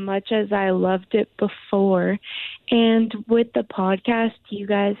as much as I loved it before. And with the podcast, you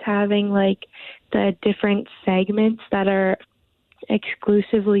guys having like the different segments that are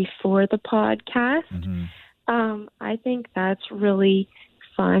exclusively for the podcast, I think that's really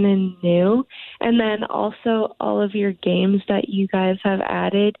fun and new. And then also all of your games that you guys have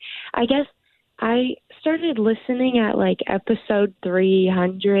added. I guess I started listening at like episode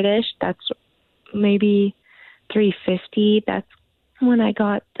 300-ish. That's maybe 350. That's when I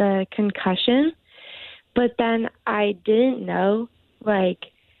got the concussion. But then I didn't know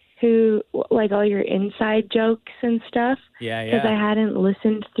all your inside jokes and stuff. Yeah. Because I hadn't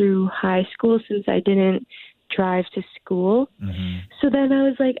listened through high school since I didn't drive to school. So then I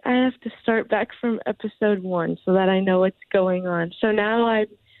was like, I have to start back from episode 1 so that I know what's going on. So now I'm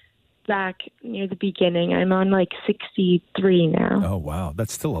back near the beginning. I'm on like 63 now. Oh, wow.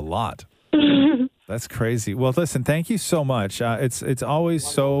 That's still a lot. That's crazy. Well, listen, thank you so much. It's always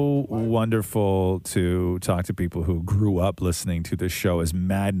so wonderful to talk to people who grew up listening to this show, as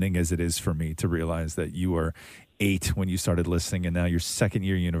maddening as it is for me to realize that you were 8 when you started listening and now you're second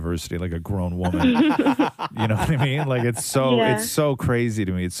year university like a grown woman. You know what I mean? Like it's so crazy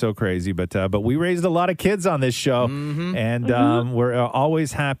to me. It's so crazy. But we raised a lot of kids on this show, and we're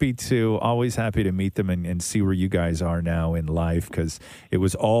always happy to meet them and see where you guys are now in life, because it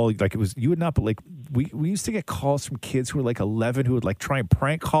was all like, it was, you would not, but like we used to get calls from kids who were like 11 who would like try and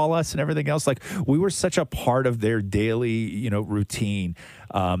prank call us and everything else. Like we were such a part of their daily, routine.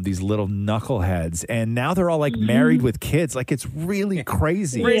 These little knuckleheads, and now they're all like married with kids. Like it's really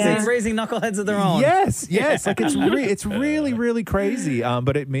crazy. Raising knuckleheads of their own. Yes. Like it's really, really crazy.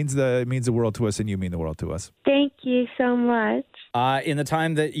 But it means the world to us, and you mean the world to us. Thank you so much. In the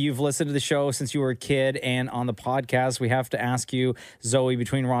time that you've listened to the show since you were a kid and on the podcast, we have to ask you, Zoe,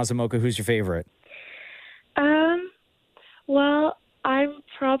 between Roz and Mocha, who's your favorite? Well, I'm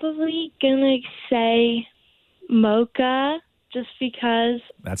probably gonna say Mocha. Just because...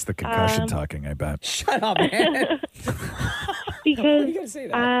 That's the concussion talking, I bet. Shut up, man. Because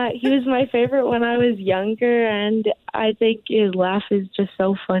he was my favorite when I was younger, and I think his laugh is just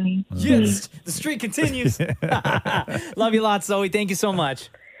so funny. Yes, the streak continues. Love you lots, Zoe. Thank you so much.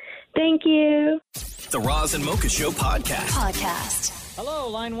 Thank you. The Roz and Mocha Show podcast. Hello,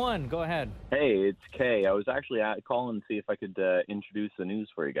 line 1. Go ahead. Hey, it's Kay. I was actually calling to see if I could introduce the news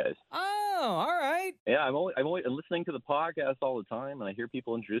for you guys. all right. Yeah, I'm always listening to the podcast all the time, and I hear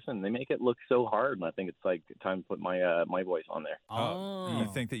people introducing, and they make it look so hard, and I think it's like time to put my my voice on there. Oh. You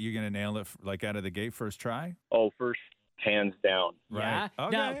think that you're going to nail it like out of the gate first try? Oh, first, hands down. Yeah.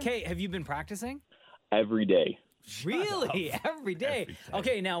 Right. Now, Kate, have you been practicing? Every day. Really? Every day?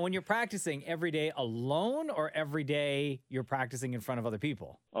 Okay, now when you're practicing every day alone or every day you're practicing in front of other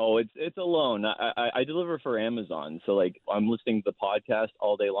people? Oh, it's alone. I deliver for Amazon, so like I'm listening to the podcast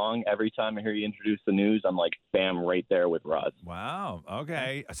all day long. Every time I hear you introduce the news, I'm like, bam, right there with Roz. Wow.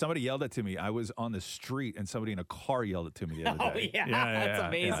 Okay. Somebody yelled it to me. I was on the street and somebody in a car yelled it to me the other day. Oh, yeah. That's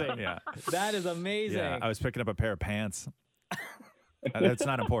amazing. Yeah. That is amazing. Yeah. I was picking up a pair of pants. That's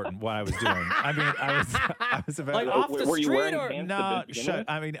not important what I was doing. I mean, I was about Like off the Were you street wearing or pants no, to begin shut. with?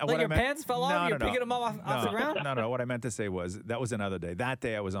 I mean, like what your I meant, pants fell off? You're picking them up off the ground? No. What I meant to say was that was another day. That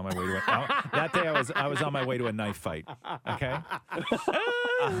day I was on my way to that day I was on my way to a knife fight. Okay.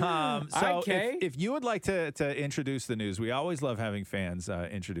 So Okay. if you would like to introduce the news, we always love having fans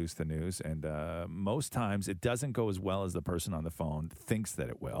introduce the news, and most times it doesn't go as well as the person on the phone thinks that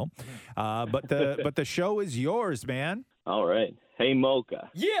it will. But the show is yours, man. All right. Hey,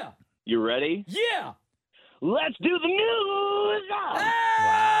 Mocha. Yeah. You ready? Yeah. Let's do the news.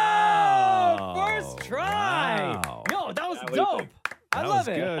 Wow. First try. Wow. Yo, that was That was dope. I That love was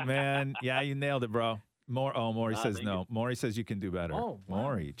it. good, man. Yeah, you nailed it, bro. Maury says thank no. Maury says you can do better. Oh, wow.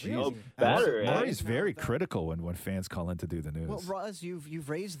 Maury, geez. Oh, better, eh? Maury's very critical when fans call in to do the news. Well, Roz, you've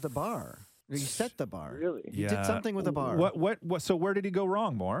raised the bar. You set the bar. Really? You did something with the bar. What? So where did he go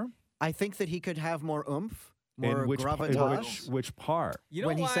wrong, Maur? I think that he could have more oomph, more In which gravitas. which part? You know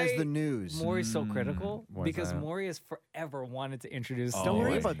when he says why the news. Maury's so critical? why is Because that? Maury has forever wanted to introduce Oh, Don't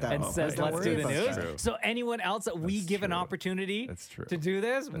worry news about that. and says, Don't let's worry do the about news. that. True. So anyone else that we That's give an true. opportunity That's true. to do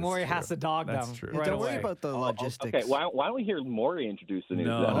this, That's Maury has true. to dog That's them true. right Don't away. worry about the logistics. Okay, why don't we hear Maury introduce the news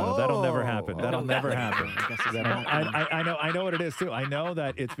then? No, that'll never happen. Oh. That'll Oh. never happen. I guess it's I know what it is too. I know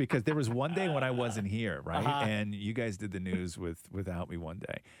that it's because there was one day when I wasn't here, right? Uh-huh. And you guys did the news without me one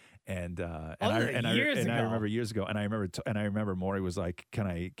day. And years I ago. remember years ago, and I remember Maury was like, "Can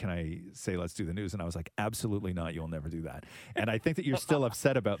I say let's do the news?" And I was like, "Absolutely not! You'll never do that." And I think that you're still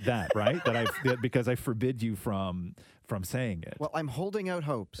upset about that, right? Because I forbid you from saying it. Well, I'm holding out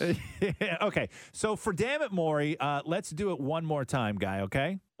hopes. Okay, so for damn it, Maury, let's do it one more time, guy.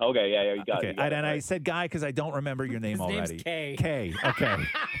 Okay. Okay, yeah, you got Okay, it. you got it. and I said guy because I don't remember your name His name's already. Kay. Kay. Okay.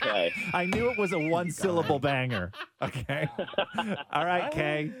 Okay. I knew it was a one-syllable banger. Okay. All right,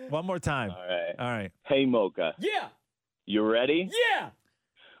 Kay. One more time. All right. All right. Hey, Mocha. Yeah. You ready? Yeah.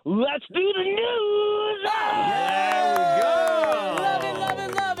 Let's do the news. There we go. Love it, love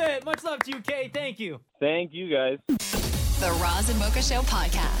it, love it. Much love to you, Kay. Thank you. Thank you, guys. The Roz and Mocha Show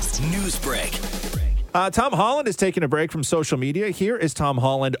podcast. News break. Tom Holland is taking a break from social media. Here is Tom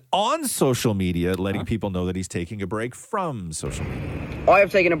Holland on social media, letting people know that he's taking a break from social media. I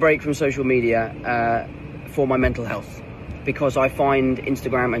have taken a break from social media for my mental health because I find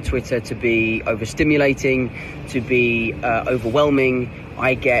Instagram and Twitter to be overstimulating, to be overwhelming.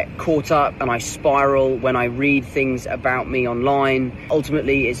 I get caught up and I spiral when I read things about me online.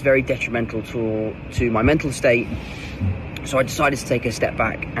 Ultimately, it's very detrimental to my mental state. So I decided to take a step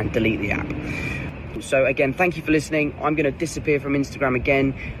back and delete the app. So again, thank you for listening. I'm going to disappear from Instagram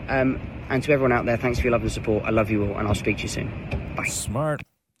again. And to everyone out there, thanks for your love and support. I love you all, and I'll speak to you soon. Bye. Smart.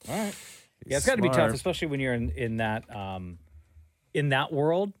 All right. Yeah, it's got to be tough, Smart. especially when you're in that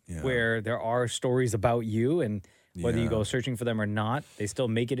world where there are stories about you, and whether you go searching for them or not, they still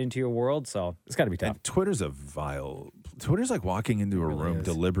make it into your world. So it's got to be tough. And Twitter's Twitter's like walking into a room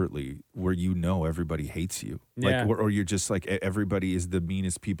deliberately where you know everybody hates you. Like, Yeah. or you're just like, everybody is the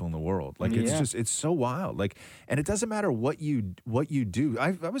meanest people in the world. Like, it's so wild. Like, and it doesn't matter what you do.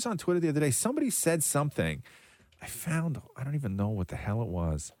 I was on Twitter the other day. Somebody said something. I don't even know what the hell it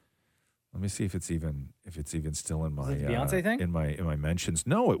was. Let me see if it's even still in my it the Beyonce thing? in my mentions.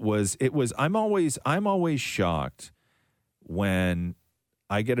 No, it was. I'm always shocked when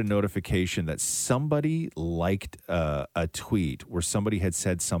I get a notification that somebody liked a tweet where somebody had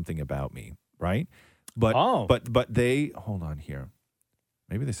said something about me, right? But they hold on here.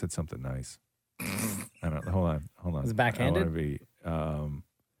 Maybe they said something nice. I don't. Hold on. Is it backhanded? I want to be.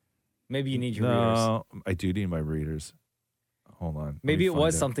 Maybe you need your readers. No, I do need my readers. Hold on. Let Maybe me it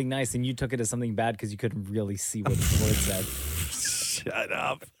was find something nice, and you took it as something bad because you couldn't really see what the word said. Shut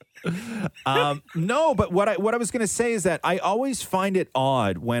up. No, but what I was going to say is that I always find it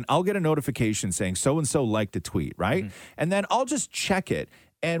odd when I'll get a notification saying so-and-so liked a tweet, right? And then I'll just check it.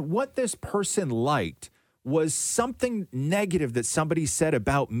 And what this person liked was something negative that somebody said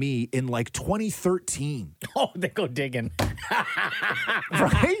about me in like 2013. Oh, they go digging.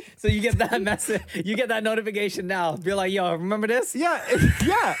 Right? So you get that message, you get that notification now. Be like, yo, remember this? Yeah,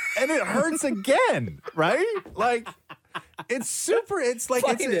 yeah. And it hurts again, right? Like, it's super. It's like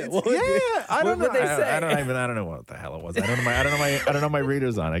Find it's, it. it's What would yeah. you- I don't what know. would they say? I don't know what the hell it was. I don't know my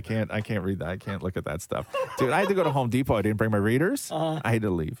readers on. I can't read that. I can't look at that stuff, dude. I had to go to Home Depot. I didn't bring my readers. I had to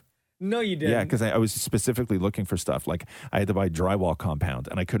leave. No, you didn't. Yeah, because I was specifically looking for stuff. Like I had to buy drywall compound,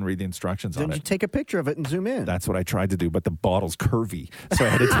 and I couldn't read the instructions on Didn't it. you take a picture of it and zoom in? That's what I tried to do, but the bottle's curvy, so I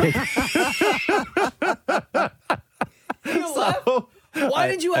had to take. You left? Why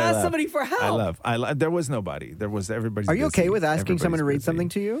did you ask somebody for help? I love. There was nobody. There was everybody. Are you okay with asking someone to read something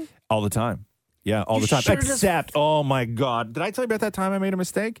to you? All the time. Yeah, all You the time. should've just- Except, oh my God. Did I tell you about that time I made a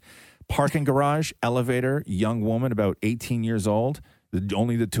mistake? Parking garage, elevator, young woman, about 18 years old.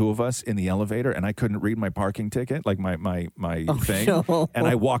 Only the two of us in the elevator, and I couldn't read my parking ticket, like my thing. no. And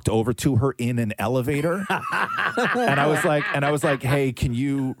I walked over to her in an elevator, and I was like, "Hey, can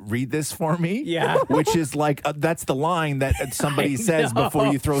you read this for me?" Yeah. Which is like that's the line that somebody I says know. before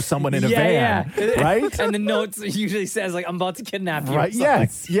you throw someone in a Yeah, van, yeah. right? And the notes usually says like, I'm about to kidnap you. or Right?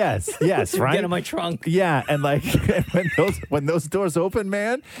 something. Yes. Right. Get in my trunk. Yeah, and like when those doors open,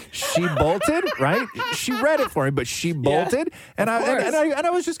 man, she bolted. Right? She read it for me, but she bolted, and I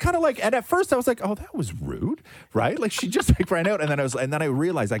was just kind of like, and at first I was like, oh, that was rude, right? Like she just like ran out, and then I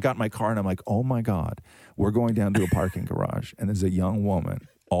realized I got in my car and I'm like, oh my God, we're going down to a parking garage, and there's a young woman.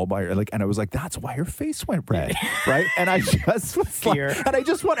 All by her, and I was like, that's why her face went red, right? And I just was like,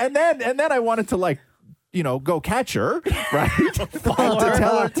 and then I wanted to like, go catch her, right?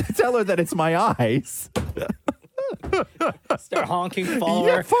 to tell her that it's my eyes. Start honking, follow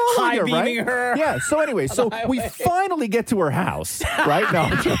Yeah, her, following high her, beaming right? her. Yeah. So anyway, on so the we highway. finally get to her house, right? No,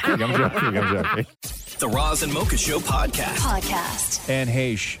 I'm joking. I'm joking. The Roz and Mocha Show podcast. And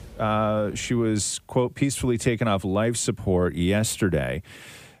hey, she was, quote, peacefully taken off life support yesterday.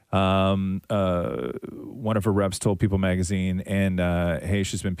 One of her reps told People Magazine, and hey,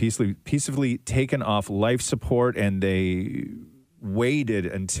 she's been peacefully taken off life support, and they waited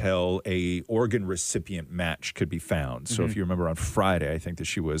until a organ recipient match could be found. So if you remember on Friday, I think that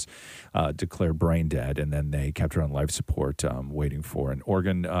she was declared brain dead, and then they kept her on life support waiting for an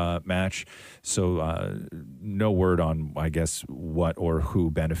organ match. So no word on, I guess, what or who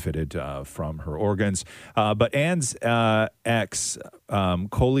benefited from her organs. But Anne's ex,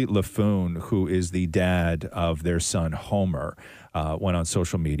 Coley LaFoon, who is the dad of their son Homer, went on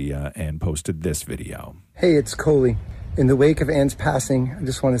social media and posted this video. Hey, it's Coley. In the wake of Anne's passing, I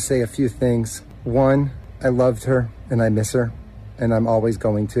just want to say a few things. One, I loved her and I miss her, and I'm always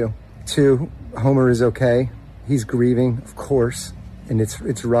going to. Two, Homer is okay. He's grieving, of course, and it's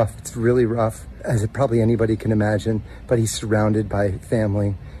rough. It's really rough, as probably anybody can imagine, but he's surrounded by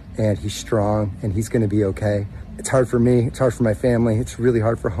family, and he's strong, and he's going to be okay. It's hard for me. It's hard for my family. It's really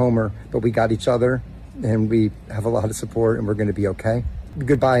hard for Homer, but we got each other, and we have a lot of support, and we're going to be okay.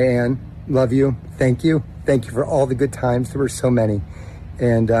 Goodbye, Anne. Love you. Thank you. Thank you for all the good times. There were so many.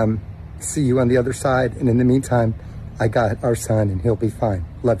 And see you on the other side. And in the meantime, I got our son, and he'll be fine.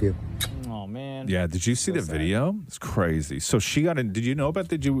 Love you. Oh, man. Yeah, did you see the video? It's crazy. So she got in. Did you know about?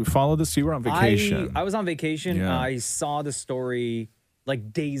 Did you follow this? You were on vacation. I was on vacation. Yeah. I saw the story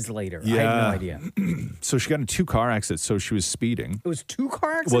like days later. I Yeah. had no idea. So she got in 2 car accidents. So she was speeding. It was 2 car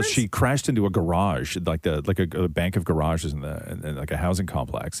accidents? Well, she crashed into a garage, like a bank of garages in like a housing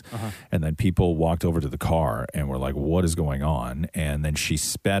complex, and then people walked over to the car and were like, "What is going on?" And then she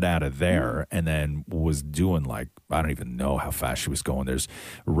sped out of there, and then was doing like, I don't even know how fast she was going. There's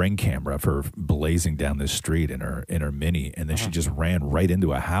ring camera of her blazing down this street in her Mini, and then she just ran right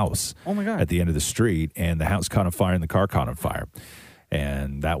into a house. Oh my God. At the end of the street, and the house caught on fire, and the car caught on fire,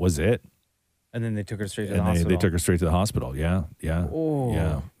 and that was it. And then they took her straight to the And hospital. they took her straight to the hospital. Yeah. Oh,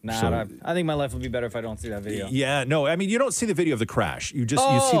 yeah. Nah, So- I think my life would be better if I don't see that video. Yeah, no, I mean you don't see the video of the crash. You just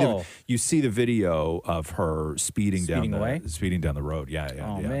you see the video of her speeding down the road. Yeah.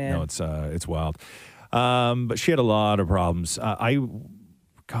 Oh, yeah. man. No, it's wild. But she had a lot of problems. I'm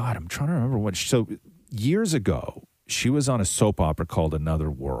trying to remember so years ago, she was on a soap opera called Another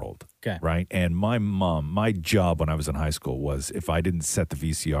World. Okay. Right. And my job when I was in high school was, if I didn't set the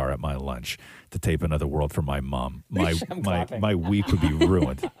VCR at my lunch to tape Another World for my mom, my week would be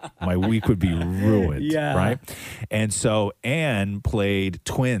ruined. My week would be ruined. Yeah. Right. And so Anne played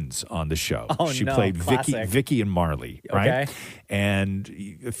twins on the show. Oh, she no. played Classic. Vicky and Marley. Right. Okay. And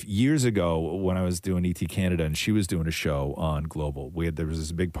years ago, when I was doing ET Canada and she was doing a show on Global, there was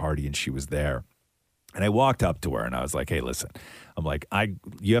this big party and she was there. And I walked up to her and I was like, hey, listen, I'm like,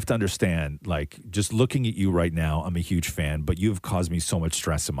 you have to understand, like, just looking at you right now, I'm a huge fan, but you've caused me so much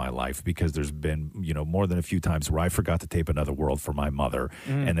stress in my life because there's been, more than a few times where I forgot to tape Another World for my mother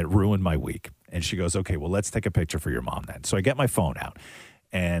and it ruined my week. And she goes, okay, well, let's take a picture for your mom then. So I get my phone out.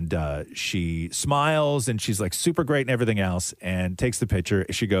 And she smiles and she's like super great and everything else and takes the picture.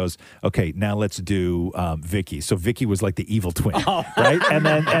 She goes, okay, now let's do Vicky. So Vicky was like the evil twin, right? And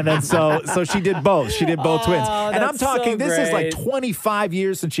then so she did both. She did both twins. And I'm talking, this is like 25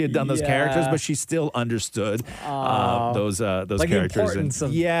 years since she had done those characters, but she still understood those like characters. The importance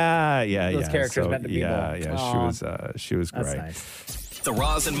of those characters meant to people. Yeah, she was great. Nice. The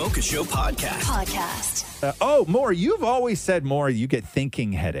Roz and Mocha Show podcast. Maury, you've always said, Maury, you get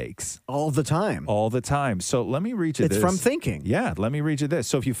thinking headaches. All the time. All the time. So let me read you this. It's from thinking. Yeah, let me read you this.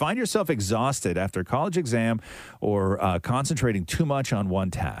 So if you find yourself exhausted after a college exam or concentrating too much on one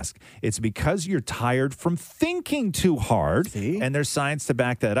task, it's because you're tired from thinking too hard. See? And there's science to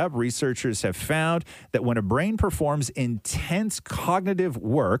back that up. Researchers have found that when a brain performs intense cognitive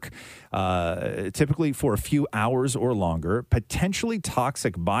work, typically for a few hours or longer, potentially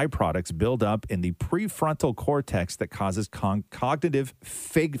toxic byproducts build up in the prefrontal cortex that causes cognitive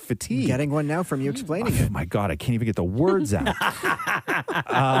fatigue. Getting one now from you explaining it. Oh my God, I can't even get the words out.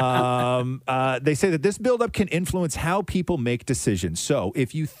 They say that this buildup can influence how people make decisions. So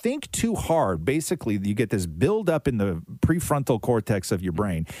if you think too hard, basically you get this buildup in the prefrontal cortex of your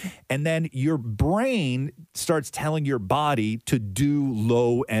brain, and then your brain starts telling your body to do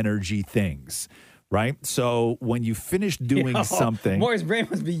low energy things. Right? So when you finish doing something... Maury's brain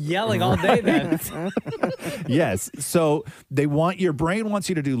must be yelling all day then. Yes. So your brain wants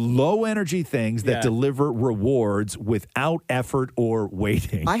you to do low energy things that deliver rewards without effort or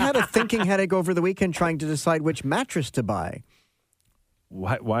waiting. I had a thinking headache over the weekend trying to decide which mattress to buy.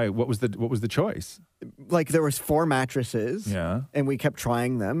 Why? What was the choice? Like there was 4 mattresses. Yeah. And we kept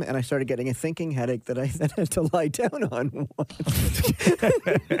trying them, and I started getting a thinking headache that I then had to lie down on one.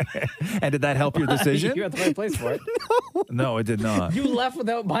 And did that help your decision? You had the right place for it. No, it did not. You left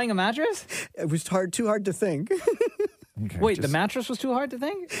without buying a mattress? It was too hard to think. Okay, Wait, the mattress was too hard to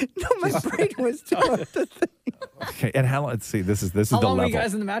think? No, my brain was too hard to think. Okay, and let's see, this is the level. How long were you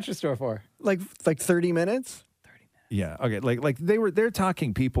guys in the mattress store for? Like 30 minutes? Yeah. Okay. Like they're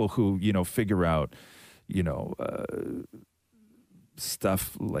talking people who, figure out,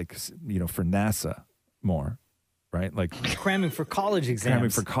 stuff like, for NASA more, right? Like cramming for college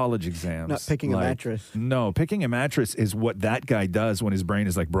exams. Not picking a mattress. No, picking a mattress is what that guy does when his brain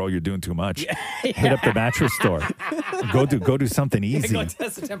is like, bro, you're doing too much. Hit up the mattress store. Go do something easy. Go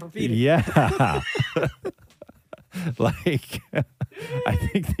test the Tempur-Pedic. Yeah. Like, I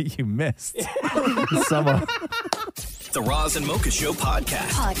think that you missed someone. The Roz and Mocha Show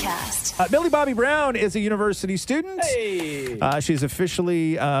podcast. Millie Bobby Brown is a university student. Hey. She's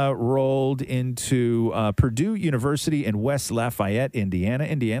officially rolled into Purdue University in West Lafayette, Indiana.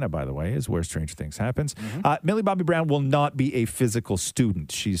 Indiana, by the way, is where Stranger Things happens. Millie Bobby Brown will not be a physical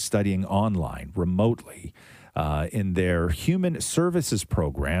student. She's studying online, remotely. In their Human Services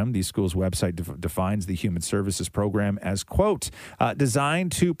Program. The school's website defines the Human Services Program as, quote,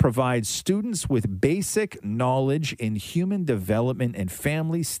 designed to provide students with basic knowledge in human development and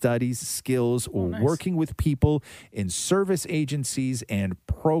family studies skills or working with people in service agencies and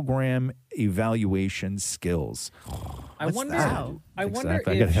program evaluation skills. I wonder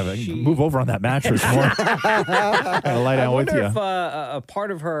Exactly. if I gotta move over on that mattress more. I gotta lie down with you. I wonder if a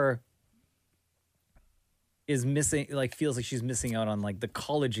part of her is missing, like feels like she's missing out on like the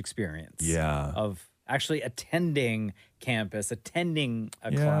college experience. Yeah. Of actually attending campus, attending a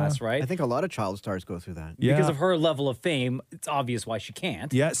class, right? I think a lot of child stars go through that. Yeah. Because of her level of fame, it's obvious why she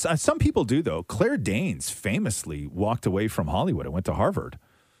can't. Yes, some people do though. Claire Danes famously walked away from Hollywood and went to Harvard.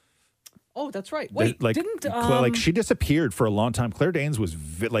 Oh, that's right. Wait, didn't she disappeared for a long time. Claire Danes was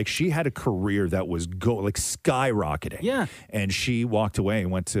she had a career that was skyrocketing. Yeah, and she walked away and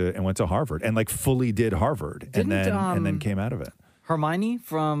went to Harvard and fully did Harvard and then came out of it. Hermione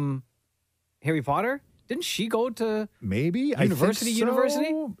from Harry Potter, didn't she go to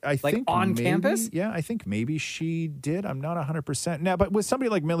university? I think on campus. Yeah, I think maybe she did. I'm not 100% now, but with somebody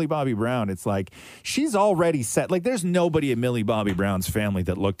like Millie Bobby Brown, it's like she's already set. Like there's nobody in Millie Bobby Brown's family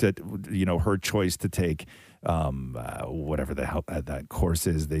that looked at her choice to take whatever the hell that course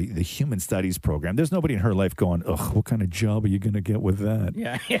is, the Human Studies program. There's nobody in her life going, ugh, what kind of job are you going to get with that?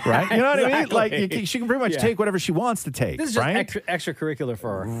 Yeah. Right? You know what I mean? Exactly. Like she can pretty much take whatever she wants to take. This is just right? extracurricular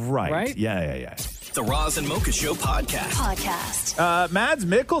for her. Right. Yeah. The Roz and Mocha Show podcast. Mads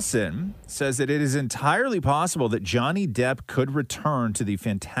Mikkelsen says that it is entirely possible that Johnny Depp could return to the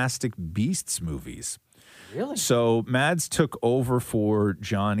Fantastic Beasts movies. Really? So Mads took over for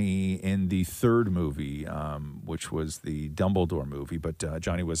Johnny in the third movie, which was the Dumbledore movie, but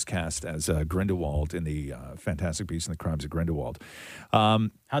Johnny was cast as Grindelwald in the Fantastic Beasts and the Crimes of Grindelwald.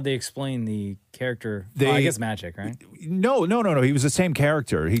 How'd they explain the character? I guess magic, right? No. He was the same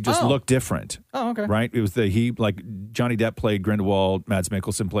character. He just looked different. Oh, okay. Right? It was Johnny Depp played Grindelwald, Mads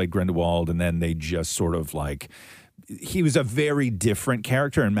Mikkelsen played Grindelwald, and then they just sort of he was a very different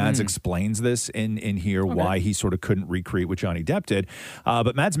character, and Mads explains this in here why he sort of couldn't recreate what Johnny Depp did.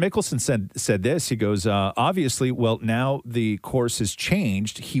 But Mads Mikkelsen said this. He goes, obviously, well, now the course has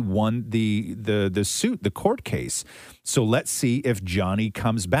changed. He won the suit, the court case. So let's see if Johnny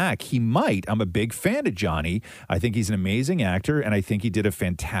comes back. He might. I'm a big fan of Johnny. I think he's an amazing actor, and I think he did a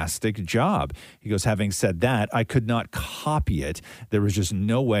fantastic job. He goes, having said that, I could not copy it. There was just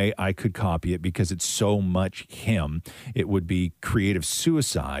no way I could copy it because it's so much him. It would be creative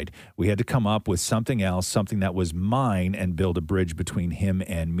suicide. We had to come up with something else, something that was mine, and build a bridge between him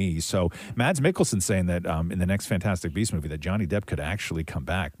and me. So Mads Mikkelsen saying that in the next Fantastic Beasts movie that Johnny Depp could actually come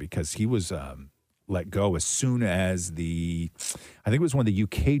back because he was let go as soon as I think it was when the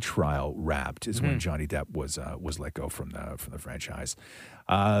UK trial wrapped is when Johnny Depp was let go from the franchise.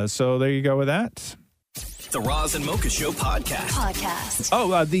 So there you go with that. The Roz and Mocha Show podcast.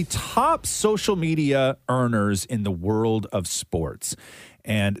 Oh, the top social media earners in the world of sports.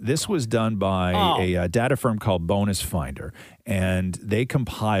 And this was done by a data firm called Bonus Finder. And they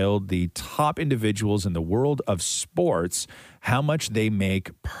compiled the top individuals in the world of sports, how much they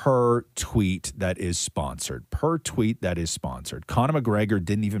make per tweet that is sponsored. Per tweet that is sponsored. Conor McGregor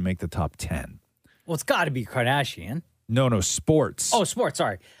didn't even make the top 10. Well, it's got to be Kardashian. No, sports. Oh, sports,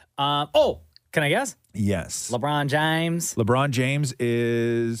 sorry. Can I guess? Yes. LeBron James. LeBron James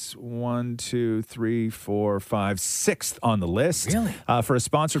is 1, 2, 3, 4, 5, 6th on the list. Really? For a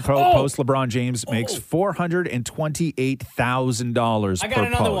sponsored post, LeBron James makes $428,000 I got per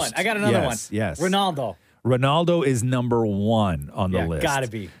another post. one. I got another one. Yes. Ronaldo. Ronaldo is number 1 on the list. Gotta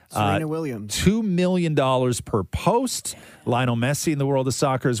be. Serena Williams. $2 million per post. Lionel Messi in the world of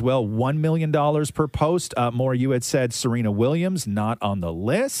soccer as well, $1 million per post. More, you had said Serena Williams not on the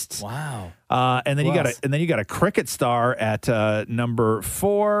list. Wow. And then you got a cricket star at number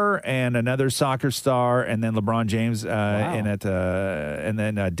 4, and another soccer star, and then LeBron James, and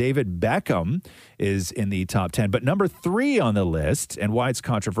then David Beckham is in the top 10. But number 3 on the list, and why it's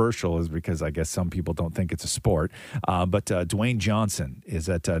controversial is because I guess some people don't think it's a sport. But Dwayne Johnson is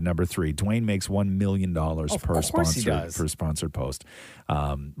at number 3. Dwayne makes $1 million per sponsored post.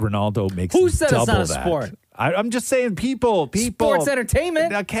 Ronaldo makes Who said double it's not a that. sport? I'm just saying people. Sports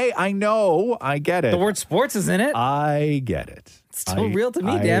entertainment. Okay, I know. I get it. The word sports is in it. I get it. It's still real to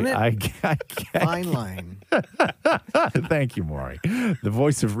me, damn it. I get Fine line. Thank you, Maury. The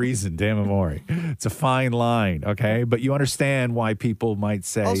voice of reason, damn it, Maury. It's a fine line, okay? But you understand why people might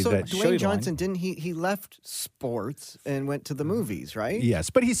say Also, that. Dwayne Johnson, didn't he left sports and went to the movies, right? Yes,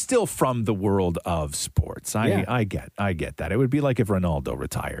 but he's still from the world of sports. I get that. It would be like if Ronaldo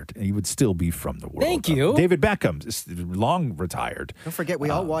retired. He would still be from the world. Thank you. David Beckham is long retired. Don't forget, we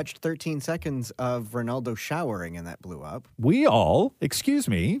all watched 13 seconds of Ronaldo showering, and that blew up. We all, excuse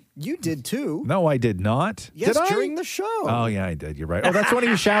me. You did too. No, I did not. Yes, did I? during the show. Oh, yeah, I did. You're right. Oh, that's when he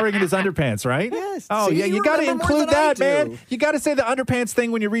was showering in his underpants, right? Yes. Oh, See, yeah, you got to remember more include than I that, man. do. You got to say the underpants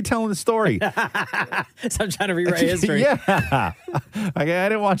thing when you're retelling the story. So I'm trying to rewrite history. Yeah. Okay, I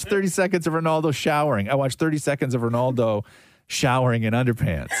didn't watch 30 seconds of Ronaldo showering. I watched 30 seconds of Ronaldo showering in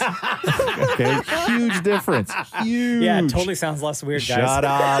underpants. Okay, huge difference. Huge. Yeah, it totally sounds less weird, guys. Shut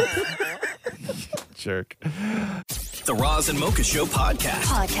up. Jerk. The Roz and Mocha Show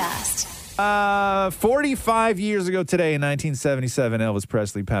podcast. 45 years ago today, in 1977, Elvis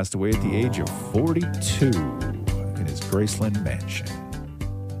Presley passed away at the age of 42 in his Graceland mansion.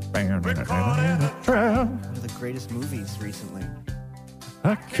 One of the greatest movies recently.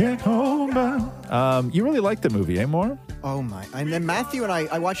 I can't hold on. You really liked the movie, eh, Maura? Oh, my. And then Matthew and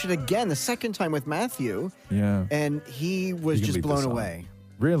I watched it again the second time with Matthew. Yeah. And he was You can just leave blown this on. away.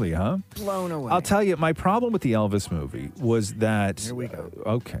 Really, huh? Blown away. I'll tell you, my problem with the Elvis movie was that... Here we go.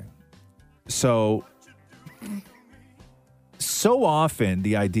 Okay. So so often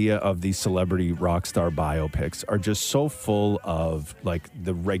the idea of these celebrity rock star biopics are just so full of like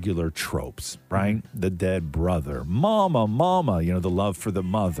the regular tropes, right? The dead brother, mama, you know, the love for the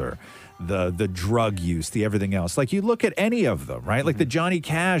mother, the drug use, the everything else. Like you look at any of them, right? Like the Johnny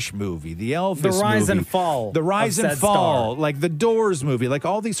Cash movie, the Elvis The Rise movie, and Fall the Rise of and said Fall, star. like the Doors movie, like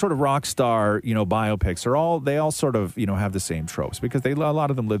all these sort of rock star, you know, biopics they all sort of, you know, have the same tropes because a lot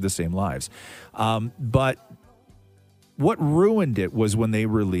of them live the same lives. But what ruined it was when they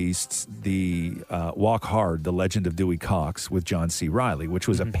released the Walk Hard, The Legend of Dewey Cox with John C. Reilly, which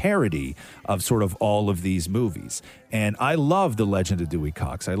was a parody of sort of all of these movies. And I love The Legend of Dewey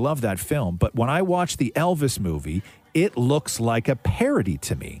Cox. I love that film. But when I watch the Elvis movie, it looks like a parody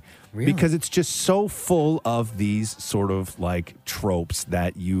to me. Really? Because it's just so full of these sort of like tropes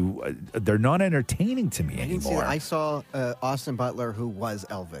that they're not entertaining to me I didn't see anymore. that. I saw Austin Butler, who was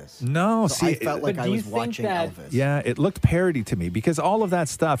Elvis. No, so I felt like but I do you was think watching that- Elvis. Yeah, it looked parody to me because all of that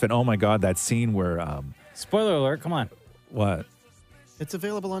stuff and oh my God, that scene where Spoiler alert, come on. what? It's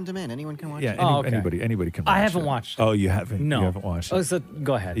available on demand. Anyone can watch Yeah, it. anybody can watch I haven't it. watched it. Oh, you haven't? No. You haven't watched it? Oh, so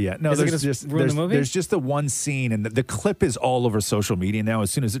go ahead. Yeah, no, Is it there's gonna just ruin the movie? there's just the one scene, and the clip is all over social media now.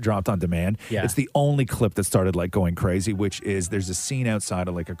 As soon as it dropped on demand, Yeah. it's the only clip that started like going crazy. Which is there's a scene outside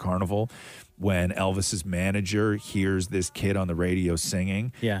of like a carnival when Elvis's manager hears this kid on the radio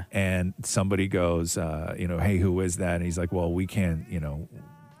singing, Yeah. and somebody goes, you know, hey, who is that? And he's like, well, we can't, you know,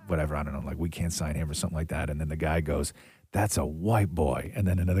 whatever, I don't know, like we can't sign him or something like that. And then the guy goes, that's a white boy. And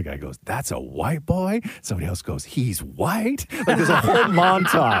then another guy goes, that's a white boy? Somebody else goes, he's white? Like there's a whole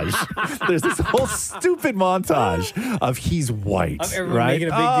montage. There's this whole stupid montage of he's white. Of everyone right? making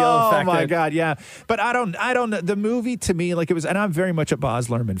a big deal of the fact Oh my that- God, yeah. But I don't, the movie to me, like it was, and I'm very much a Baz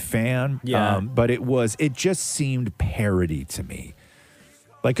Luhrmann fan. Yeah. But it just seemed parody to me.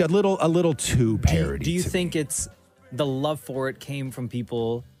 Like a little too parody. Do you to think it's the love for it came from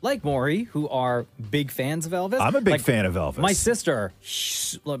people like Maury who are big fans of Elvis? I'm a big Like, fan of Elvis. My sister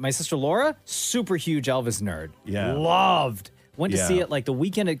Laura, super huge Elvis nerd. Yeah. Loved. Went to Yeah. see it like the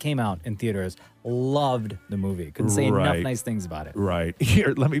weekend it came out in theaters. Loved the movie. Couldn't say enough Right. nice things about it. Right.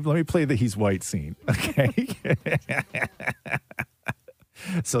 Here, let me play the he's white scene. Okay.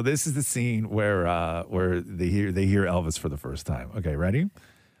 So this is the scene where they hear Elvis for the first time. Okay, ready?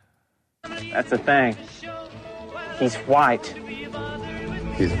 That's the thing. He's white.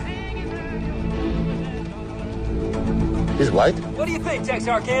 He's white? What do you think,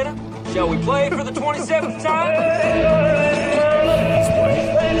 Texarkana? Shall we play for the 27th time? Shall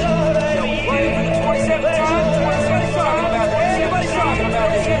we play for the 27th time? Everybody's talking about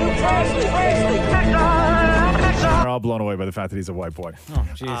this. Everybody's talking about this. They're all blown away by the fact that he's a white boy. Oh,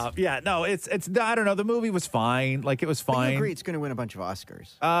 jeez. Yeah, no, it's I don't know. The movie was fine. Like it was But you fine. agree it's going to win a bunch of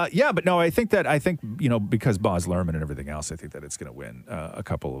Oscars. Yeah, but no, I think you know because Baz Luhrmann and everything else, I think that it's going to win a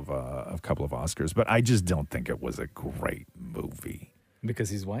couple of Oscars. But I just don't think it was a great movie Because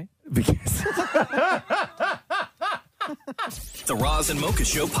he's white? because The Roz and Mocha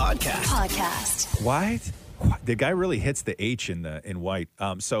Show podcast. What? The guy really hits the H in white.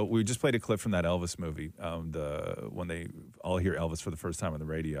 So we just played a clip from that Elvis movie, when they all hear Elvis for the first time on the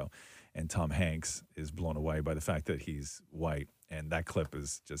radio, and Tom Hanks is blown away by the fact that he's white, and that clip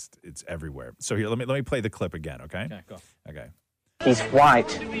is just it's everywhere. So here, let me play the clip again, okay? Okay, go. Okay. He's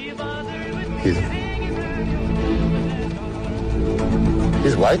white.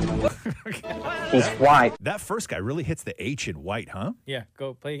 He's white? He's white. That first guy really hits the H in white, huh? Yeah,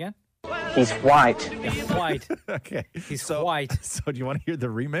 go play again. He's white. Yeah, white. Okay. He's white. So do you want to hear the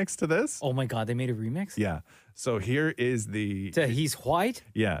remix to this? Oh my God, they made a remix? Yeah. So here is He's white?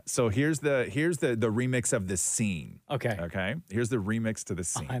 Yeah. So here's the remix of the scene. Okay. Okay. Here's the remix to the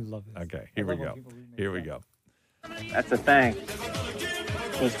scene. I love this. Okay. Here we go. Here we go. That's the thing.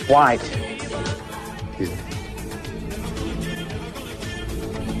 He's white.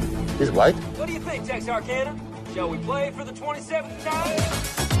 He's white? What do you think, Texarkana? Shall we play for the 27th time?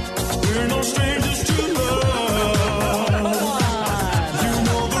 We're no strangers to love. You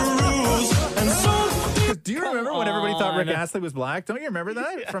know the rules, and so Do you remember when everybody thought Rick Astley was black? Don't you remember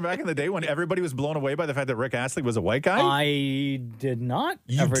that from back in the day when everybody was blown away by the fact that Rick Astley was a white guy? I did not.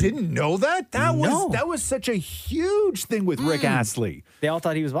 You didn't know that? That was such a huge thing with Rick Astley. They all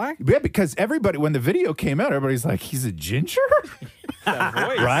thought he was black? Yeah, because everybody, when the video came out, everybody's like, he's a ginger? That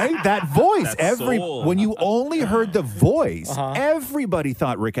voice. Right? That voice. That soul. When you only heard the voice, Uh-huh. everybody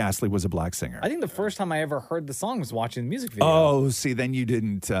thought Rick Astley was a black singer. I think the first time I ever heard the song was watching the music video. Oh, see, then you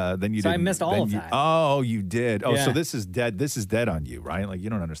didn't. So I didn't- missed all then of you- that. Oh, you did. Oh, so Yeah. this is dead. This is dead on you, right? Like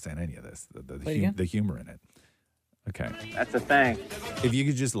you don't understand any of this. Play it again. The humor in it. Okay. That's a thing. If you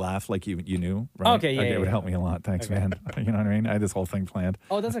could just laugh like you knew, right? Okay, yeah, it yeah, would yeah. help me a lot. Thanks, man. You know what I mean? I had this whole thing planned.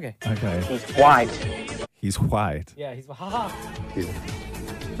 Oh, that's okay. Okay. He's white. He's white. Yeah, he's haha.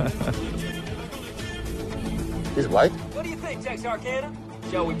 He's white? What do you think, Texarkana?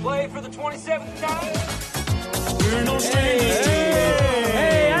 Shall we play for the 27th time?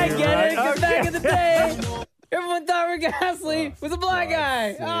 Hey, I get it. 'Cause Okay. back in the day, everyone thought Rick Astley was a black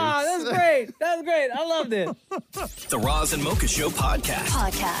guy. Oh, that was great. That was great. I loved it. The Roz and Mocha Show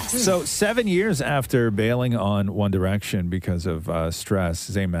podcast. So 7 years after bailing on One Direction because of stress,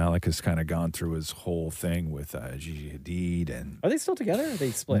 Zayn Malik has kind of gone through his whole thing with Gigi Hadid. And Are they still together? Or are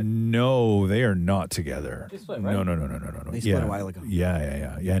they split? no, they are not together. They split, right? No. They split a while ago.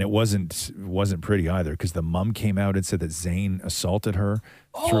 Yeah. And it wasn't pretty either because the mom came out and said that Zayn assaulted her,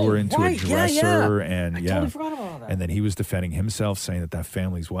 threw her into a dresser, and Totally forgot about all that. and then he was defending himself, saying that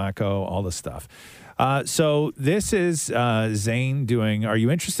family's wacko, all this stuff. So this is Zayn doing. Are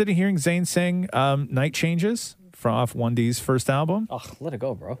you interested in hearing Zayn sing "Night Changes" from off 1D's first album? Oh, let it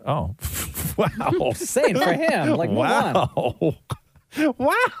go, bro. Oh, wow! Just saying for him, like move on. Wow.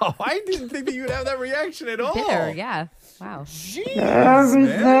 Wow, I didn't think that you'd have that reaction at all. Bitter, yeah. Wow.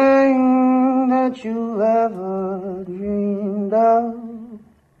 Everything that you ever dreamed of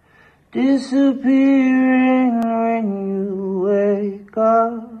disappearing when you wake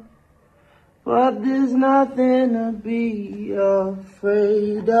up. But there's nothing to be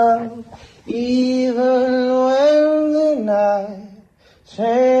afraid of, even when the night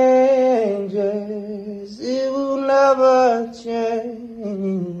changes. It will never change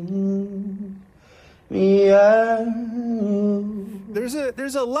me and you.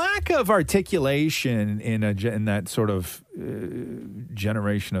 There's a lack of articulation in that sort of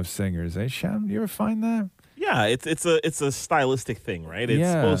generation of singers. Eh, Shem? You ever find that? Yeah, it's a stylistic thing, right? It's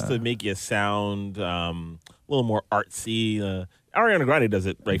supposed to make you sound a little more artsy. Ariana Grande does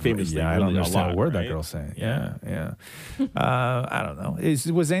it right famously. Yeah, I don't really understand a lot, a word right? that girl's saying. Yeah. I don't know.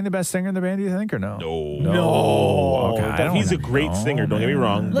 Was Zayn the best singer in the band? Do you think, or no? No. Okay, I don't he's a know. great singer. Don't get me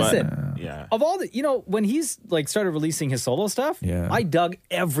wrong. Listen, but, yeah. of all the, when he's like started releasing his solo stuff, Yeah. I dug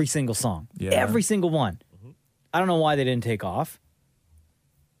every single song, every single one. I don't know why they didn't take off,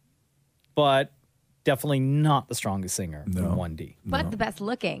 but definitely not the strongest singer from 1D. But the best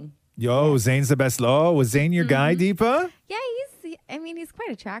looking. Yo, Zayn's the best. Oh, was Zayn your guy, Deepa? Yeah, he's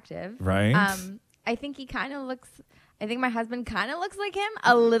quite attractive. Right. I think he kind of looks. I think my husband kind of looks like him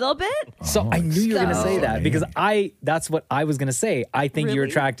a little bit. So I knew you were going to say that because man. that's what I was going to say. I think you're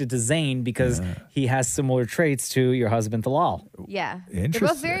Really? attracted to Zayn because he has similar traits to your husband, Talal. Yeah,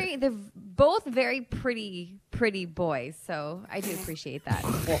 Interesting. They're both very pretty boys. So I do appreciate that.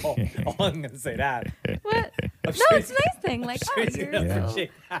 Whoa, I'm going to say that. What? No, it's a nice thing. Like, oh,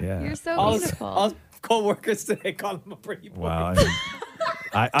 you're so beautiful. All co-workers today call him a pretty boy. Wow.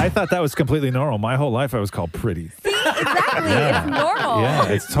 I thought that was completely normal. My whole life I was called pretty. Exactly. It's normal. Yeah,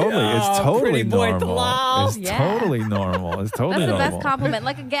 it's totally pretty boy normal. Talal. It's totally normal. It's totally That's the normal. best compliment.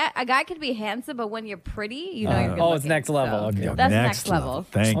 Like a guy could be handsome, but when you're pretty, you know you're good Oh, it's looking. next level. So Okay. That's next level.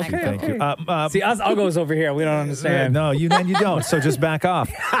 Thank you. Thank you. See, us uggos over here, we don't understand. No, you don't. So just back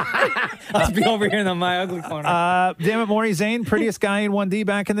off. Let's be over here in my ugly corner. Damn it, Maury Zayn, prettiest guy in 1D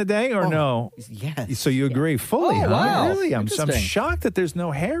back in the day, or no? Yes. So you agree fully, Oh, huh? wow. Really? I'm Interesting. shocked that there's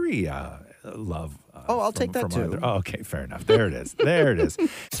no Harry love. I'll take that too. either. Oh, okay, fair enough. There it is. There it is.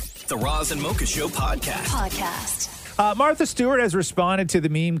 The Roz and Mocha Show podcast. Martha Stewart has responded to the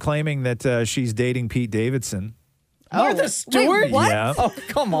meme claiming that she's dating Pete Davidson. Martha Stewart? Wait, what? Yeah. Oh,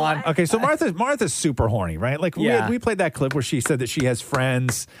 come on. Okay, so Martha's super horny, right? Like Yeah. we played that clip where she said that she has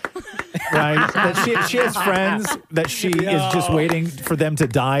friends, right? That she has friends that she is just waiting for them to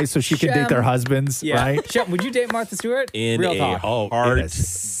die so she can date their husbands, Yeah. right? Shem, would you date Martha Stewart? In Real a talk.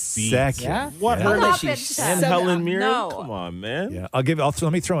 Second. Yeah? What Yeah. her Stop and it, Shem. Helen Mirren? No. Come on, man. Yeah,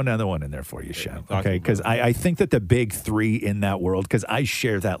 let me throw another one in there for you, Shem. Okay, because I think that the big three in that world, because I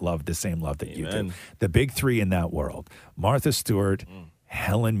share that love, the same love that you do. The big three in that world: Martha Stewart,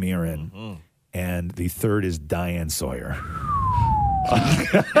 Helen Mirren, and the third is Diane Sawyer.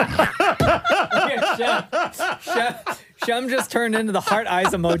 Shem just turned into the heart eyes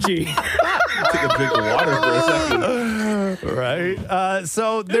emoji. Take a drink of water for a second. Right.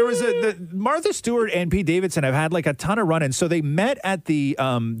 So there was Martha Stewart and Pete Davidson have had like a ton of run-ins. So they met at the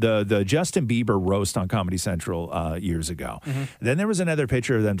Justin Bieber roast on Comedy Central years ago. Then there was another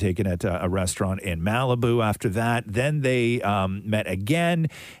picture of them taken at a restaurant in Malibu after that. Then they met again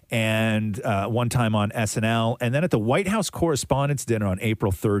and one time on SNL. And then at the White House Correspondents' Dinner on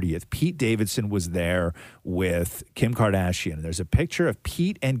April 30th, Pete Davidson was there with Kim Kardashian. There's a picture of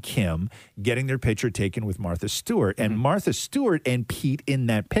Pete and Kim getting their picture taken with Martha Stewart. And Martha Stewart and Pete in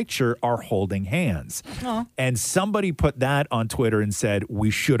that picture are holding hands. Aw. And somebody put that on Twitter and said, we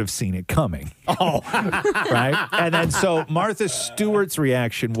should have seen it coming. Oh. Right? And then so Martha Stewart's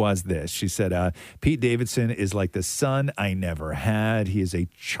reaction was this. She said, Pete Davidson is like the son I never had. He is a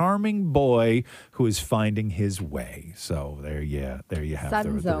charming boy who is finding his way. So there you have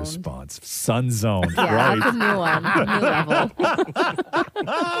the response. Sun zoned. Yeah, right. that's a new one. New level.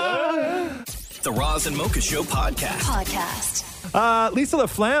 The Roz and Mocha Show podcast. Lisa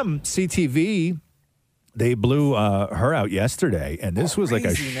LaFlamme, CTV, they blew her out yesterday, and this was like a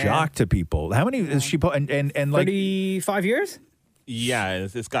crazy, man. shock to people. How many is she put? And like 35 years? Yeah,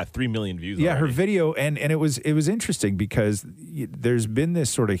 it's got 3 million views. Yeah, her already. video, and it was interesting because there's been this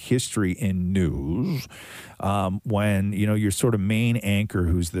sort of history in news when your sort of main anchor,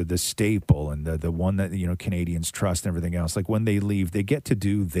 who's the staple and the one that Canadians trust and everything else. Like when they leave, they get to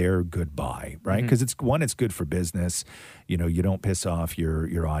do their goodbye, right? Because it's good for business. You don't piss off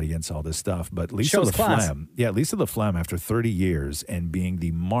your audience, all this stuff. But Lisa Shows class. LaFlamme, Lisa LaFlamme, after 30 years and being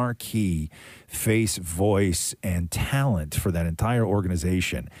the marquee face, voice, and talent for that entire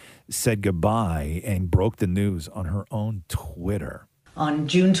organization, said goodbye and broke the news on her own Twitter. On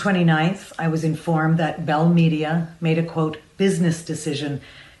June 29th, I was informed that Bell Media made a, quote, business decision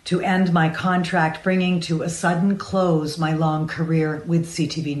to end my contract, bringing to a sudden close my long career with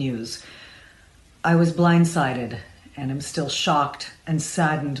CTV News. I was blindsided and am still shocked and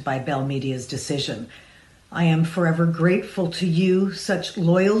saddened by Bell Media's decision. I am forever grateful to you, such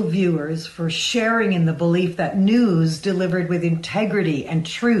loyal viewers, for sharing in the belief that news delivered with integrity and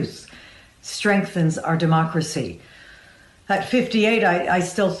truth strengthens our democracy. At 58, I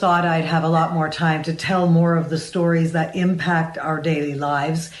still thought I'd have a lot more time to tell more of the stories that impact our daily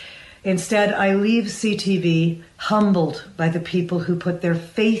lives. Instead, I leave CTV humbled by the people who put their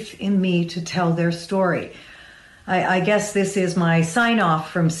faith in me to tell their story. I guess this is my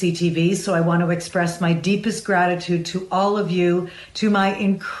sign-off from CTV, so I want to express my deepest gratitude to all of you, to my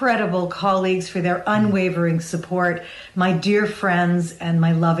incredible colleagues for their unwavering support, my dear friends, and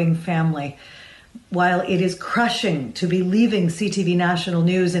my loving family. While it is crushing to be leaving CTV National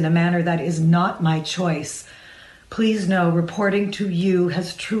News in a manner that is not my choice, please know reporting to you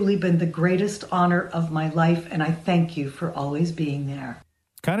has truly been the greatest honor of my life, and I thank you for always being there.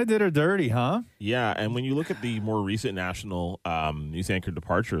 Kind of did her dirty, huh? Yeah, and when you look at the more recent national news anchor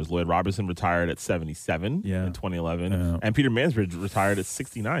departures, Lloyd Robertson retired at 77 in 2011, and Peter Mansbridge retired at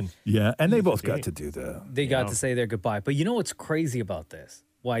 69. Yeah, and they both got to do the... They got to say their goodbye. But you know what's crazy about this?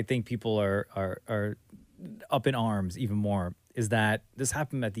 Why I think people are up in arms even more is that this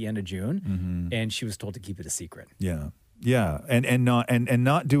happened at the end of June, and she was told to keep it a secret. Yeah. Yeah, and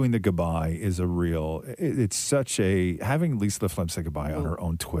not doing the goodbye is a real. It's such a having Lisa LaFlamme say goodbye on her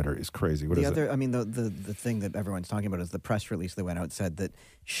own Twitter is crazy. What is it? I mean, the thing that everyone's talking about is the press release that went out said that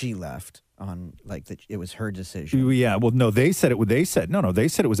she left on like that it was her decision. Yeah, well, no, they said it. They said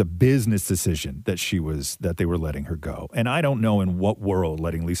it was a business decision that they were letting her go. And I don't know in what world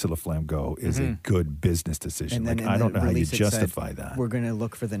letting Lisa LaFlamme go is a good business decision. And then I don't know how you release it justify said, that. We're going to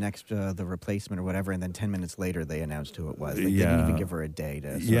look for the next the replacement or whatever, and then 10 minutes later they announced who it was. They didn't even give her a day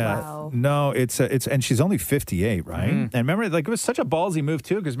to. No, it's and she's only 58, right? And remember, like it was such a ballsy move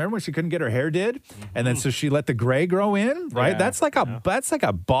too, because remember when she couldn't get her hair did, and then so she let the gray grow in, right? Yeah. That's like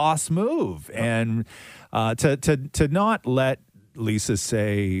a boss move, and to not let Lisa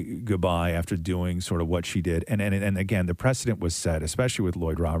say goodbye after doing sort of what she did, and again, the precedent was set, especially with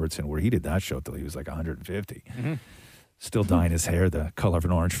Lloyd Robertson, where he did that show till he was like 150, still dyeing his hair the color of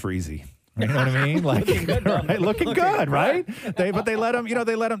an orange freezy. You know what I mean? Like, looking good, right? They let him,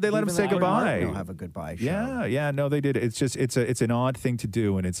 they let him say goodbye. Have a goodbye show. Yeah, no, they did. It's just it's an odd thing to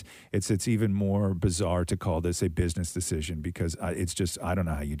do, and it's even more bizarre to call this a business decision because it's just I don't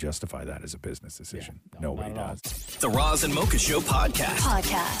know how you justify that as a business decision. Nobody does. The Roz and Mocha Show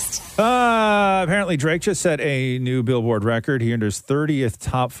podcast. Apparently, Drake just set a new Billboard record. He earned his 30th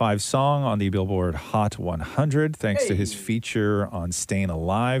top 5 song on the Billboard Hot 100 thanks to his feature on "Staying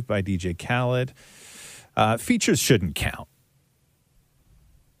Alive" by DJ Khaled. Features shouldn't count.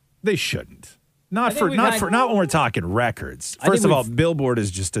 They shouldn't. Not when we're talking records. I think First of all, Billboard is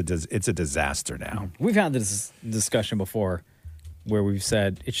just it's a disaster now. We've had this discussion before where we've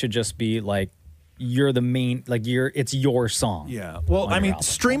said it should just be like you're the main, like it's your song. Yeah. Well, I mean,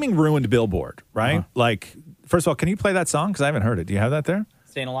 streaming ruined Billboard, right? Like, first of all, can you play that song? Because I haven't heard it. Do you have that there?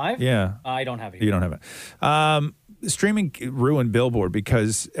 Staying Alive? Yeah. I don't have it. You don't have it. Streaming ruined Billboard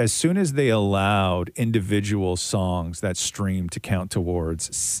because as soon as they allowed individual songs that stream to count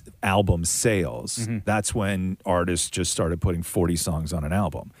towards album sales, that's when artists just started putting 40 songs on an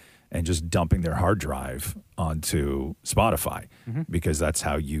album and just dumping their hard drive onto Spotify because that's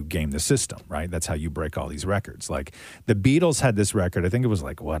how you game the system, right? That's how you break all these records. Like the Beatles had this record, I think it was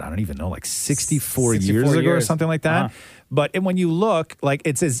like, I don't even know, like 64 years ago or something like that. But when you look, like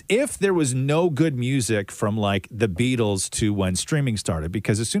it's as if there was no good music from like the Beatles to when streaming started,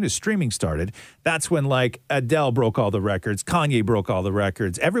 because as soon as streaming started, that's when like Adele broke all the records, Kanye broke all the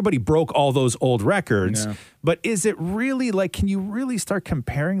records, everybody broke all those old records. Yeah. But is it really like, can you really start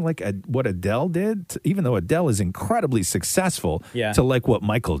comparing like what Adele did, even though Adele is incredibly successful, to like what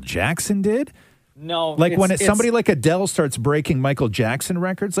Michael Jackson did? No, like when somebody like Adele starts breaking Michael Jackson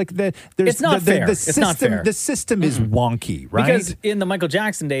records, like it's not fair. It's not fair. The system is wonky, right? Because in the Michael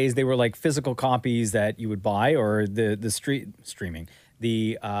Jackson days, they were like physical copies that you would buy, or the streaming.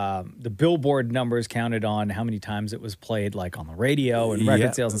 The Billboard numbers counted on how many times it was played, like on the radio and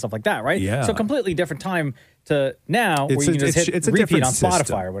record sales and stuff like that, right? Yeah. So completely different time to now, where you can just hit repeat on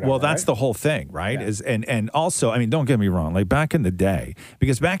Spotify or whatever. Well, that's right? the whole thing, right? Yeah. And also, I mean, don't get me wrong. Like back in the day,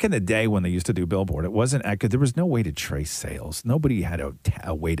 because back in the day when they used to do Billboard, it wasn't there was no way to trace sales. Nobody had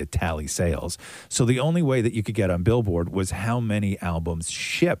a way to tally sales. So the only way that you could get on Billboard was how many albums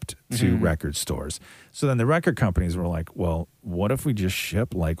shipped to record stores. So then the record companies were like, well, what if we just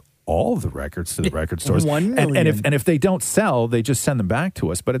ship like all the records to the record stores? 1 million. And if they don't sell, they just send them back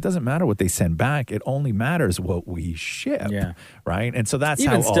to us. But it doesn't matter what they send back. It only matters what we ship. Yeah. Right? And so that's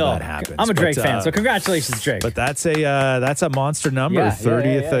Even how still, all that happens. I'm a Drake fan, so congratulations, Drake. But that's a monster number.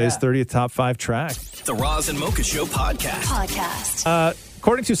 30th is 30th top 5 track. The Roz and Mocha Show podcast.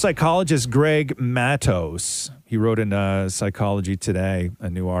 According to psychologist Greg Matos, he wrote in Psychology Today, a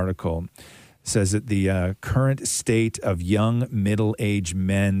new article, says that the current state of young middle-aged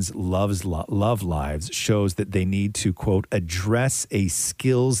men's love lives shows that they need to, quote, address a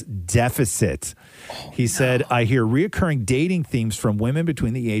skills deficit. He said, I hear reoccurring dating themes from women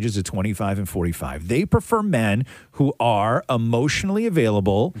between the ages of 25 and 45. They prefer men who are emotionally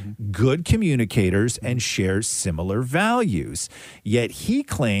available, good communicators, and share similar values. Yet he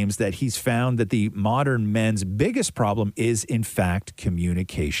claims that he's found that the modern men's biggest problem is, in fact,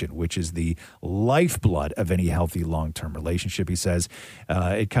 communication, which is the lifeblood of any healthy long-term relationship. He says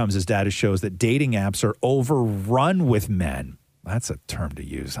it comes as data shows that dating apps are overrun with men. That's a term to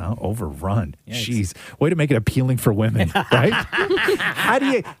use, huh? Overrun. Jeez. Way to make it appealing for women, right? How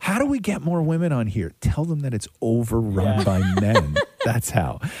do we get more women on here? Tell them that it's overrun by men. That's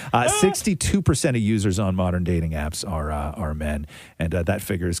how. 62% of users on modern dating apps are men, and that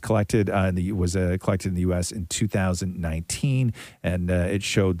figure is collected collected in the U.S. in 2019, and it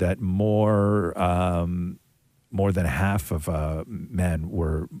showed that more than half of men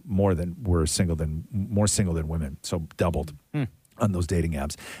were more single than women, so doubled on those dating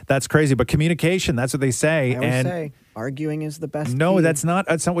apps. That's crazy, but communication, that's what they say. I always say arguing is the best. No, key. that's not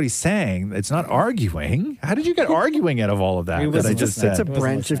what he's saying. It's not arguing. How did you get arguing out of all of that? That I just said? It's a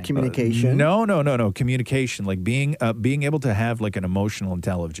branch of communication. No. Communication, like being able to have like an emotionally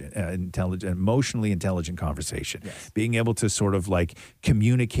intelligent conversation. Yes. Being able to sort of like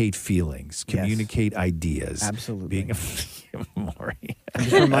communicate feelings, communicate ideas. Absolutely. I'm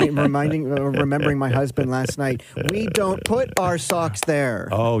just remembering my husband last night. We don't put our socks there.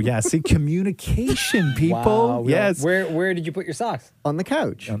 Oh yeah, see, communication, people. Wow, yes. Where did you put your socks? On the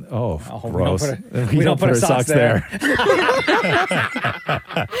couch. Gross. We don't put our socks there.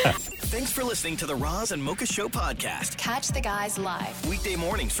 Thanks for listening to the Roz and Mocha Show podcast. Catch the guys live Weekday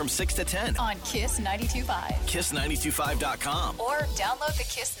mornings from 6 to 10 on Kiss 92.5. KISS925.com. Or download the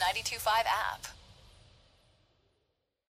Kiss 92.5 app.